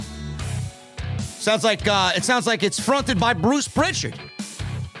Tomorrow. Sounds like it's fronted by Bruce Pritchard.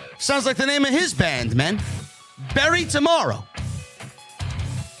 Sounds like the name of his band, man. Bury Tomorrow.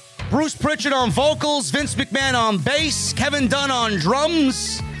 Bruce Pritchard on vocals, Vince McMahon on bass, Kevin Dunn on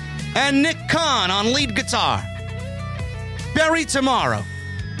drums, and Nick Khan on lead guitar. Bury tomorrow.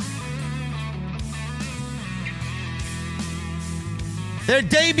 Their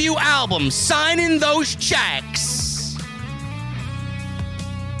debut album, Signing Those Checks.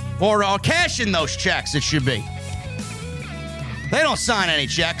 Or cashing those checks, it should be. They don't sign any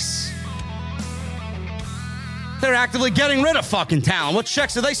checks. They're actively getting rid of fucking talent. What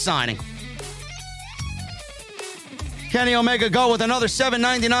checks are they signing? Kenny Omega go with another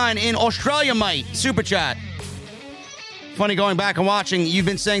 $7.99 in Australia, mate. Super chat. Funny going back and watching. You've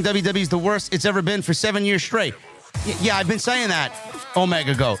been saying WWE's the worst it's ever been for 7 years straight. Yeah, I've been saying that,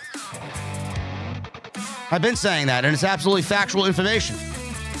 Omega Goat. I've been saying that, and it's absolutely factual information.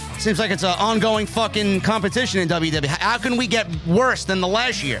 Seems like it's an ongoing fucking competition in WWE. How can we get worse than the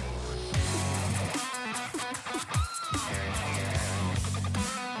last year?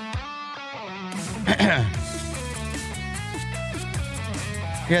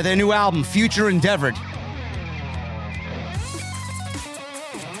 Yeah, their new album, Future Endeavored.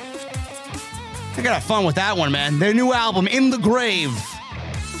 They're gonna have fun with that one, man. Their new album, In the Grave.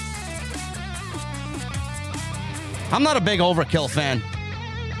 I'm not a big Overkill fan.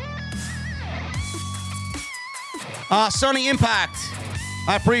 Sonny Impact.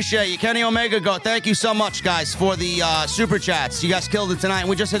 I appreciate you. Kenny Omega Go. Thank you so much, guys, for the super chats. You guys killed it tonight.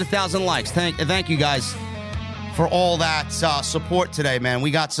 We just hit 1,000 likes. Thank you, guys, for all that support today, man.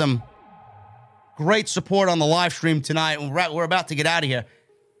 We got some great support on the live stream tonight. We're about to get out of here.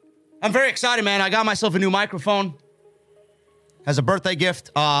 I'm very excited, man. I got myself a new microphone as a birthday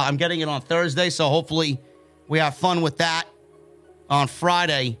gift. I'm getting it on Thursday, so hopefully we have fun with that. On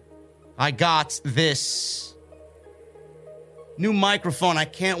Friday, I got this new microphone. I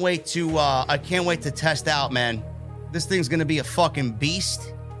can't wait to test out, man. This thing's gonna be a fucking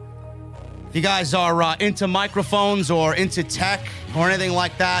beast. If you guys are into microphones or into tech or anything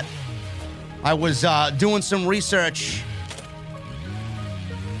like that, I was doing some research.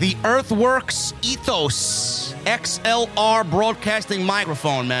 The Earthworks Ethos XLR broadcasting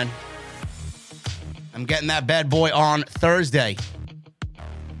microphone, man. I'm getting that bad boy on Thursday.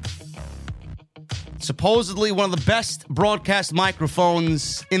 Supposedly one of the best broadcast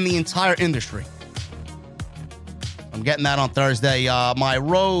microphones in the entire industry. I'm getting that on Thursday. My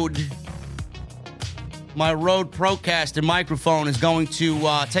Rode Procaster microphone is going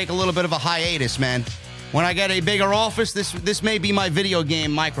to take a little bit of a hiatus, man. When I get a bigger office, this may be my video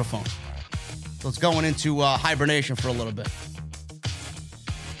game microphone. So it's going into hibernation for a little bit.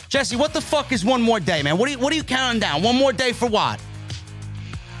 Jesse, what the fuck is one more day, man? What are you counting down? One more day for what?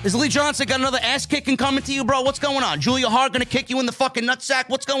 Is Lee Johnson got another ass kicking coming to you, bro? What's going on? Julia Hart gonna kick you in the fucking nutsack?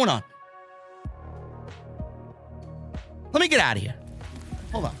 What's going on? Let me get out of here.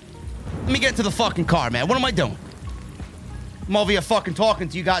 Hold on. Let me get into the fucking car, man. What am I doing? I'm over here fucking talking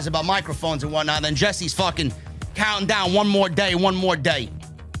to you guys about microphones and whatnot, and then Jesse's fucking counting down one more day, one more day.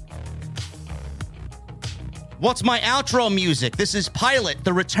 What's my outro music? This is Pilot,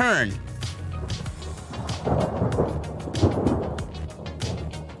 The Return.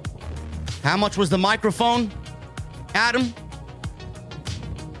 How much was the microphone, Adam?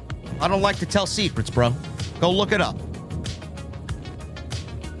 I don't like to tell secrets, bro. Go look it up.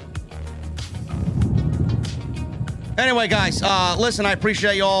 Anyway, guys, listen, I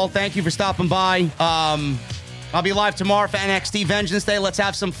appreciate you all. Thank you for stopping by. I'll be live tomorrow for NXT Vengeance Day. Let's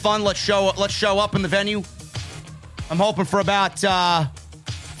have some fun. Let's show up in the venue. I'm hoping for about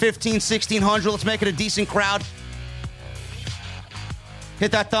 1,500-1,600. Let's make it a decent crowd.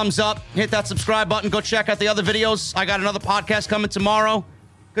 Hit that thumbs up. Hit that subscribe button. Go check out the other videos. I got another podcast coming tomorrow.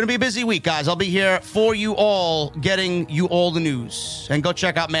 Going to be a busy week, guys. I'll be here for you all, getting you all the news. And go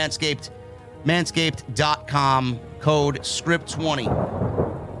check out Manscaped. Manscaped.com. Code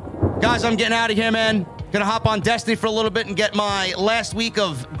SCRIPT20. Guys, I'm getting out of here, man. Gonna hop on Destiny for a little bit and get my last week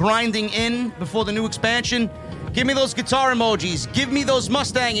of grinding in before the new expansion. Give me those guitar emojis. Give me those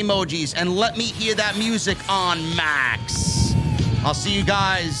Mustang emojis. And let me hear that music on max. I'll see you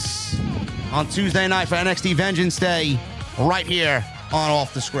guys on Tuesday night for NXT Vengeance Day right here on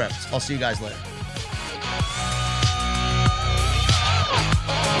Off the Script. I'll see you guys later.